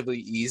relatively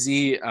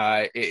easy.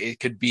 It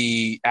could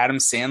be Adam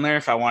Sandler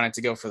if I wanted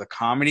to go for the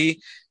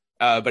comedy.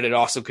 But it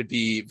also could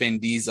be Vin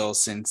Diesel,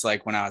 since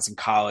like when I was in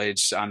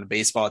college on the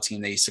baseball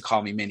team, they used to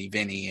call me Mini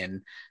Vinny,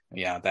 and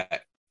yeah,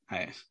 that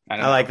I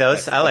like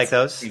those. I like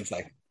those. Seems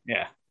like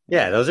yeah,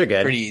 those are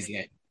good. Pretty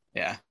easy.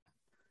 Yeah.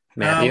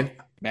 Matthew?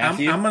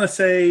 Matthew? I'm going to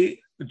say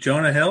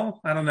Jonah Hill.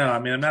 I don't know. I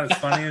mean, I'm not as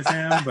funny as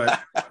him,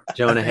 but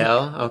Jonah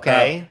Hill.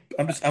 Okay.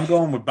 I'm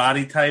going with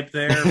body type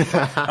there.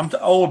 I'm the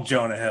old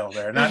Jonah Hill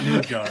there, not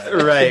new Jonah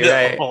Hill.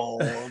 Right.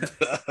 Old.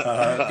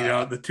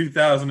 The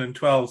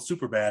 2012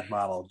 Superbad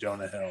model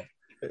Jonah Hill.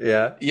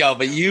 Yeah. Yo,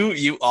 but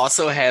you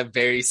also have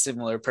very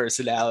similar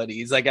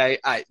personalities. Like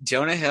I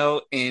Jonah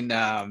Hill in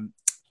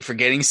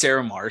Forgetting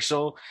Sarah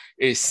Marshall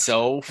is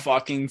so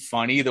fucking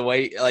funny. The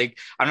way, like,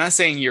 I'm not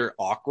saying you're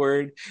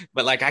awkward,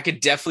 but like I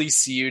could definitely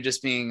see you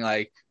just being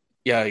like,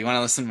 yo, you want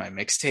to listen to my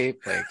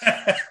mixtape? Like,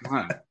 come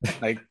on,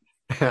 like,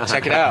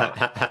 check it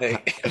out.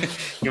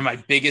 Like, you're my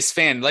biggest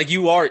fan. Like,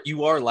 you are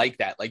like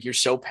that. Like, you're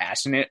so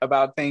passionate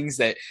about things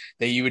that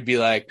you would be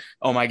like,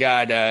 oh my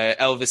God,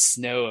 Elvis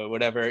Snow or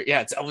whatever.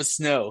 Yeah, it's Elvis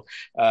Snow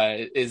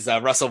is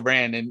Russell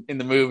Brand in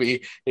the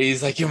movie.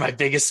 He's like, you're my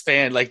biggest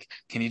fan. Like,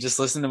 can you just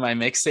listen to my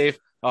mixtape?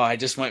 Oh, I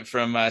just went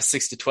from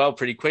 6 to 12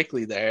 pretty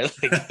quickly there.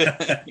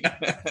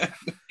 Like,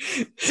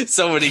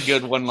 so many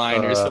good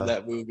one-liners from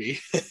that movie.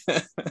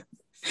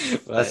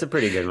 That's a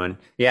pretty good one.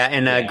 Yeah,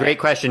 and great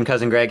question,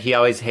 Cousin Greg. He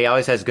always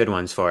has good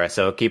ones for us,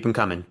 so keep them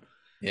coming.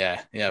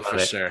 Yeah, Love for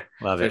it. sure.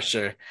 Love it. For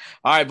sure.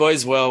 All right,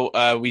 boys. Well,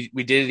 we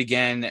did it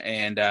again,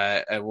 and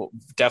we'll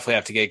definitely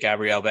have to get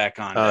Gabrielle back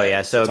on. Oh,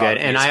 yeah, so good.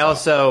 And I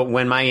also,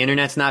 when my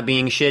internet's not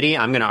being shitty,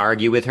 I'm going to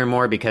argue with her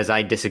more because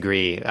I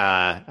disagree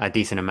a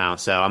decent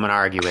amount. So I'm going to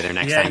argue with her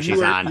next time she's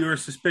on. You were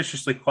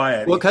suspiciously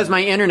quiet. Well, because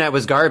my internet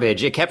was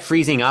garbage. It kept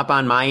freezing up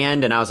on my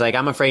end, and I was like,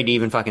 I'm afraid to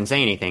even fucking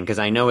say anything because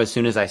I know as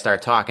soon as I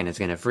start talking, it's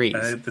going to freeze.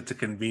 That's a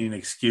convenient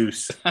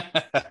excuse.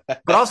 But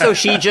also,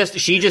 she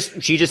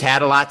just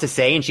had a lot to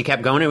say, and she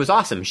kept going. It was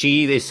awesome.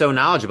 She is so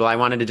knowledgeable. I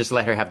wanted to just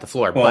let her have the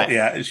floor. Well, but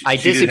yeah, I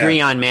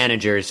disagree on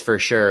managers for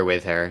sure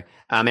with her.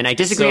 And I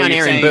disagree on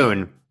Aaron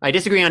Boone. I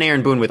disagree on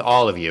Aaron Boone with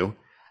all of you.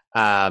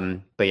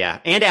 But yeah,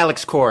 and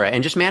Alex Cora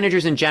and just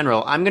managers in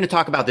general. I'm going to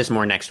talk about this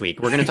more next week.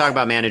 We're going to talk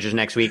about managers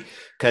next week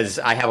because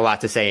I have a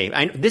lot to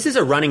say. This is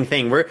a running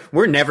thing.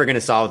 We're never going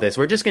to solve this.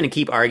 We're just going to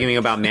keep arguing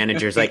about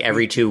managers like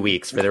every 2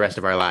 weeks for the rest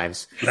of our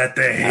lives. Let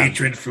the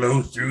hatred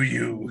flow through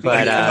you.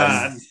 But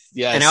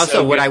yeah, and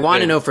also, what I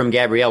want to know from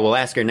Gabrielle, we'll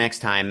ask her next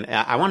time.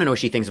 I want to know what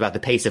she thinks about the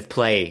pace of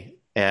play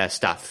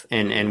stuff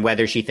and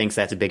whether she thinks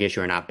that's a big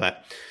issue or not.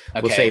 But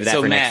we'll save that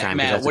for next time.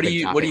 Matt, what do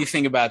you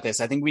think about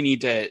this? I think we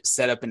need to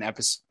set up an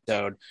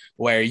episode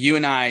where you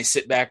and I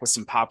sit back with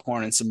some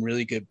popcorn and some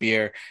really good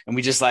beer, and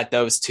we just let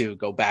those two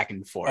go back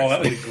and forth. Oh,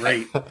 that would be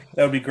great. That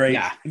would be great.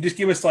 Yeah. And just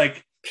give us the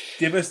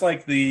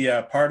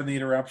part of the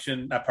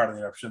interruption, not part of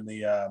the interruption,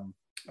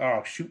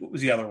 oh shoot, what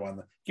was the other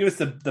one? Give us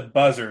the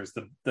buzzers,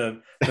 the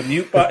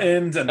mute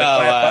buttons and the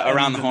clap buttons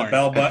around the horn, the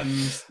bell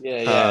buttons.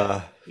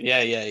 Yeah.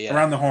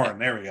 Around the horn.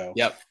 There we go.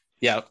 Yep.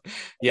 Yeah.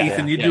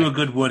 Ethan, you do a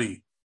good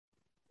Woody.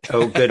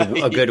 Oh,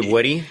 a good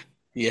Woody.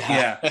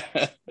 Yeah.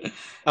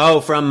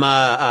 Oh, from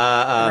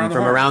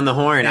Around the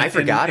Horn. I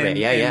forgot it.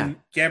 Yeah.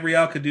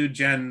 Gabrielle could do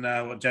Jen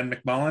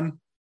McMullen.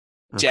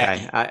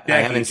 Okay. I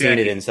haven't seen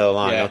it in so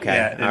long. Yeah. Okay.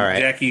 Yeah. All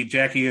right.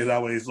 Jackie is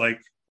always like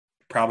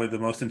probably the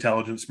most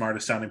intelligent,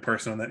 smartest sounding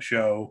person on that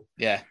show.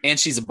 Yeah. And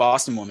she's a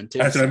Boston woman too.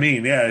 That's what I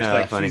mean.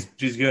 Yeah. It's funny.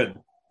 She's good.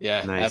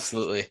 Yeah, nice.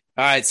 Absolutely.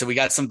 All right. So we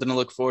got something to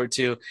look forward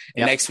to.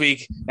 And next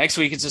week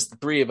it's just the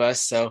three of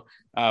us. So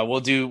we'll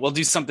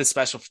do something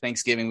special for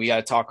Thanksgiving. We got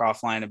to talk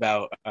offline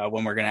about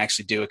when we're going to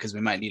actually do it because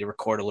we might need to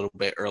record a little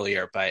bit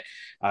earlier. But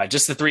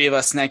just the three of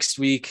us next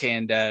week.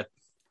 And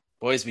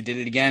boys, we did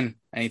it again.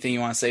 Anything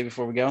you want to say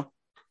before we go?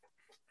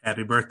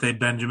 Happy birthday,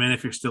 Benjamin,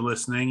 if you're still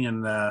listening,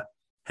 and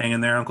hang in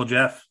there, Uncle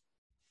Jeff.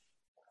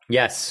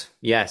 Yes.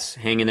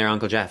 Hang in there,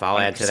 Uncle Jeff. I'll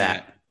 100%. Add to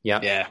that.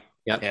 Yep.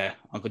 Yeah.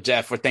 Uncle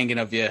Jeff, we're thinking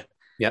of you.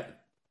 Yep.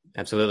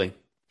 Absolutely.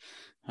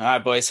 All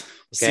right, boys.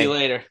 We'll see you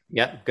later.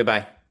 Yep.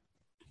 Goodbye.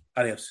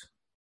 Adios.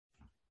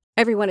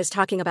 Everyone is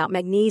talking about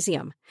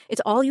magnesium.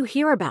 It's all you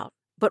hear about.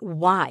 But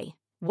why?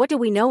 What do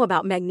we know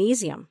about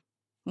magnesium?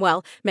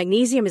 Well,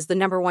 magnesium is the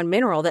 #1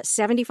 mineral that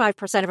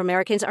 75% of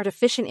Americans are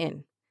deficient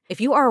in. If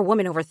you are a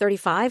woman over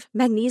 35,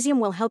 magnesium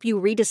will help you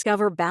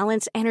rediscover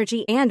balance,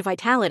 energy, and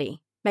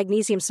vitality.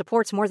 Magnesium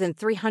supports more than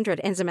 300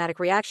 enzymatic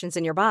reactions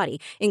in your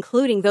body,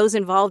 including those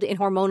involved in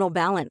hormonal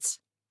balance.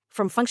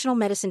 From functional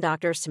medicine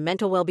doctors to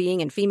mental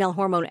well-being and female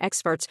hormone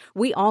experts,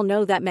 we all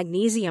know that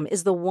magnesium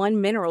is the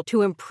one mineral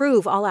to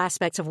improve all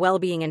aspects of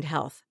well-being and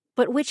health.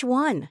 But which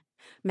one?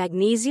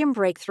 Magnesium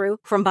Breakthrough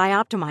from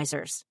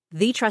Bioptimizers,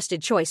 the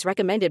trusted choice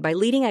recommended by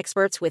leading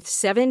experts with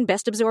 7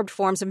 best-absorbed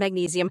forms of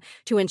magnesium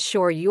to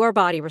ensure your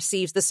body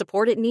receives the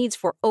support it needs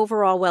for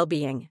overall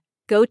well-being.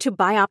 Go to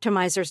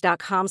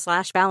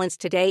bioptimizers.com/balance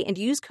today and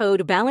use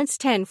code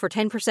BALANCE10 for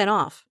 10%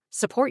 off.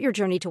 Support your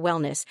journey to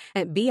wellness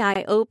at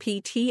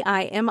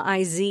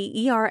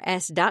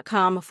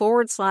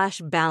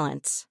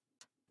bioptimizers.com/balance.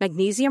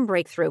 Magnesium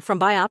Breakthrough from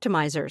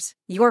Bioptimizers,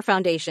 your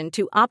foundation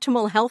to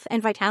optimal health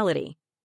and vitality.